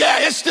 oh yeah,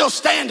 it's still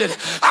standing.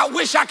 I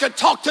wish I could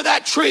talk to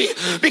that tree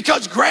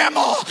because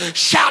Grandma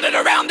shouted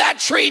around that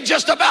tree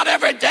just about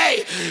every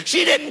day.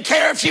 She didn't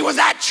care if she was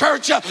at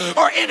church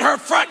or in her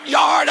front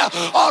yard.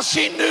 All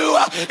she knew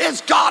is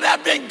God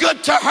had been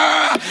good to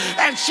her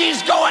and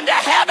she's going to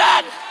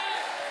heaven.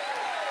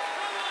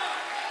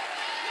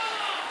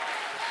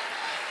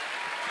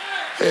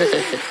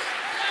 Hey.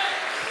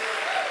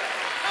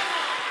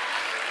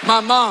 My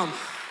mama,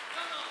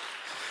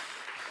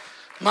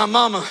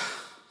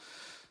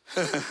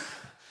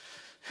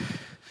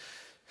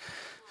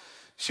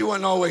 she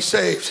wasn't always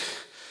saved.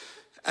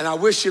 And I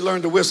wish she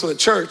learned to whistle at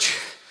church,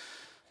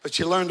 but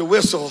she learned to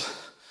whistle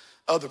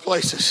other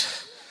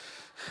places.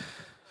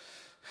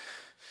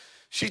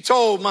 She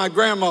told my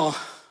grandma,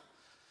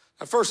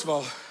 now first of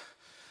all,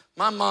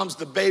 my mom's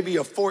the baby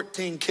of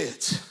 14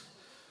 kids.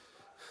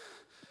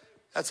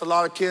 That's a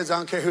lot of kids. I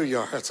don't care who you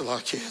are. That's a lot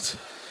of kids.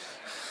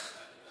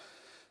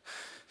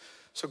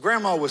 So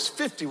Grandma was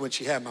 50 when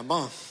she had my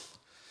mom.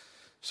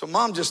 So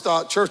Mom just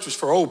thought church was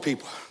for old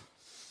people.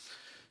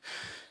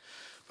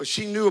 But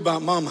she knew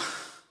about Mama.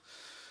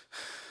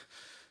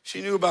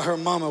 She knew about her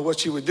mama, what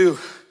she would do.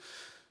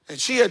 And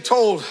she had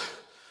told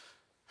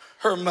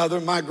her mother,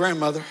 my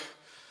grandmother,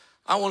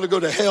 I want to go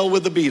to hell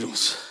with the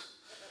Beatles.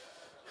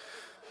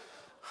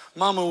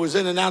 Mama was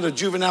in and out of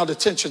juvenile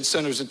detention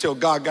centers until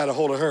God got a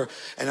hold of her.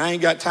 And I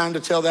ain't got time to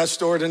tell that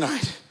story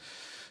tonight.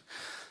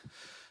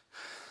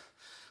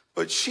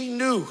 But she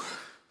knew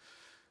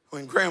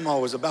when Grandma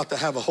was about to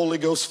have a Holy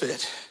Ghost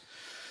fit.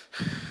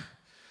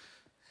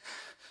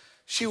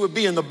 She would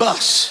be in the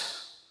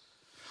bus.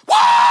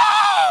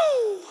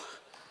 Whoa!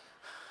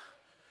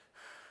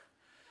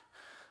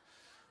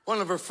 One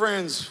of her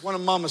friends, one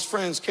of Mama's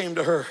friends came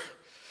to her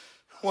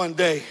one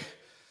day.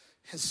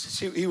 And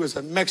he was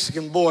a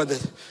Mexican boy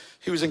that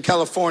he was in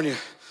California.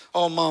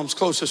 All Mom's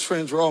closest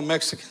friends were all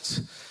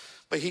Mexicans.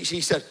 But he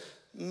said,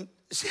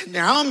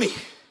 Naomi,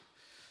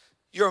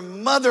 your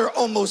mother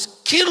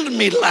almost killed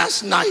me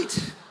last night.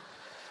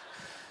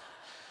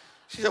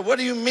 She said, what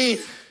do you mean?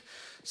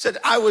 Said,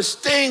 I was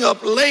staying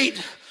up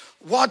late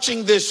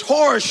watching this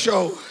horror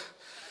show.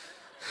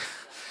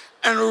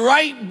 And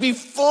right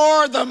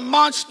before the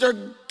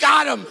monster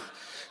got him,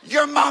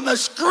 your mama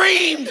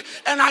screamed,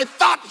 and I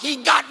thought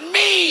he got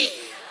me.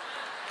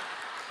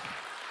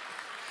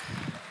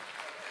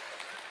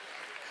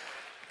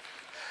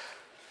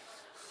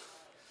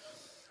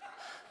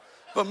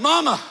 But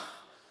Mama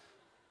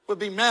would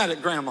be mad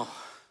at Grandma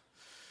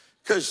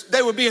because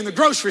they would be in the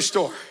grocery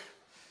store.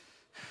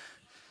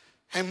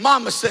 And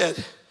Mama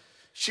said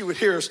she would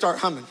hear her start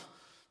humming.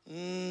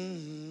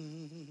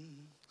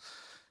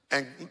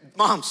 And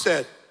Mom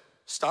said,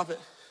 stop it.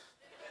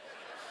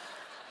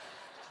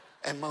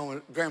 And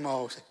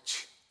Grandma would say,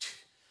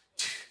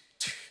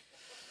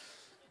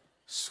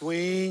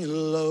 swing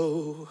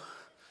low,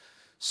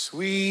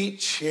 sweet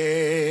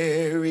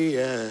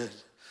chariot,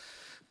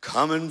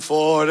 coming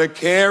for to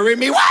carry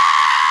me.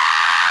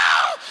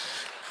 Wow!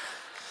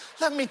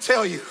 Let me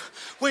tell you,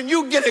 when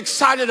you get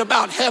excited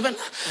about heaven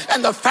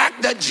and the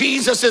fact that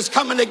Jesus is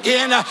coming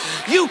again,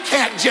 you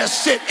can't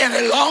just sit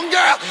any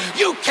longer.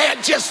 You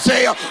can't just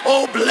say,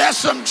 oh,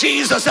 bless him,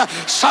 Jesus.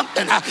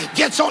 Something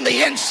gets on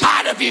the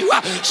inside of you.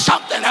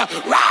 Something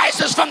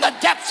rises from the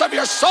depths of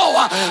your soul.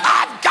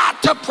 I've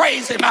got to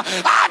praise him.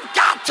 I've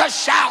got to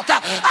shout.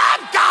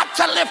 I've got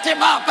to lift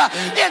him up.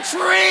 It's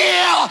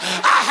real.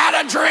 I had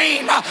a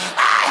dream. I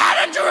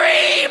had a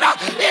dream.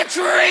 It's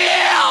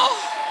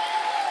real.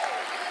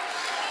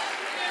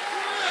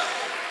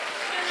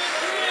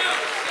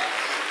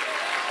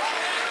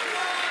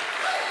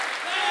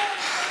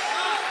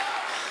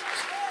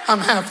 I'm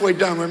halfway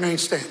done. Remain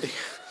standing.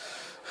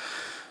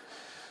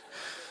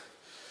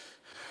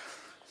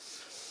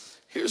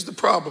 Here's the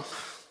problem.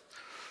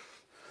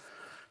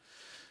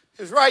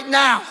 Is right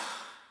now,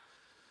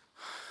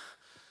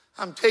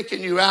 I'm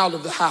taking you out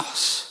of the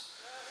house.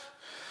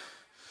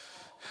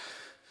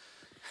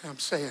 And I'm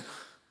saying,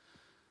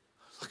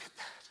 look at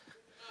that.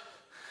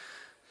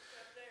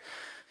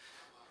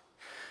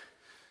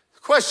 The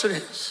question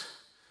is,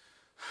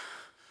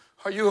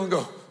 are you going to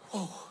go,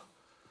 whoa?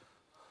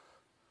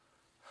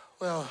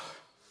 Well,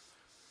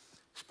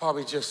 it's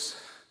probably just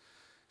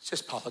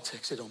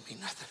politics. It don't mean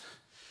nothing.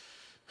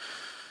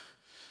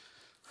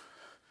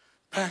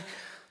 Back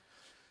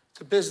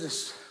to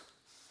business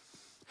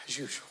as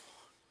usual.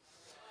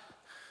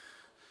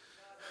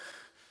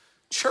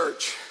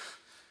 Church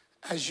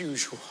as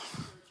usual.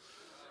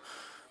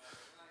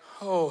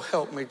 Oh,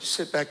 help me. Just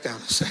sit back down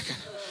a second.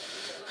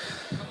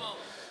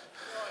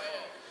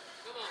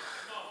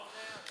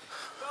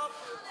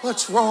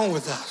 What's wrong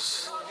with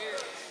us?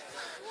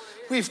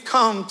 We've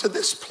come to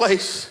this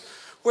place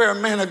where a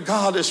man of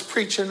God is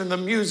preaching and the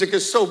music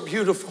is so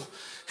beautiful.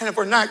 And if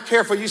we're not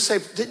careful, you say,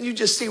 didn't you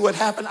just see what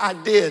happened? I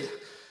did.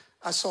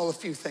 I saw a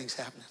few things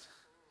happening.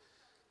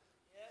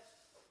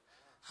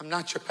 I'm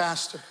not your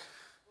pastor.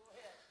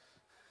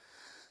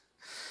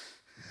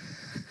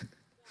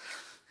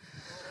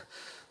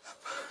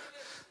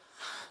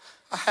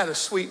 I had a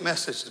sweet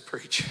message to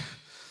preach.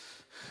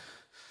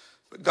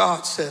 But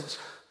God said,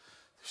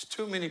 there's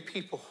too many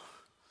people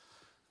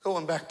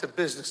going back to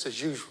business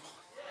as usual.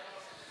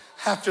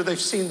 After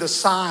they've seen the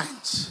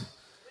signs.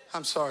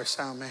 I'm sorry,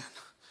 sound man.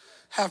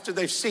 After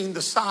they've seen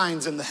the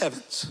signs in the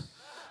heavens.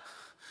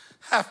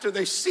 After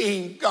they've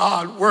seen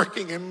God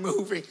working and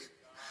moving.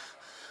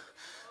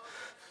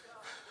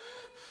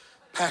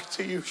 Back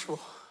to usual.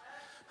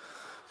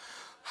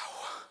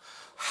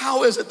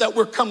 How is it that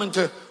we're coming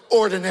to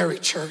ordinary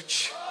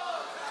church?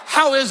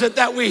 How is it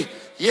that we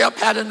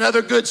had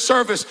another good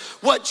service?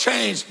 What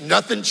changed?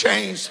 Nothing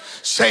changed.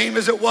 Same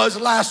as it was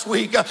last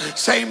week.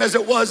 Same as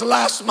it was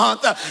last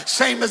month.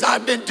 Same as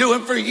I've been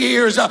doing for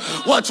years.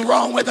 What's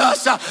wrong with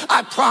us?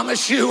 I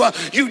promise you,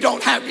 you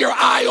don't have your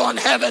eye on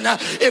heaven.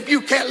 If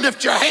you can't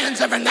lift your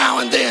hands every now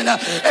and then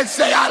and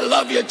say, I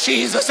love you,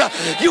 Jesus.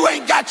 You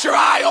ain't got your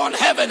eye on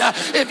heaven.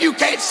 If you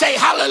can't say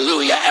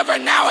hallelujah every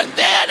now and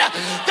then,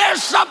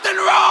 there's something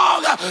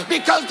wrong,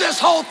 because this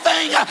whole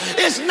thing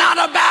is not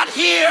about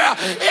here.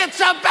 It's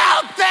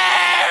about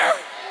there.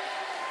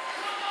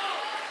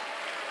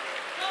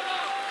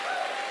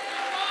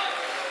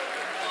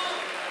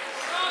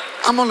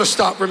 I'm going to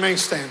stop. Remain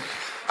standing.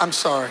 I'm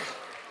sorry.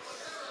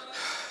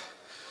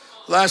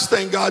 Last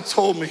thing God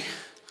told me.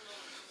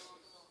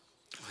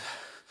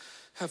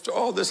 After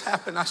all this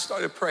happened, I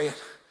started praying.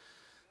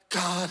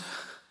 God,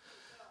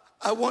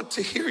 I want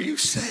to hear you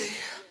say,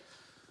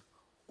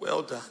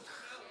 well done,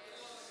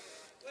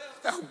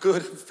 thou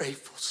good and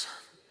faithful servant.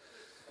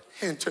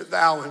 Enter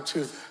thou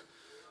into the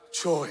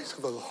joys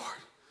of the Lord.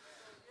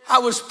 I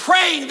was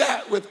praying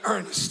that with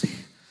earnesty.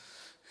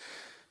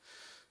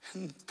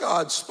 And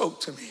God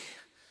spoke to me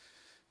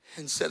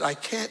and said, I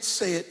can't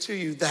say it to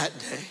you that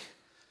day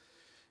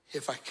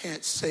if I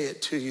can't say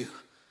it to you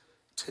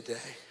today.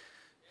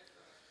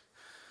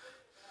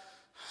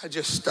 I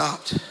just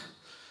stopped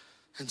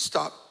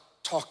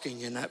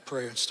talking in that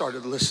prayer and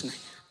started listening.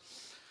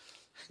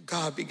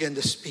 God began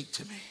to speak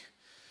to me.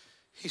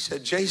 He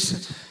said,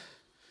 Jason,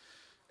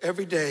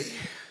 every day,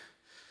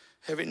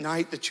 every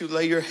night that you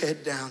lay your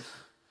head down,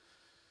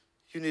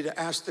 you need to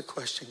ask the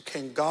question,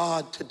 can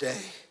God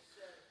today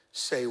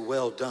say,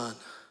 well done,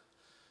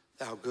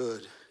 thou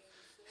good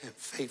and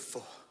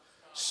faithful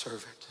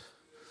servant?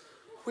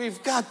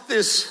 We've got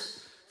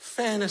this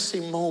fantasy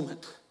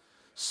moment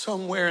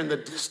somewhere in the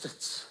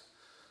distance.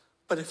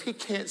 But if he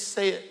can't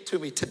say it to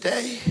me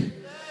today,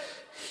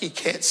 he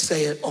can't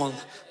say it on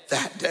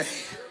that day.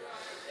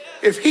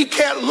 If he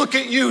can't look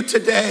at you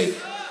today,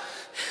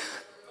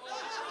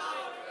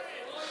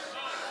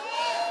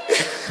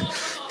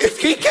 if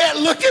he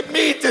can't look at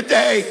me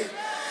today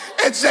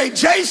and say,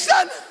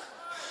 Jason,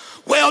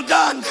 well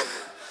done.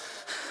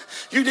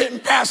 You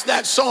didn't pass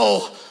that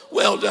soul.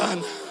 Well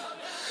done.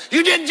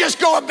 You didn't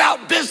just go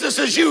about business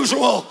as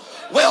usual.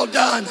 Well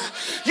done.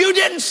 You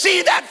didn't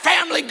see that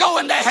family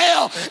going to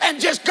hell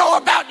and just go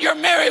about your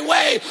merry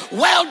way.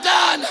 Well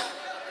done.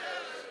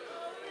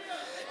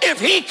 If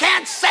he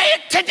can't say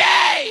it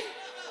today,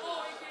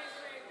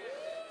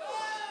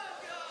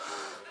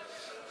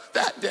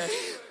 that day,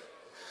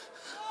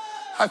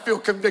 I feel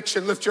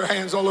conviction. Lift your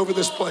hands all over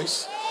this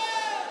place.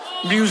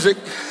 Music.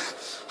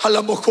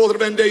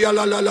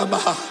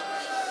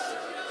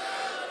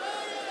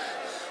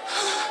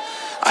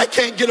 I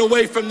can't get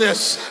away from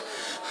this.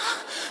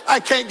 I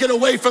can't get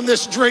away from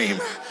this dream.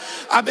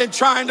 I've been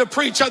trying to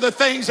preach other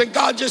things and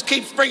God just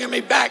keeps bringing me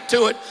back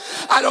to it.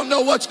 I don't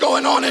know what's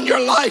going on in your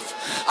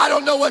life. I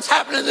don't know what's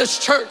happening in this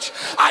church.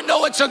 I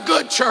know it's a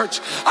good church.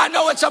 I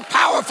know it's a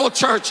powerful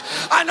church.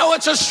 I know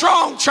it's a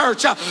strong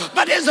church,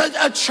 but it's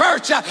a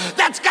church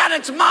that's got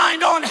its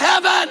mind on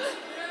heaven.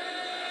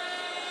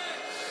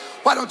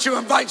 Why don't you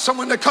invite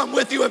someone to come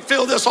with you and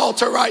fill this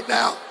altar right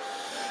now?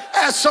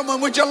 Ask someone,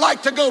 would you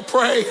like to go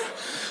pray?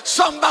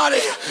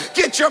 Somebody,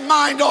 get your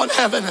mind on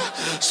heaven.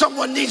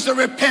 Someone needs to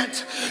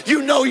repent.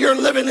 You know you're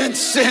living in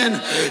sin.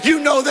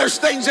 You know there's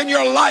things in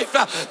your life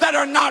that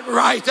are not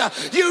right.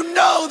 You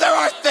know there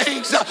are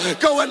things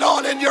going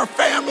on in your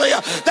family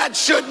that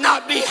should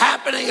not be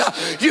happening.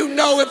 You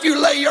know if you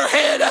lay your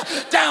head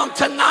down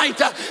tonight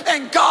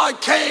and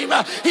God came,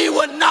 he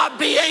would not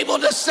be able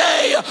to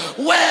say,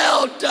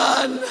 well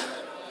done.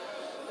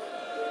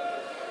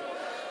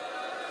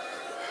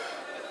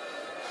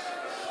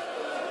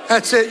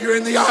 That's it. You're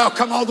in the aisle.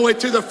 Come all the way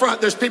to the front.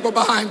 There's people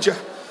behind you.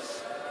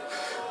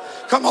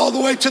 Come all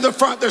the way to the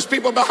front. There's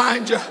people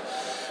behind you.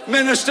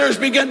 Ministers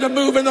begin to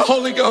move in the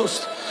Holy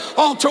Ghost.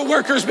 Altar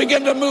workers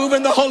begin to move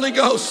in the Holy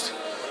Ghost.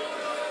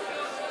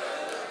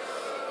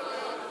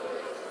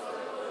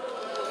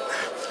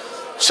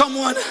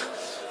 Someone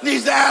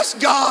needs to ask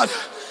God,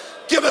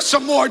 give us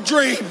some more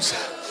dreams.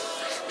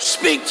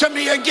 Speak to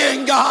me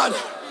again, God.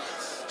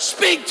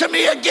 Speak to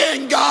me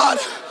again, God.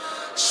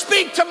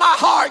 Speak to my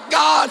heart,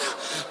 God.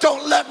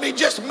 Don't let me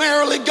just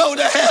merrily go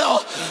to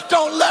hell.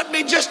 Don't let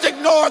me just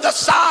ignore the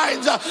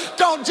signs.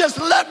 Don't just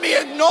let me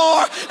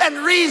ignore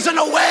and reason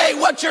away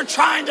what you're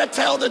trying to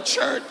tell the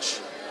church.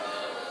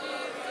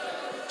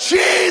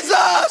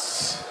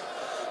 Jesus.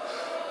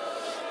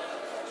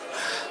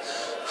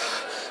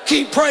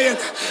 Keep praying.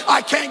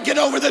 I can't get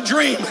over the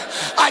dream.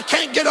 I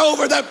can't get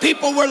over that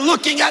people were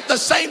looking at the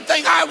same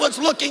thing I was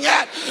looking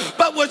at,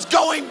 but was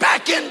going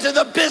back into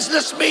the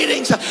business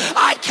meetings.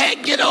 I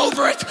can't get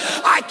over it.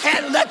 I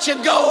can't let you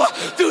go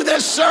through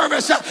this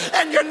service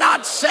and you're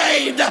not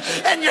saved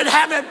and you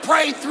haven't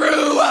prayed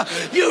through.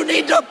 You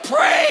need to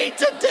pray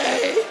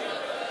today.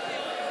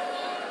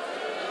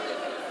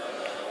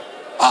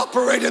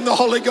 Operate in the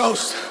Holy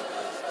Ghost.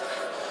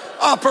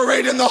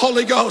 Operate in the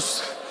Holy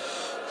Ghost.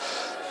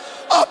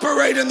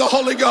 Operate in the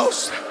Holy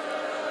Ghost.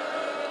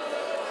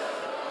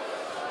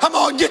 Come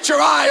on, get your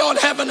eye on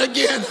heaven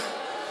again.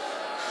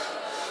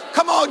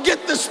 Come on,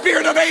 get the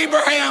spirit of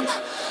Abraham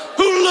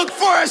who looked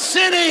for a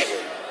city.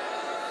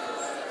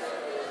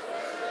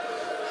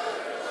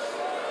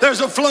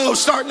 There's a flow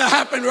starting to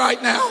happen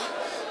right now.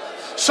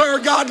 Sir,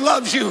 God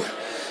loves you.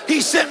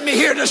 He sent me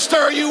here to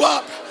stir you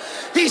up.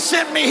 He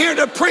sent me here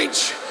to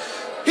preach.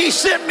 He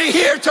sent me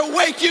here to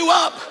wake you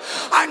up.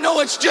 I know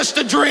it's just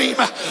a dream,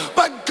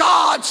 but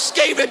God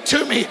gave it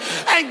to me,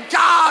 and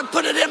God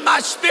put it in my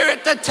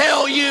spirit to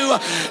tell you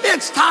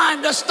it's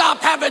time to stop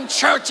having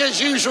church as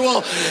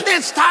usual.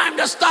 It's time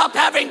to stop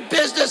having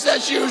business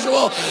as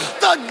usual.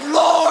 The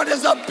Lord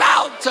is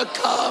about to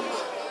come.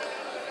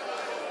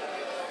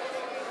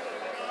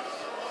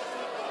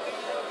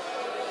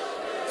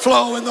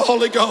 Flow in the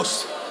Holy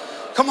Ghost.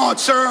 Come on,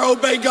 sir,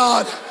 obey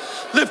God.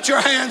 Lift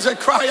your hands and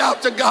cry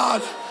out to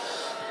God.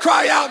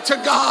 Cry out to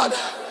God.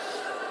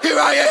 Here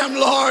I am,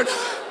 Lord.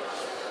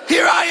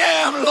 Here I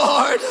am,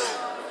 Lord.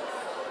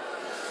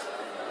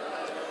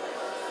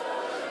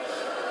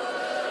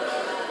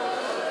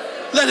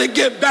 Let it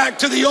get back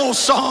to the old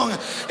song.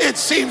 It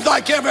seems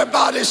like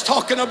everybody's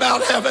talking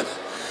about heaven.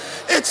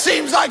 It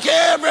seems like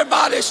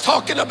everybody's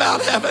talking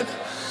about heaven.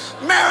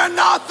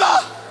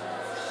 Maranatha,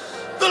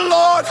 the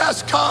Lord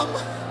has come.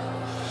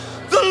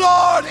 The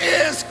Lord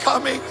is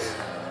coming.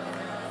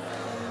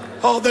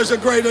 Oh, there's a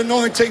great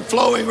anointing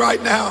flowing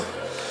right now.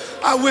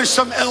 I wish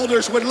some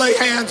elders would lay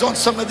hands on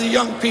some of the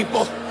young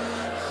people.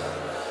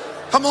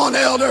 Come on,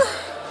 elder.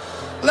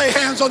 Lay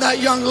hands on that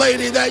young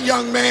lady, that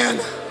young man.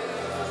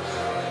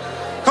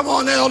 Come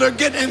on, elder,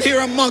 get in here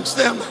amongst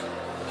them.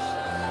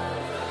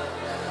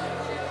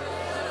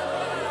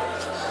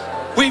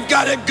 We've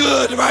got it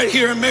good right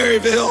here in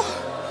Maryville.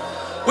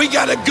 We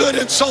got it good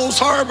in Souls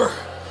Harbor.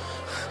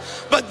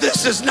 But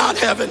this is not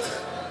heaven.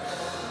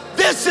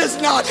 This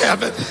is not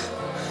heaven.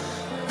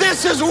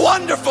 This is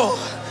wonderful.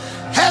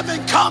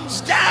 Heaven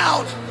comes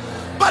down,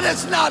 but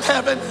it's not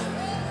heaven.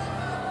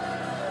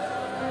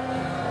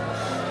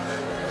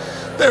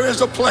 There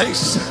is a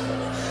place.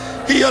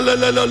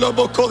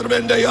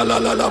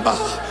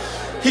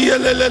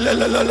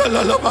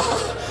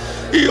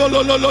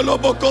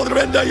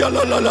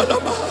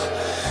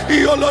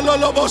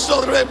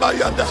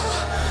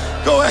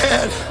 Go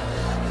ahead.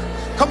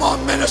 Come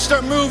on,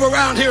 minister, move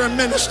around here and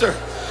minister.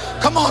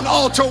 Come on,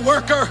 altar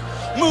worker,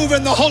 move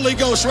in the Holy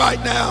Ghost right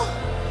now.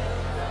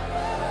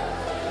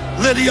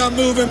 Lydia,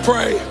 move and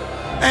pray.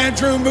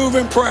 Andrew, move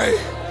and pray.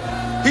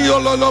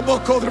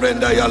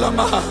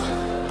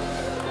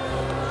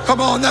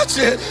 Come on, that's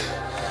it.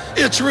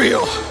 It's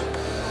real.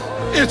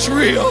 It's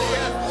real.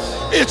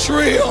 It's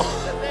real.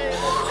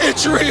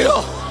 It's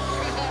real.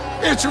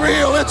 It's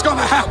real. It's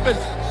gonna happen.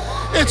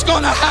 It's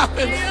gonna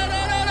happen.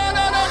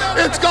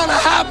 It's gonna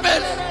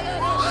happen.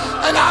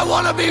 And I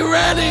want to be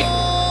ready.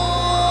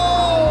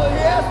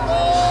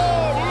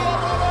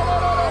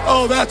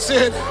 Oh, that's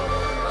it.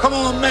 Come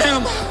on,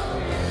 ma'am.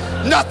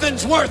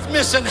 Nothing's worth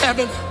missing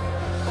heaven.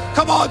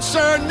 Come on,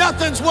 sir.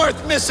 Nothing's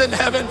worth missing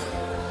heaven.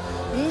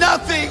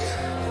 Nothing.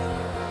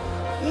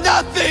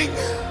 Nothing.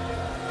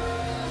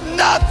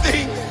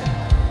 Nothing.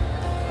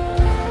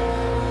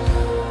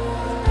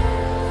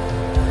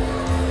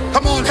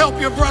 Come on, help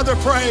your brother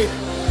pray.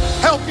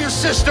 Help your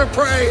sister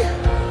pray.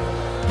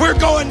 We're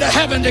going to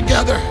heaven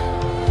together.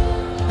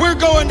 We're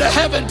going to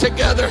heaven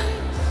together.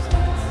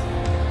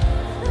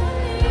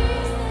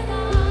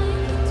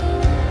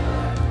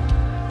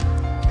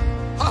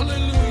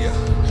 Hallelujah.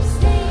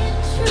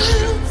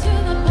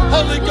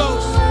 Holy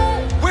Ghost,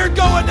 we're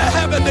going to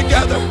heaven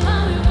together.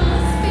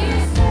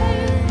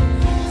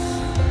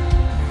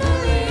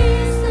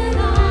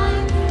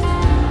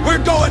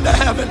 We're going to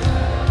heaven.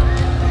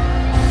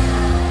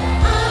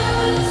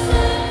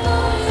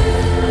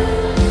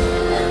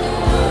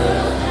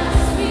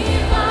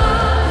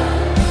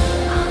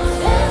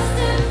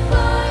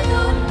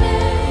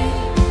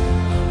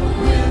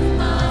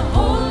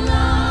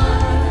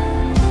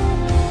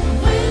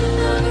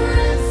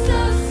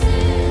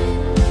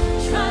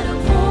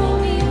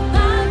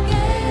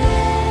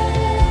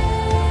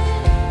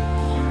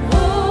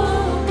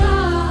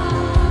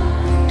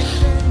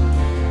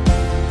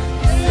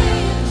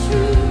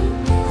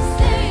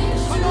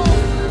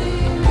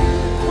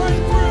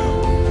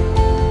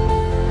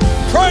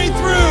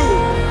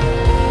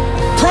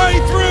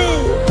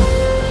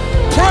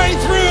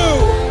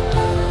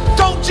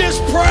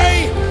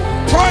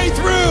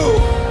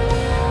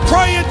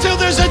 Pray until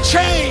there's a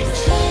change.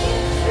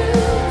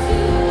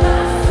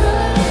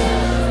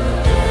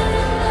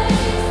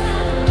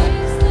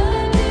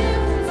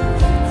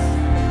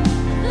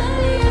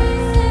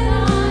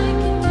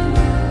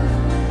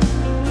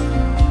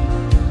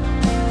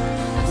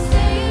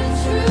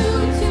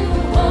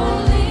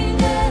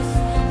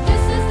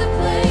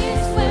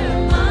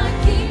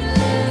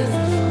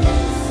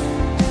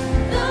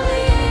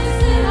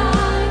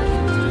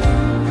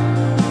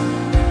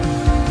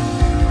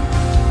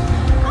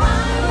 I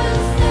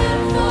will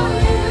stand for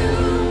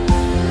you.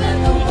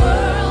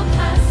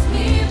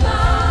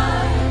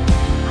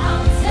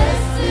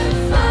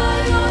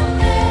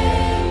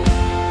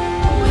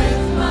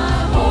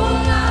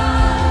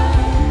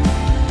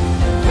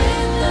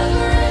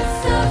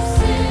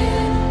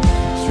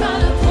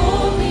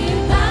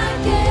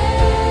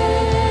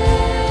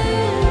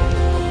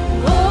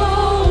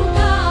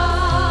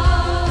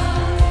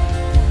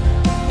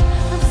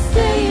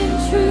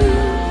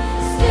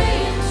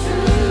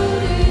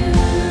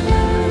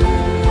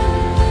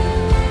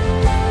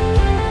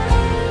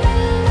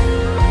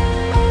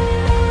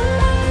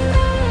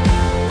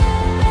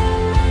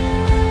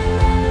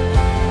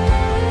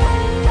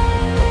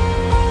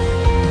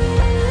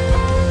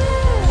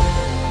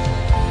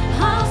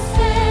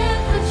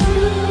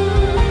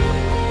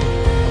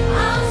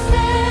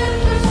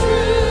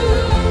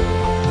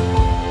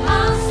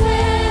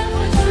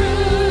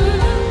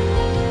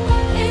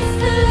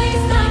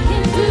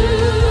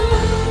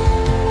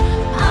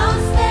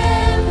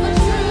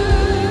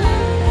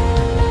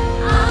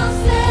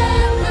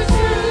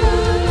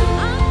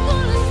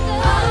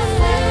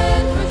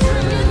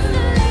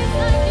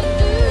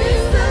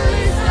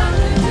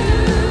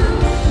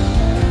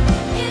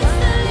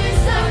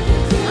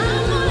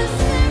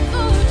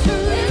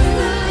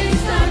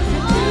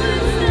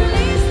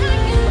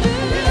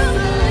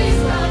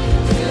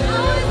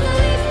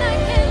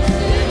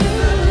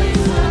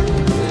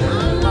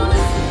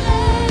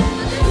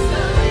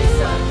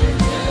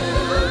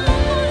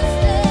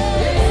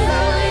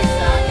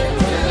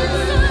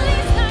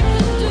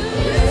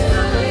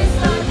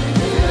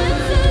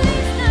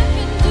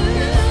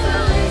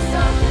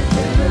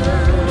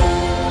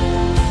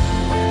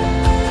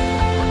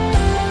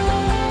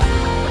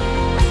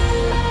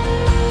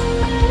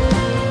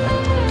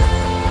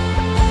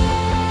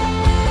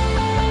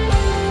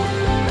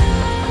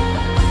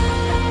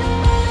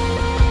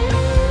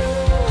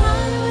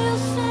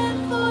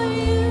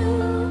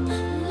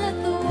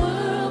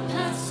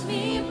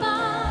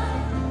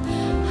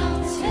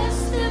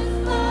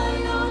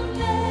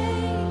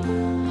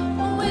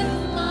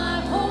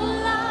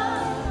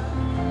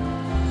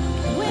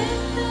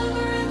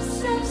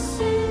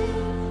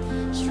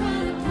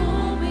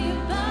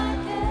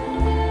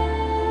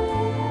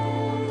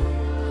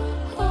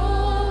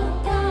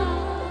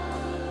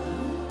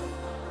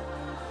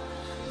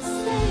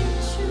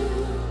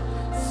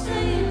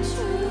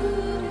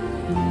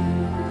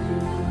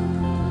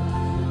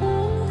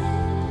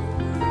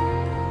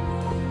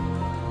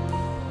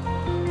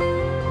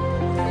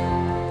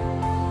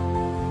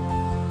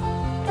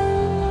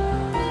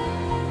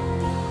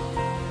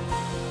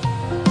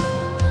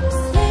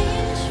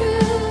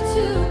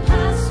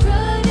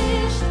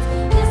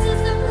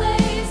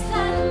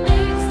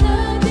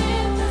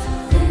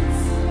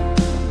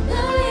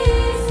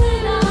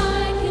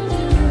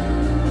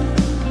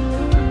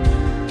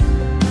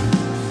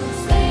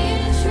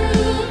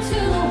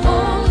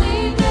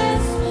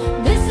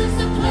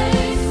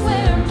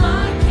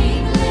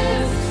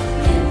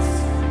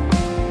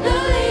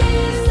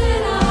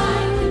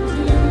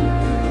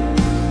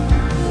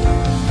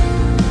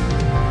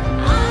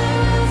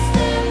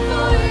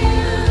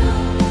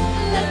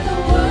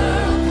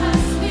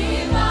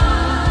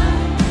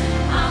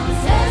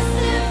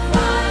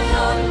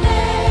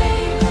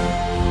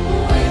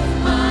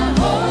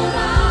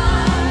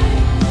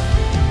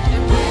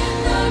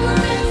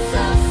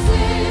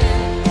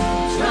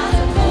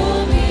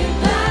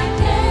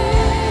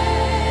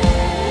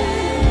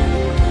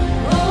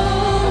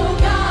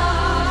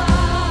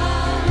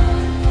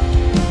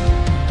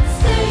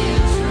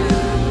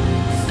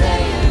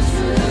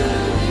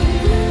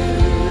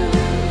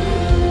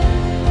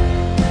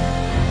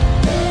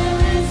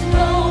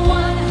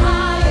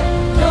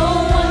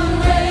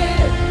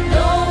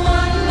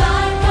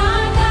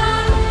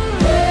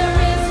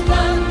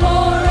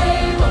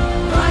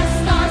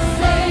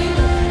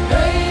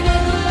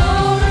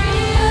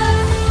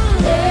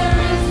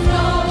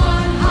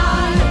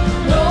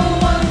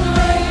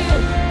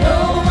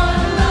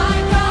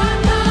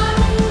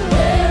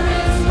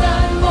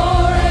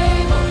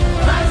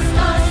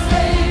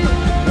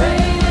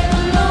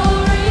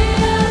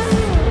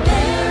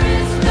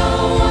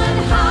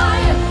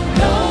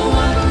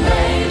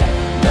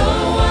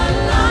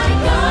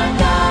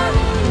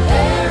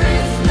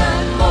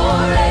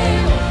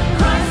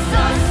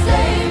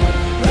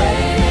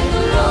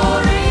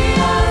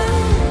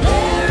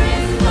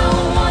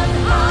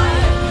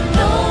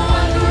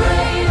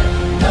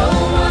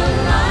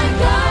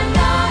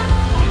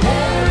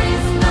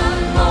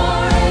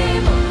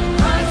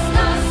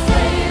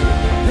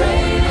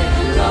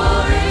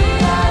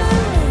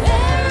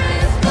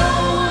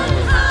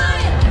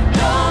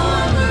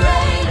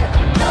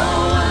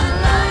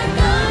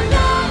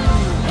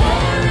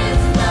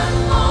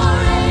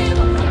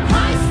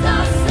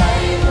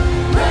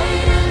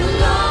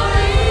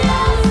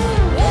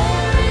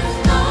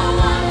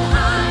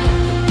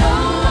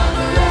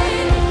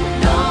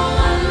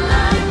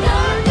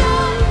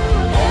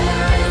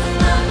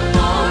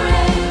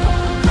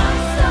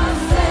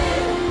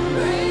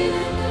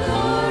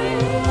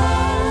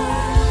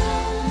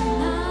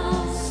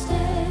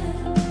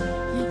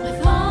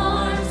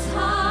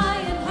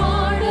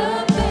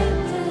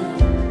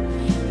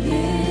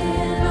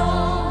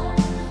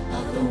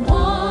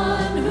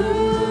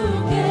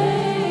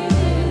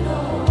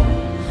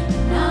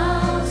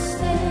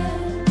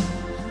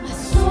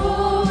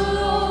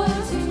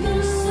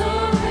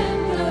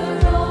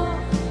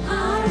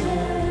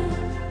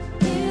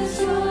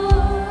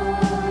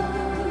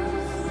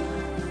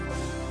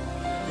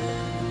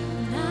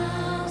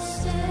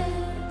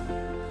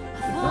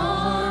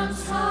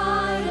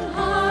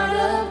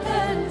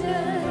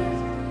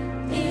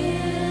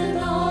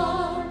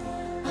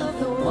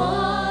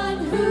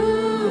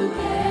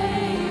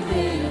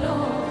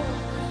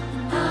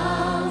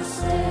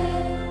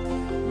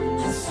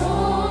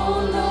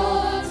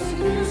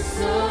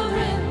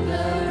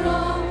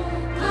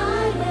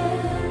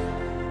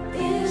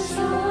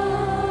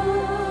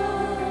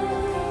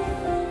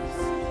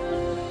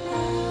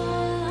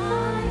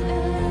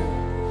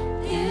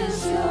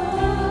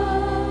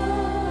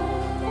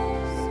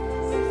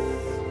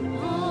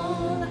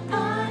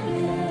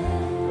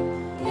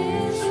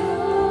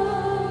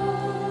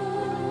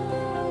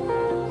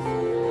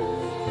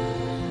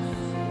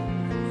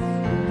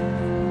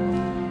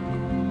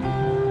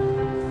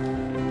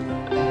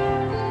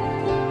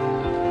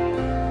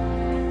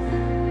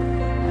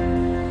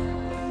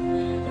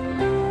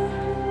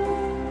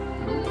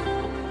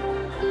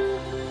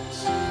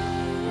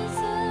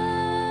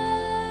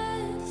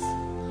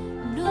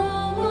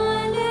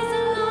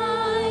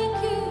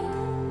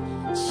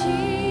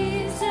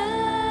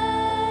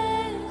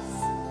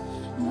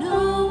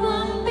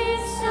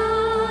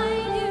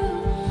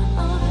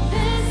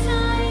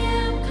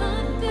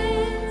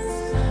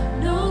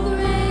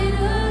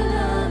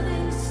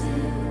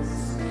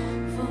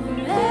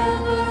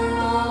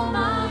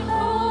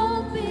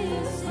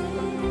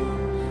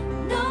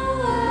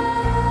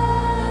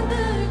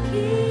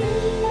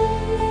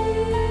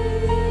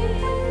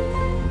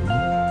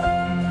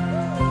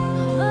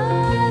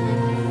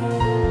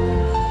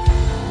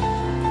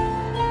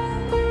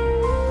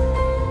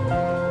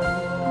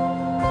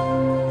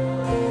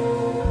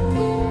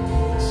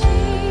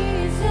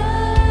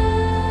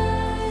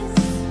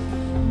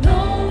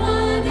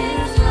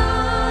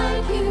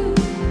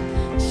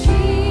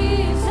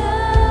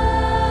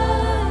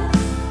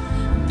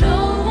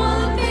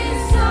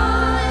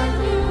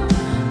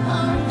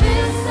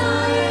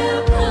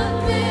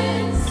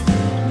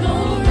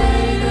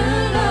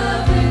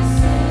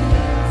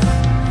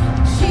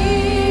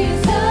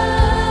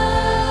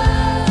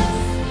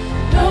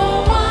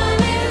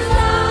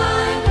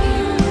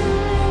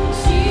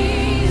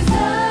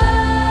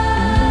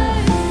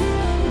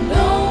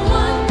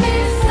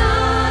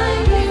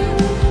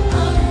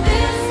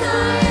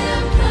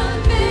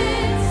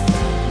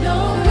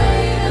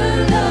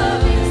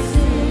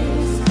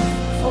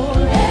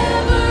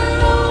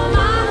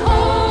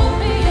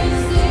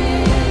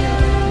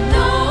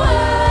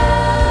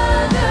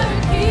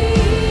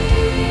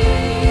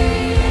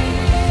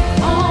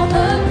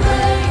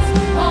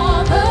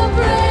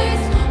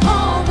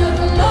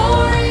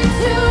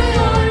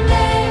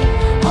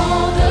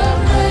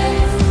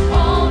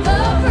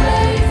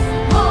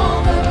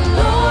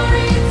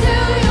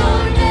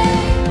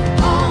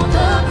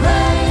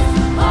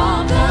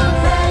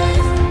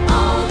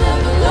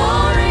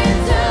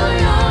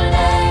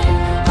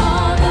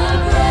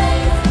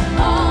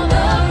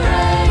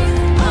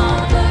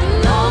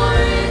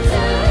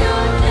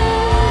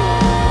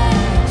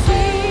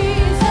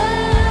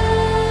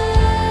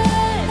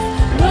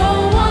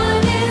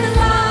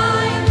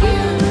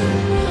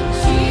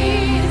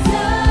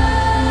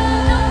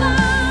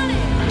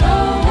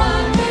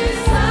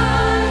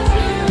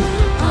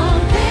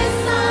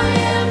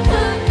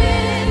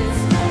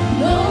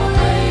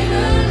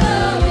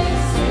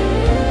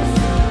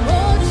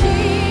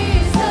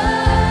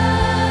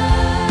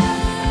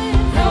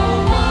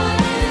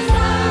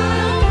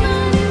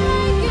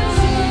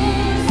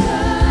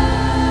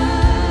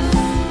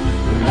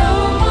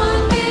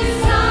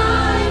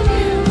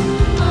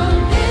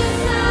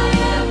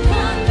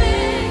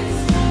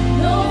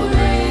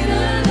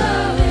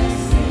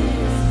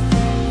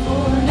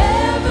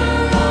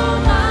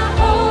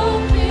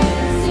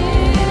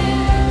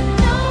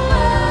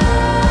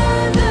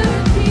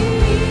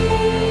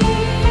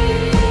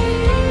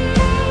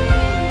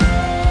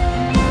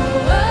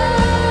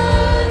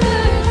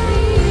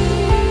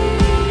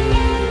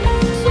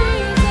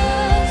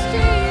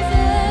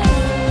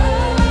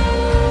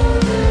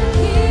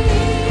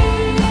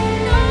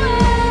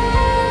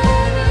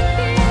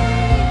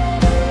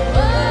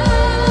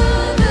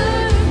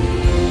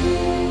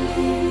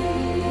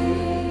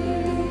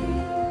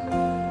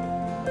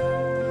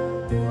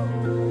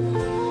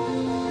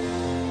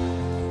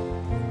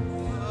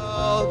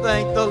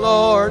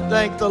 Lord,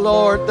 thank the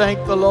Lord,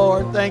 thank the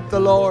Lord, thank the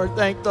Lord,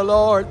 thank the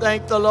Lord,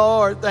 thank the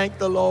Lord, thank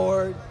the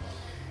Lord.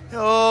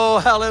 Oh,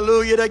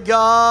 hallelujah to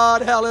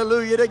God,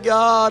 hallelujah to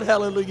God,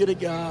 hallelujah to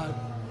God.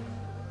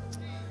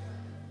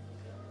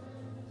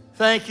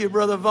 Thank you,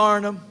 Brother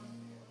Varnum.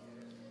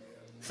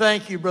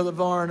 Thank you, Brother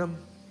Varnum.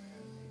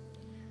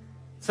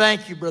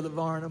 Thank you, Brother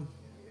Varnum.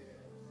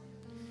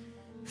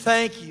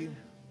 Thank you.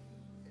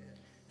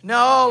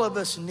 Now, all of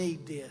us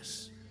need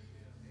this.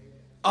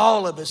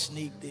 All of us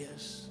need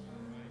this.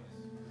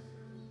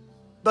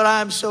 But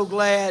I'm so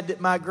glad that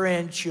my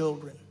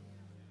grandchildren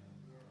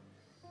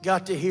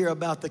got to hear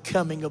about the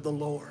coming of the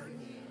Lord.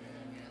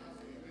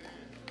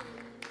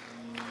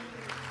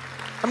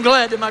 I'm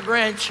glad that my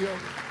grandchildren.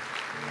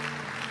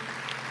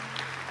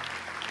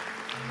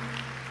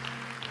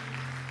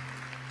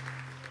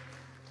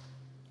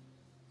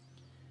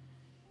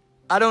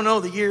 I don't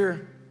know the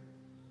year.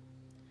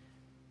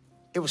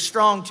 It was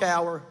Strong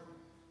Tower.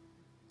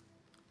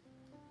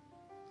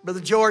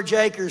 Brother George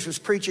Akers was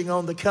preaching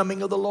on the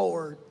coming of the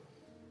Lord.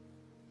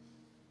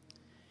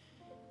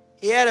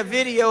 He had a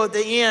video at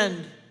the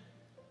end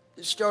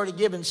that started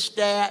giving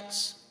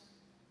stats.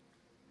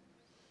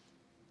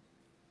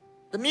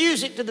 The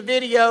music to the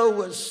video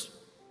was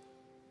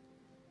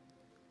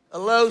a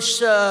low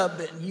sub,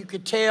 and you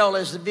could tell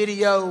as the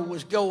video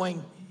was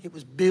going, it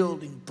was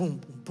building. Boom,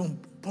 boom, boom,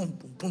 boom,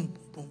 boom, boom,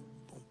 boom,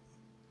 boom.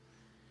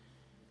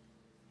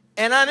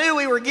 And I knew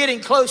we were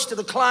getting close to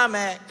the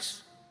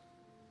climax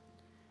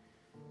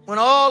when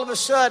all of a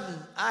sudden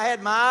I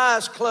had my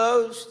eyes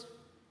closed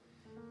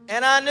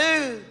and I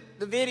knew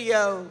the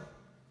video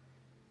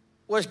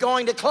was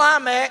going to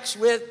climax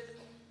with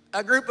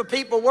a group of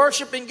people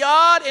worshiping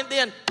God, and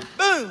then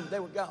boom,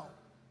 they were gone.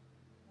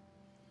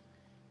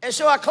 And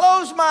so I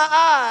closed my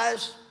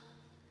eyes,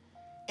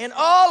 and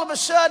all of a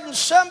sudden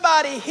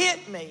somebody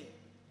hit me,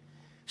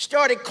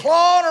 started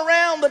clawing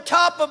around the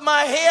top of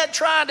my head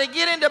trying to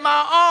get into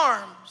my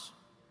arms.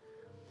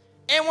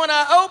 And when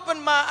I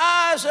opened my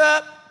eyes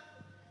up,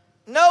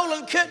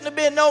 Nolan couldn't have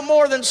been no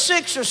more than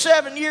 6 or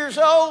 7 years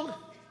old.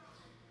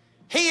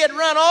 He had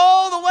run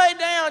all the way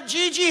down,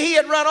 Gigi, he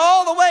had run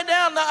all the way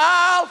down the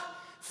aisle,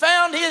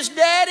 found his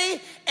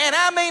daddy, and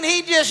I mean,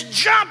 he just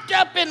jumped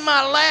up in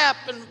my lap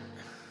and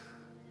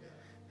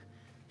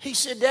he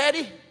said,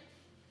 "Daddy,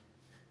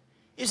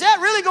 is that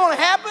really going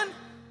to happen?"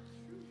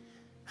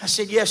 I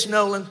said, "Yes,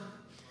 Nolan,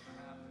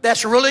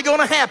 that's really going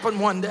to happen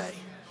one day.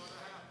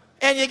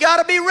 And you got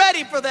to be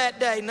ready for that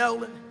day,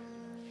 Nolan.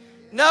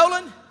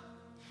 Nolan,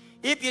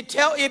 if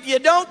you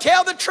don't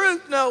tell the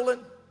truth,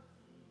 Nolan,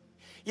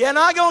 you're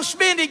not going to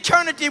spend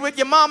eternity with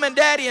your mom and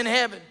daddy in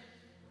heaven."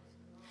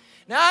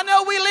 Now, I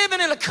know we're living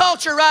in a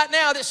culture right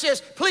now that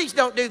says, please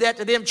don't do that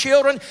to them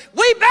children.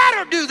 We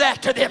better do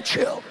that to them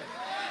children.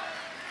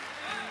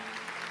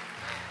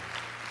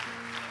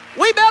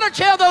 We better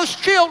tell those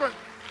children,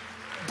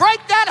 break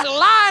that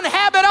lying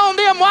habit on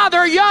them while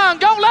they're young.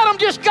 Don't let them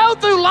just go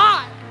through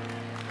life.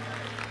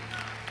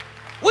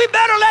 We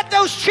better let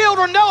those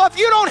children know if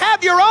you don't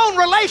have your own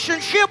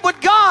relationship with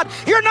God,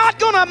 you're not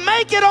going to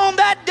make it on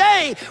that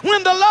day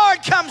when the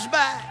Lord comes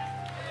back.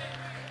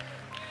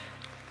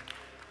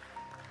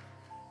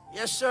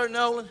 Yes, sir,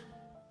 Nolan.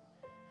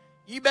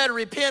 You better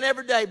repent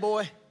every day,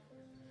 boy.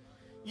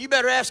 You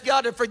better ask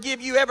God to forgive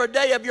you every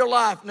day of your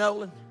life,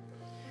 Nolan.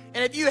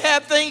 And if you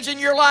have things in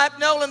your life,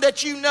 Nolan,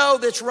 that you know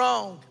that's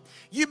wrong,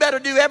 you better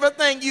do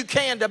everything you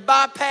can to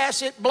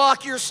bypass it,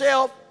 block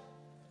yourself,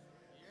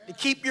 to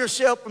keep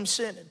yourself from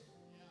sinning.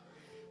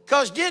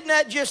 Because didn't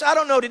that just, I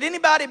don't know, did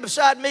anybody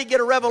beside me get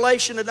a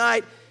revelation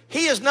tonight?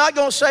 He is not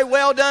going to say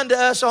well done to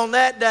us on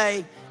that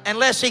day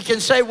unless he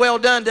can say well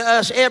done to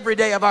us every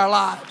day of our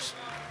lives.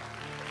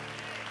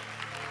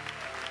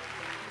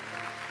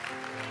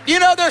 You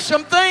know, there's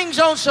some things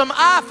on some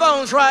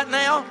iPhones right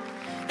now,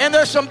 and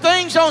there's some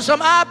things on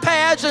some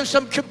iPads and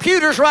some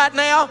computers right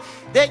now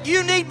that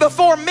you need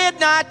before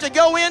midnight to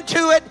go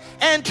into it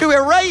and to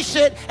erase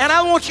it. And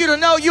I want you to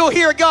know you'll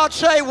hear God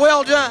say,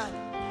 well done.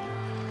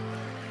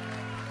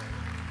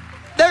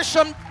 There's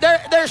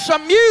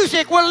some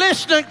music we're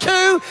listening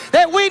to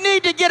that we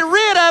need to get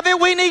rid of it.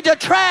 We need to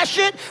trash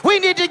it. We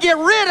need to get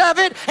rid of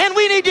it. And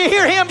we need to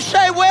hear him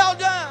say, well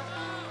done.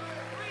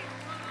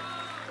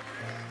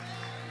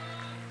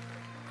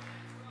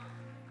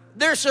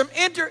 There's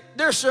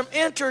some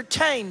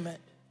entertainment.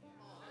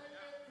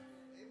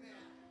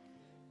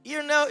 Do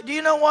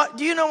you know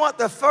what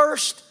the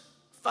first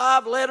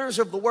 5 letters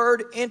of the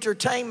word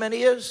entertainment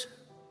is?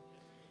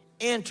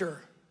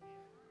 Enter.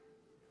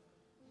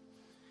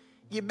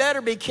 You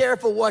better be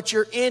careful what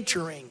you're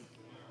entering.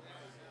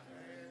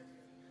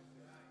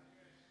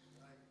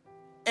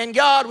 And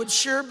God would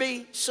sure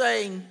be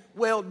saying,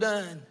 well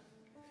done,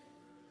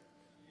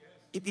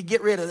 if you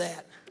get rid of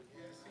that.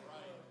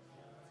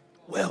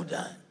 Well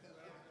done.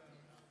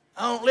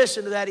 I don't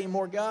listen to that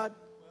anymore, God.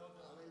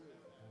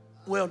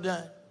 Well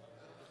done.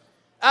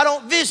 I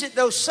don't visit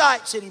those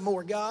sites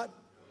anymore, God.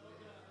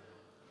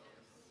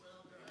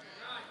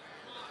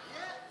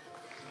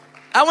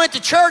 I went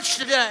to church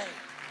today.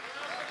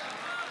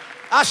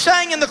 I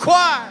sang in the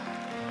choir.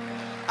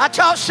 I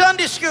taught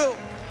Sunday school.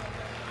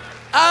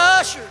 I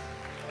ushered.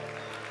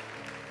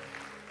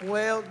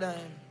 Well done.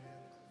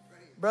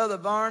 Brother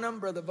Varnum,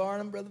 Brother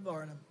Varnum, Brother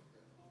Varnum.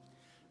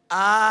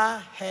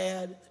 I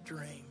had a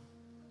dream.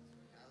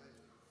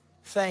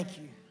 Thank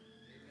you.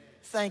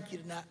 Thank you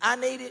tonight. I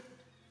need it,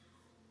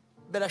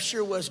 but I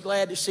sure was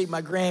glad to see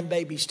my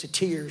grandbabies to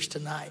tears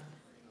tonight.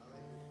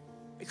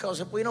 Because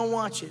if we don't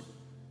watch it,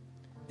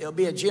 there'll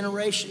be a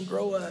generation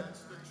grow up.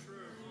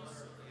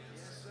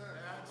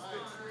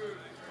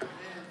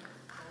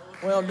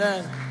 Well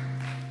done.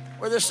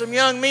 Where there's some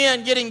young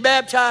men getting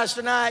baptized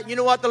tonight, you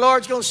know what the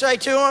Lord's going to say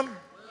to them?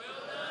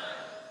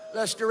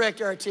 Let's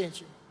direct our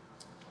attention.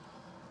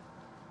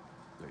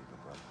 There you go,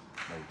 brother.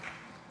 There you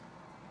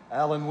go.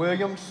 Alan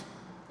Williams,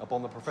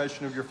 upon the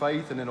profession of your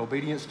faith and in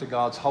obedience to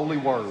God's holy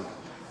word,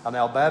 I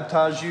now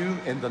baptize you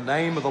in the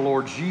name of the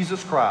Lord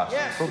Jesus Christ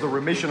for the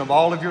remission of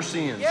all of your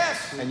sins.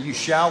 Yes. And you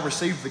shall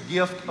receive the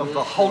gift of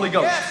the Holy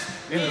Ghost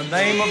in the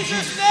name of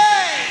Jesus.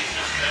 Yes,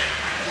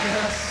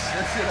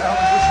 that's it, Alan.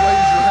 Just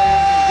raise your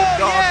hands and give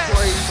God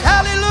praise.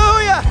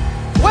 Hallelujah.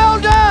 Well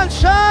done,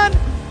 son.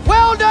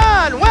 Well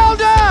done. Well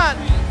done.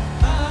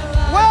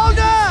 Well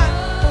done.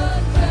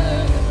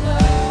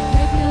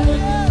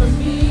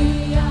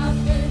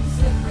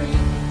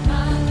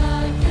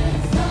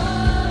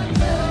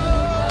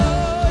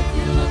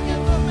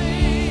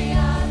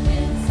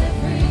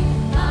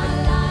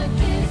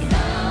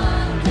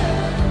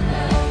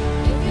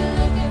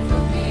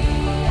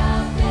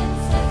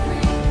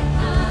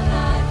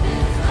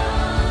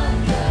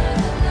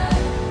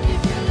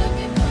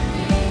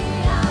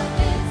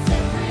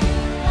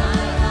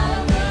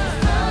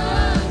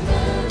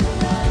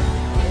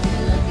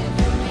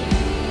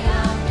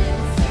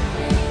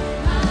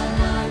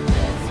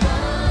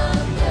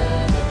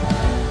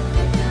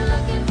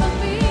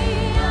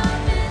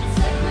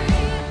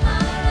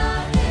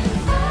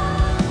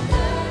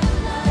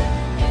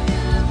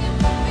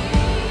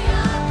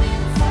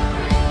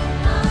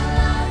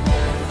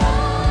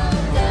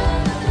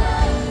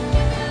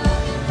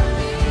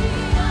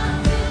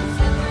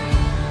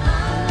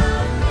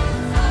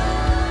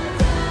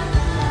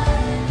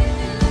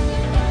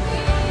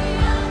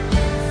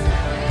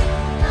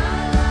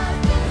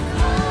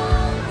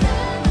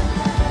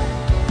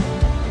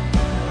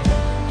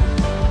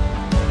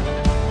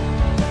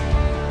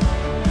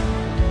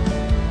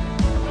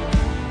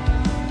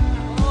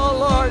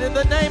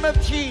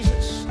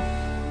 Jesus.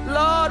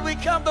 Lord, we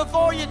come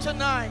before you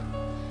tonight.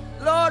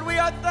 Lord, we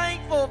are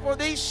thankful for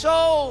these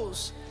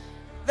souls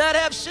that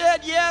have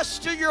said yes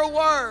to your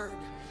word.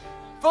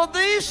 For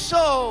these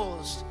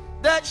souls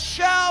that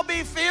shall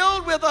be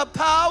filled with a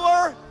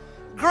power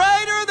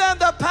greater than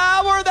the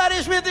power that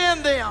is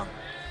within them.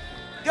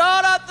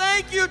 God, I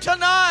thank you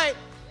tonight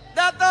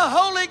that the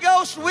Holy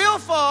Ghost will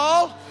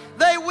fall.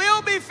 They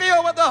will be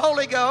filled with the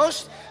Holy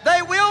Ghost.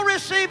 They will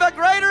receive a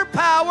greater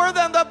power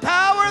than the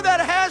power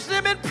that has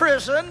them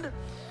imprisoned.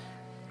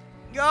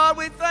 God,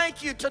 we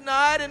thank you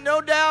tonight, and no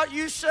doubt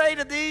you say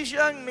to these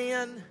young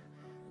men,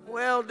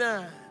 well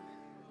done.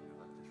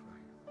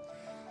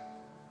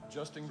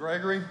 Justin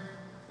Gregory,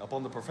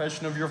 upon the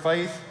profession of your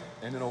faith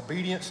and in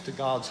obedience to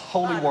God's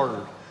holy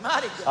word,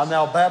 I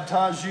now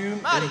baptize you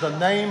in the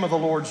name of the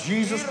Lord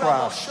Jesus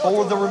Christ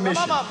for the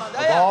remission of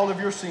all of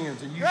your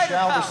sins, and you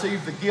shall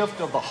receive the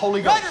gift of the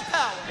Holy Ghost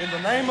in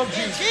the name of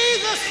Jesus. In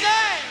Jesus'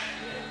 name,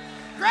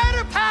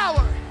 greater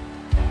power.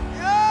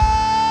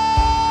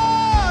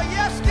 Oh,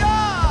 yes,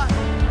 God.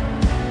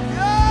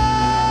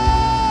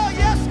 Oh,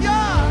 yes,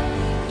 God.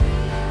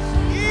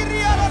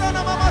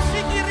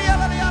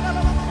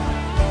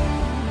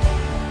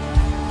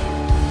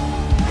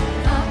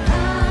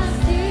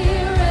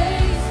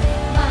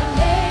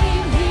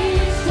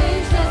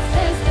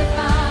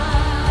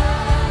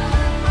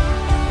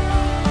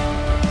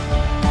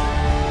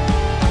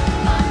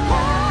 My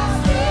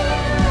past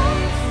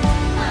erased,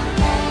 my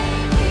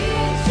name he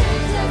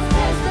changed.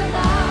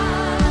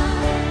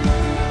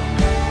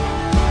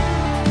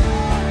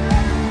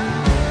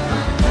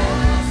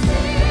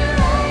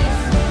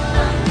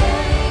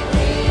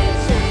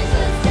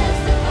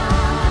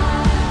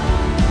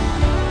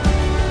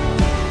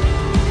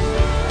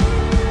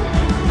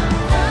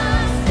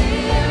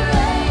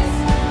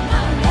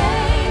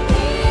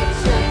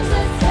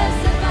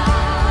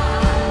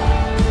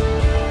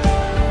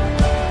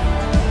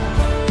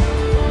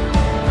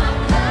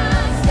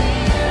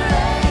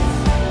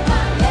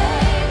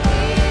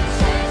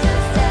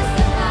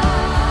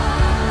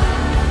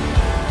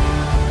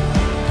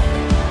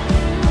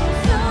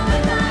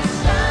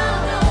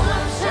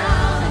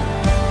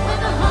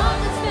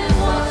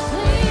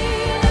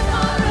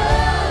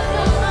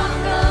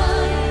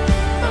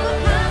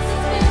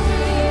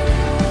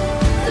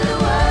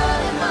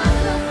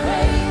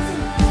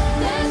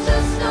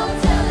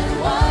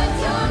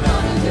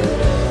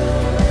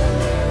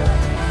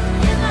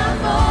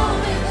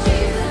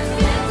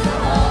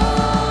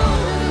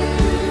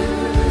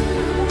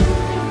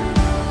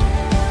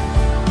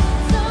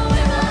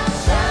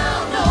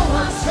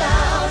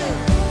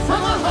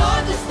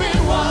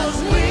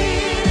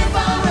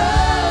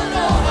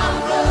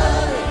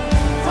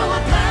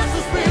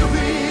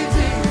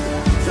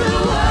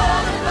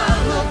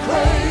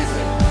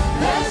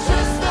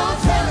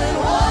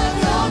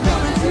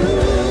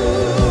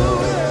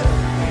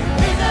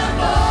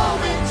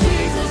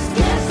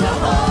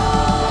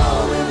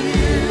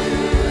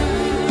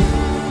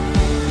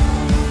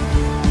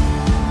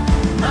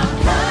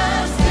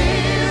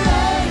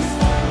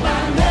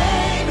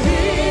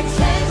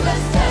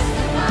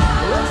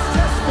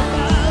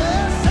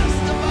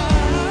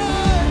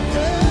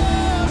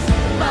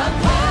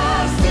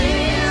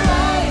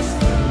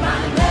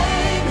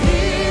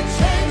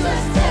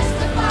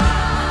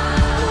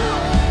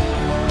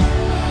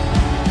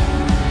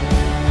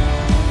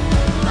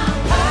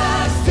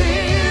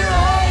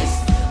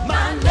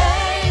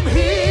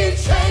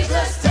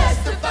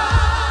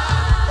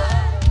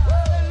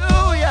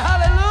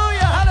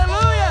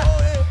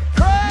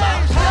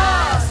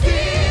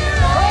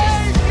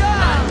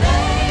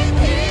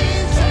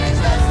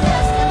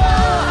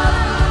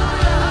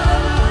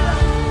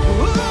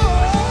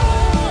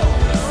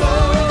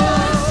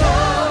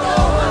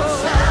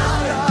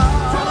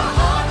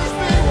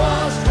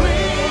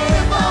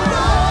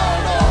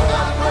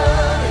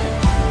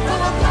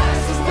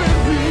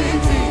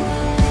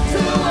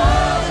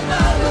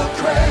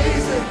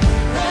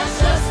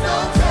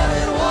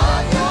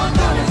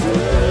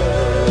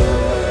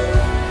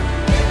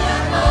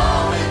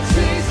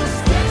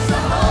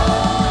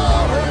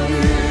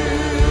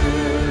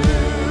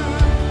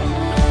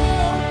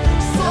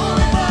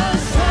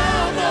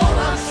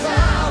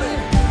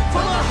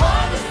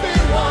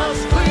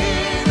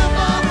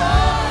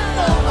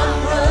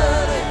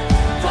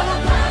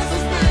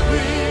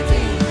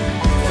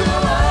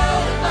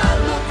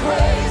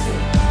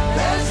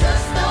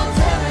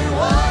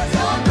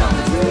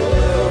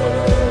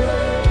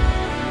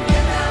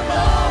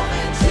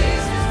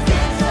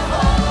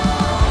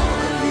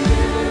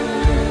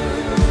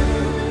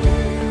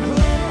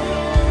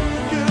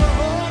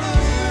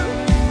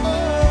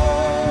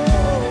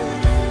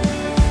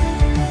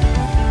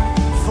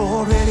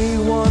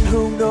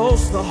 who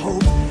knows the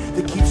hope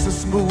that keeps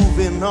us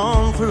moving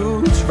on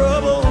through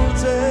troubled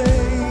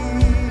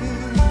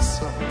days.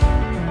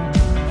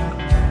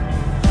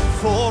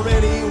 For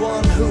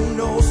anyone who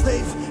knows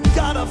they've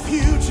got a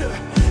future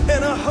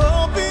and a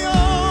hope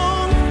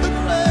beyond the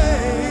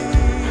grave.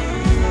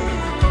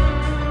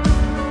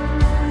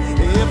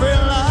 Every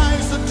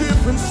life's a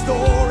different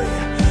story,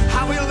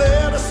 how He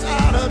led us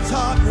out of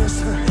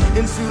darkness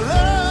into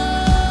light.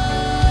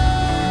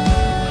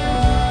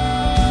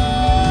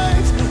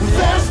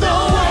 There's no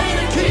way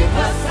to keep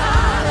us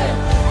silent.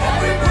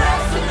 Every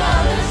breath's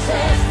another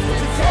chance to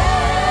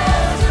testify.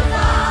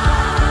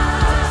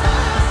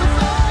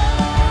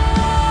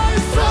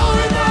 So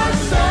in our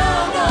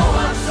sound,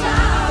 oh, I'm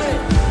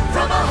shouting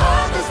from a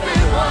heart that's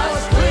been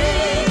washed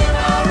clean. In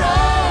my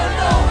run,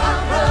 oh,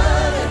 I'm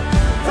running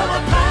from a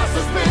past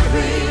that's been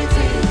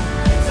redeemed.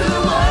 To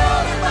the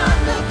world it might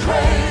look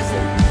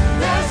crazy,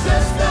 there's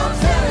just no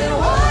telling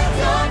what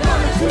you're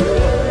gonna do.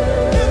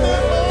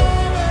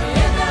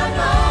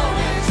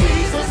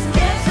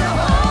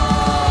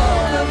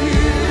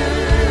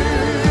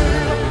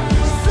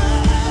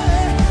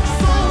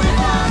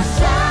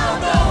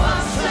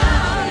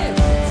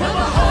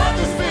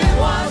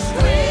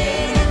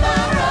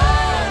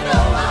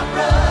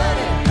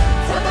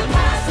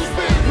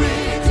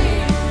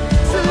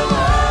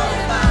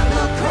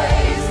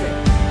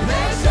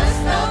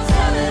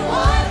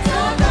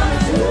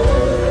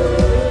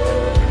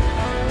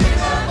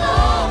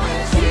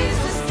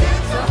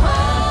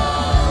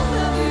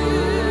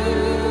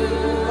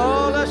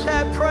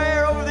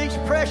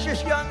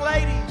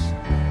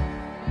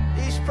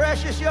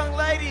 Precious young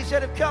ladies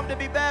that have come to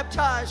be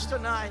baptized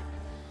tonight.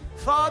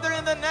 Father,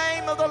 in the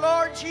name of the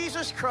Lord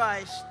Jesus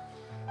Christ,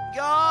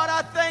 God,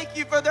 I thank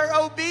you for their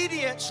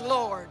obedience,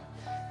 Lord.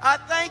 I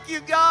thank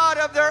you, God,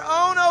 of their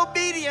own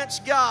obedience,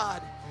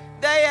 God.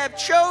 They have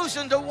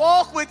chosen to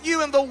walk with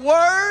you in the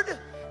Word.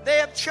 They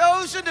have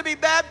chosen to be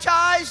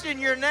baptized in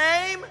your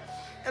name.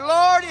 And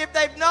Lord, if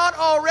they've not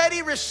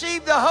already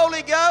received the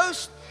Holy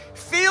Ghost,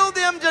 fill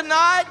them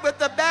tonight with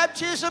the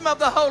baptism of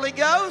the Holy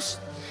Ghost.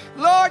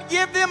 Lord,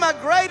 give them a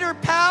greater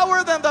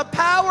power than the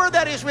power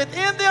that is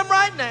within them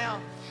right now.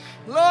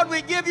 Lord,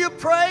 we give you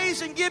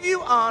praise and give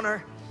you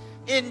honor.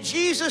 In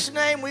Jesus'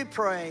 name we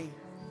pray.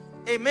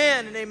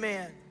 Amen and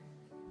amen.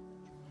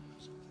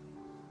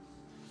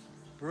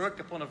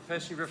 Brooke, upon the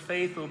profession of your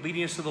faith and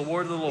obedience to the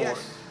word of the Lord,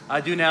 Yes. I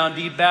do now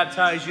indeed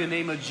baptize you in the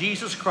name of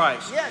Jesus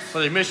Christ for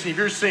the remission of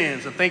your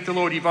sins. And thank the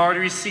Lord you've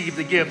already received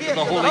the gift of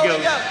the Holy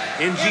Ghost.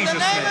 In Jesus'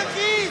 name. Of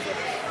Jesus.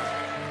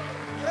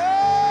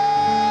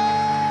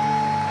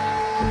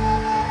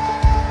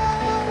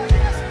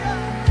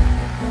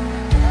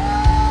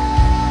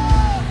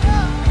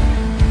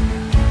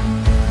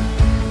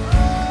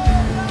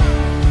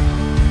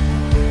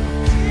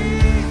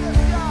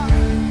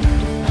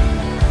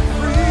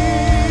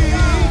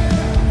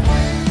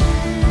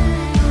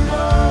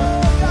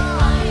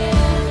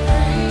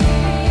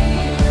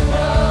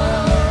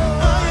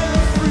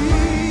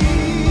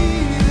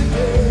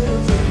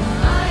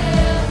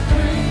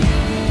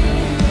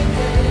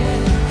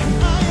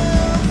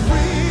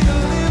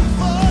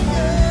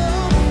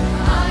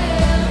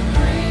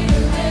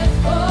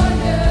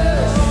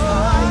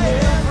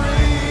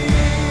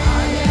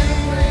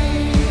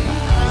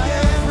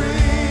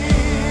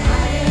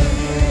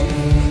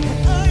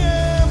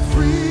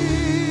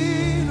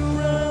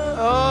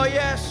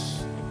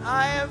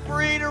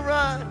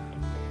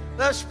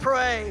 Let's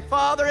pray.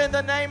 Father, in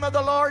the name of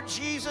the Lord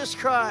Jesus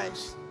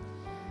Christ,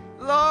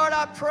 Lord,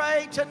 I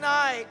pray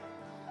tonight,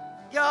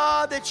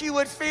 God, that you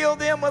would fill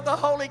them with the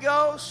Holy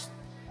Ghost.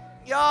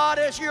 God,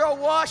 as you're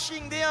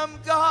washing them,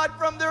 God,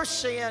 from their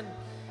sin.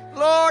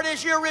 Lord,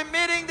 as you're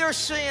remitting their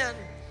sin.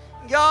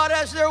 God,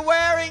 as they're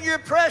wearing your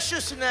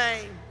precious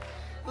name.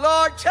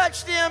 Lord,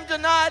 touch them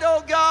tonight,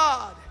 oh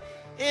God.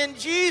 In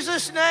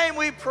Jesus' name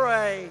we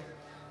pray.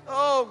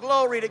 Oh,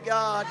 glory to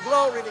God.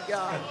 Glory to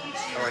God.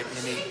 All right,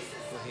 Emmy,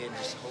 go ahead and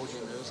just hold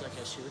your nose like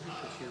I showed you.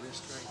 Put your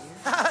wrist right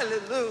here.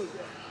 Hallelujah.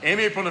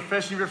 Emmy, upon the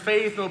confession of your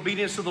faith and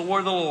obedience to the word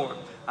of the Lord,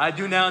 I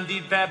do now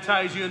indeed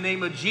baptize you in the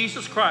name of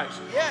Jesus Christ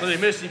for the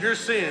remission of your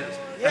sins.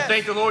 And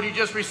thank the Lord you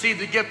just received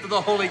the gift of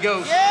the Holy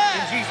Ghost.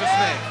 In Jesus'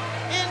 name.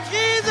 In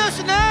Jesus'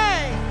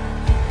 name.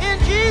 In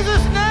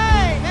Jesus'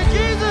 name. In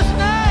Jesus'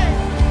 name.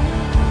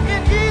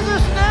 In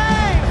Jesus'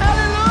 name.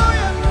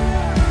 Hallelujah.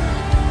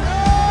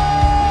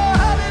 Oh,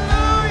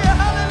 hallelujah.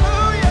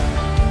 Hallelujah.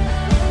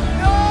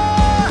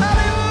 Oh,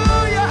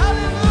 hallelujah.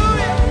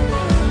 Hallelujah.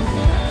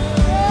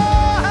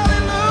 Oh,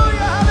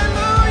 hallelujah.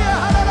 Hallelujah.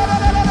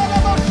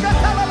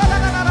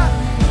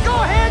 Go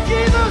ahead,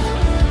 Jesus.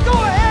 Go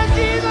ahead,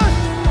 Jesus.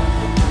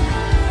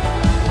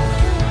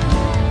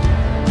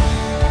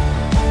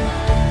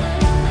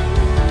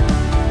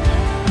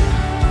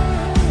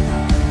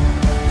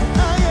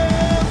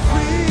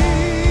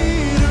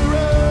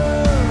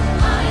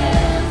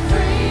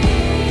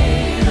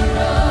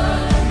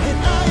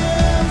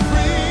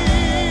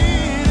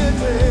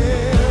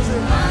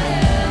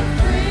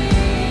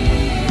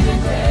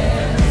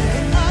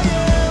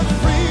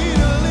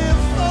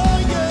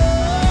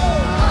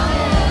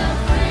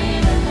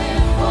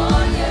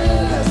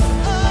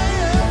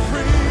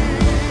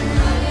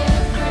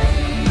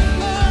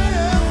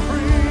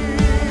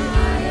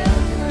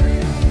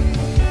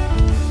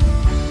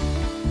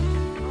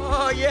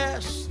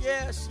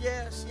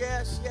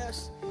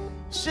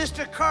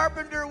 Sister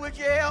Carpenter, would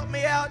you help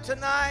me out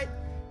tonight?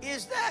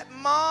 Is that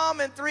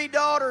mom and 3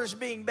 daughters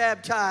being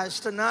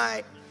baptized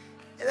tonight?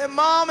 The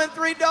mom and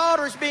 3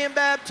 daughters being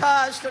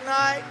baptized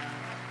tonight.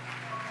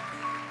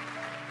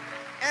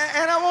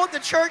 And I want the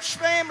church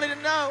family to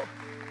know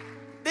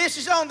this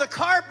is on the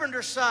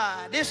Carpenter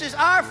side. This is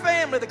our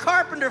family, the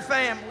Carpenter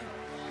family.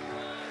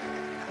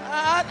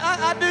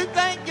 I do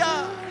thank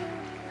God.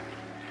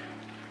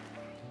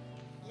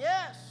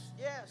 Yes,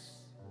 yes.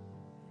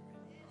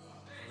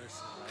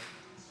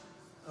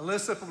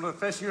 Alyssa, from the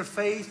confession of your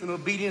faith and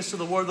obedience to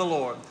the word of the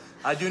Lord,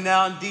 I do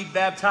now indeed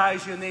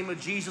baptize you in the name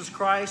of Jesus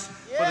Christ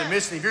for the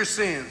remission of your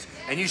sins,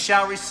 and you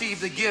shall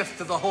receive the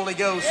gift of the Holy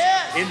Ghost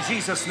in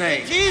Jesus'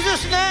 name. In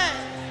Jesus' name.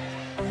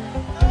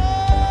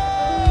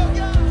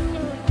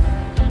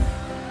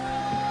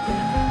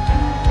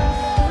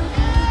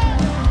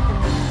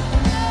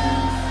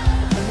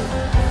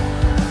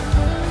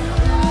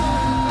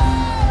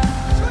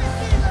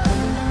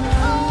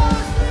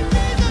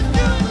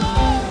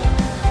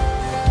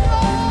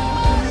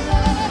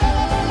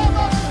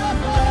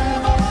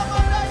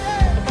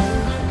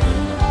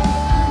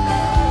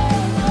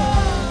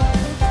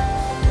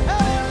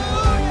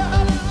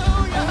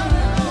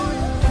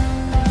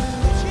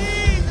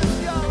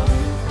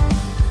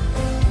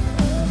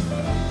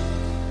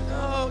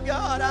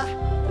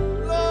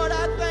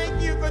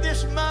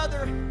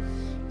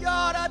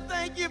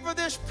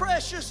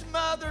 Precious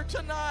mother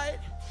tonight.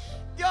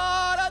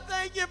 God, I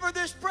thank you for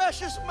this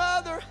precious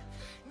mother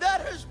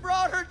that has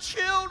brought her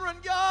children,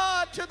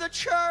 God, to the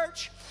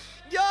church.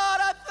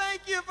 God, I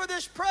thank you for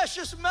this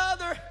precious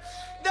mother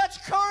that's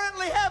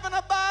currently having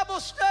a Bible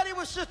study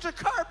with Sister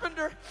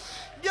Carpenter.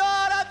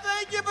 God, I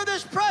thank you for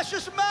this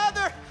precious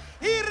mother.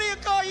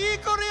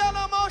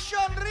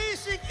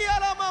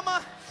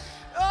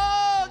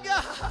 Oh,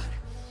 God.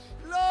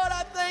 Lord,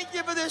 I thank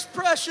you for this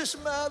precious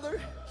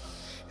mother.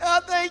 I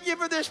thank you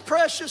for this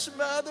precious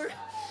mother.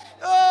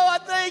 Oh, I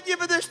thank you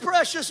for this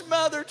precious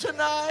mother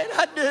tonight.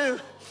 I do.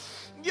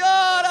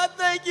 God, I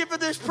thank you for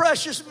this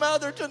precious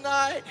mother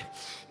tonight.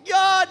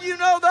 God, you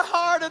know the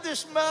heart of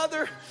this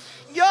mother.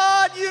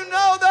 God, you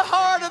know the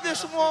heart of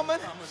this woman.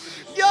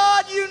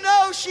 God, you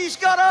know she's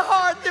got a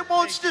heart that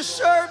wants to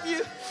serve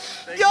you.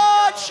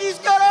 God, she's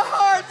got a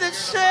heart that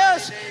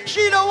says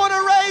she don't want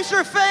to raise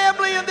her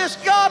family in this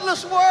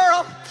godless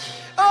world.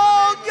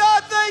 Oh,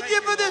 God, thank you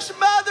for this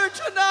mother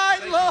tonight,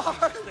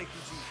 Lord. Thank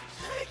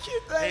you,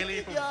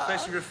 from God.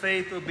 confession of your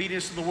faith,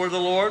 obedience to the word of the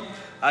Lord,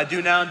 I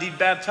do now indeed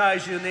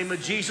baptize you in the name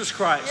of Jesus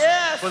Christ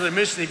for the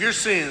remission of your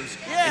sins,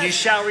 and you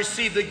shall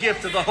receive the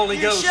gift of the Holy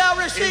Ghost. You shall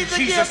receive the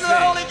gift of the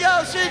Holy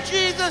Ghost in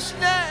Jesus'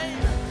 name.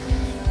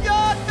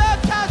 God,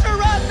 baptize her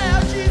right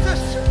now, Jesus.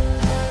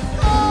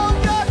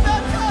 Oh, God,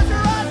 baptize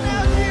her right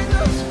now,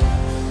 Jesus.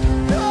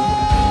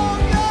 Oh,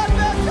 God,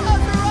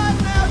 baptize her right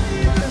now,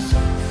 Jesus.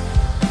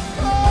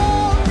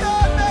 Oh,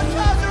 God,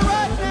 baptize her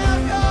right now,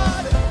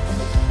 God.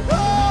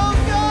 Oh,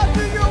 God,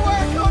 do your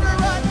work on her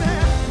right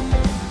now.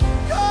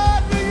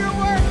 God, do your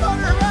work on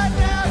her right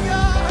now,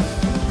 God.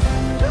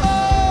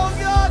 Oh,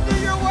 God, do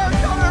your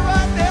work on her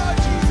right now,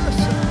 Jesus.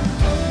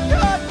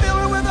 God, fill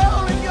her with the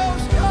Holy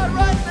Ghost, God,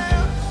 right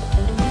now.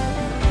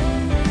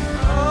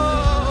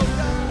 Oh,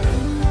 God.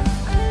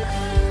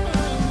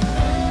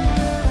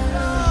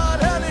 God,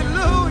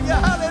 hallelujah,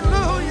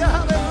 hallelujah,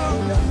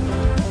 hallelujah.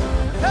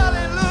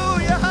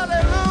 Hallelujah,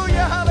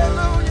 hallelujah,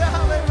 hallelujah,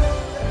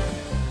 hallelujah.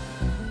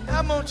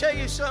 I'm going to tell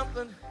you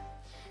something.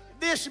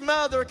 This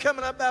mother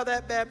coming up out of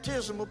that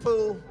baptismal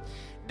pool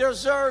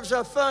deserves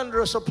a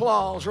thunderous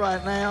applause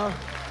right now.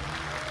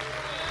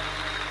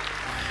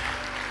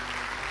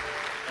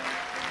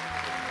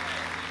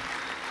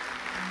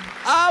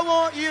 I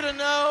want you to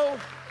know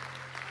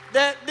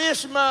that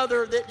this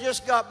mother that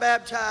just got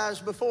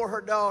baptized before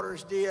her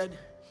daughters did,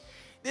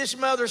 this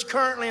mother's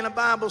currently in a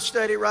Bible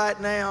study right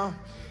now.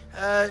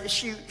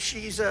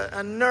 She's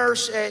a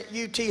nurse at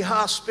UT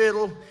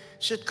Hospital.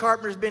 Sister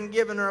Carpenter's been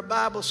giving her a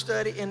Bible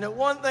study. And the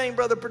one thing,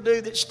 Brother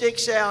Perdue, that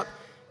sticks out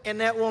in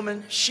that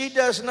woman, she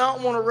does not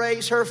want to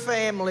raise her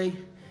family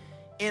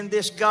in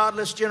this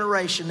godless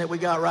generation that we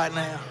got right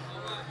now.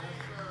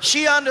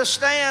 She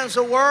understands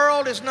the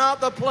world is not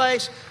the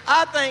place.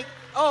 I think,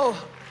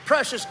 oh,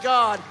 precious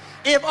God,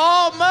 if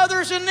all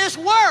mothers in this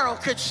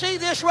world could see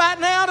this right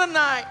now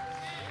tonight,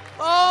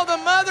 all the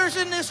mothers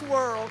in this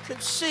world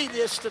could see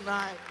this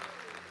tonight.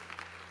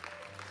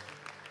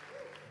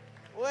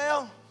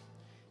 Well,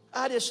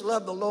 I just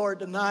love the Lord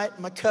tonight.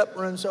 My cup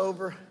runs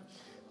over.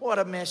 What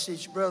a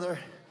message, Brother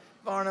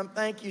Varnum.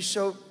 Thank you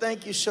so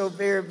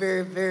very,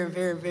 very, very,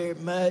 very, very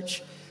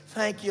much.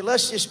 Thank you.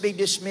 Let's just be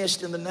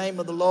dismissed in the name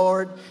of the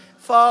Lord.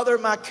 Father,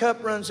 my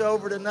cup runs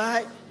over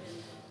tonight.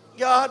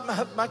 God,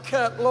 my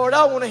cup, Lord,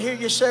 I want to hear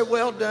you say,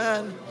 well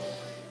done.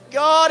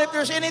 God, if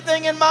there's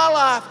anything in my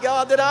life,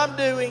 God, that I'm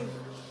doing,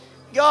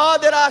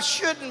 God, that I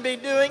shouldn't be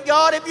doing,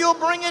 God, if you'll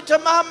bring it to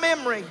my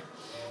memory,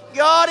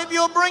 God, if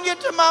you'll bring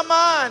it to my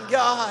mind,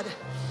 God,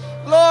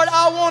 Lord,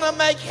 I want to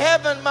make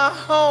heaven my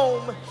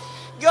home.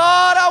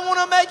 God, I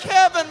want to make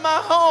heaven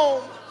my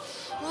home.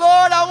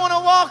 Lord, I want to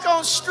walk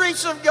on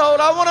streets of gold.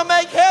 I want to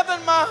make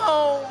heaven my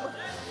home.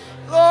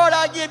 Lord,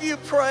 I give you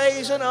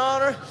praise and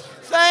honor.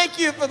 Thank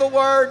you for the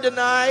word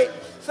tonight.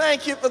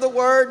 Thank you for the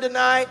word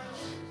tonight.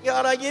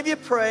 God, I give you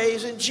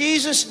praise in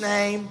Jesus'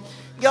 name.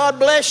 God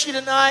bless you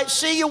tonight.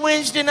 See you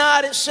Wednesday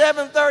night at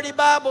 7:30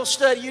 Bible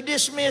study. You're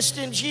dismissed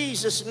in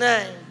Jesus'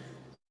 name.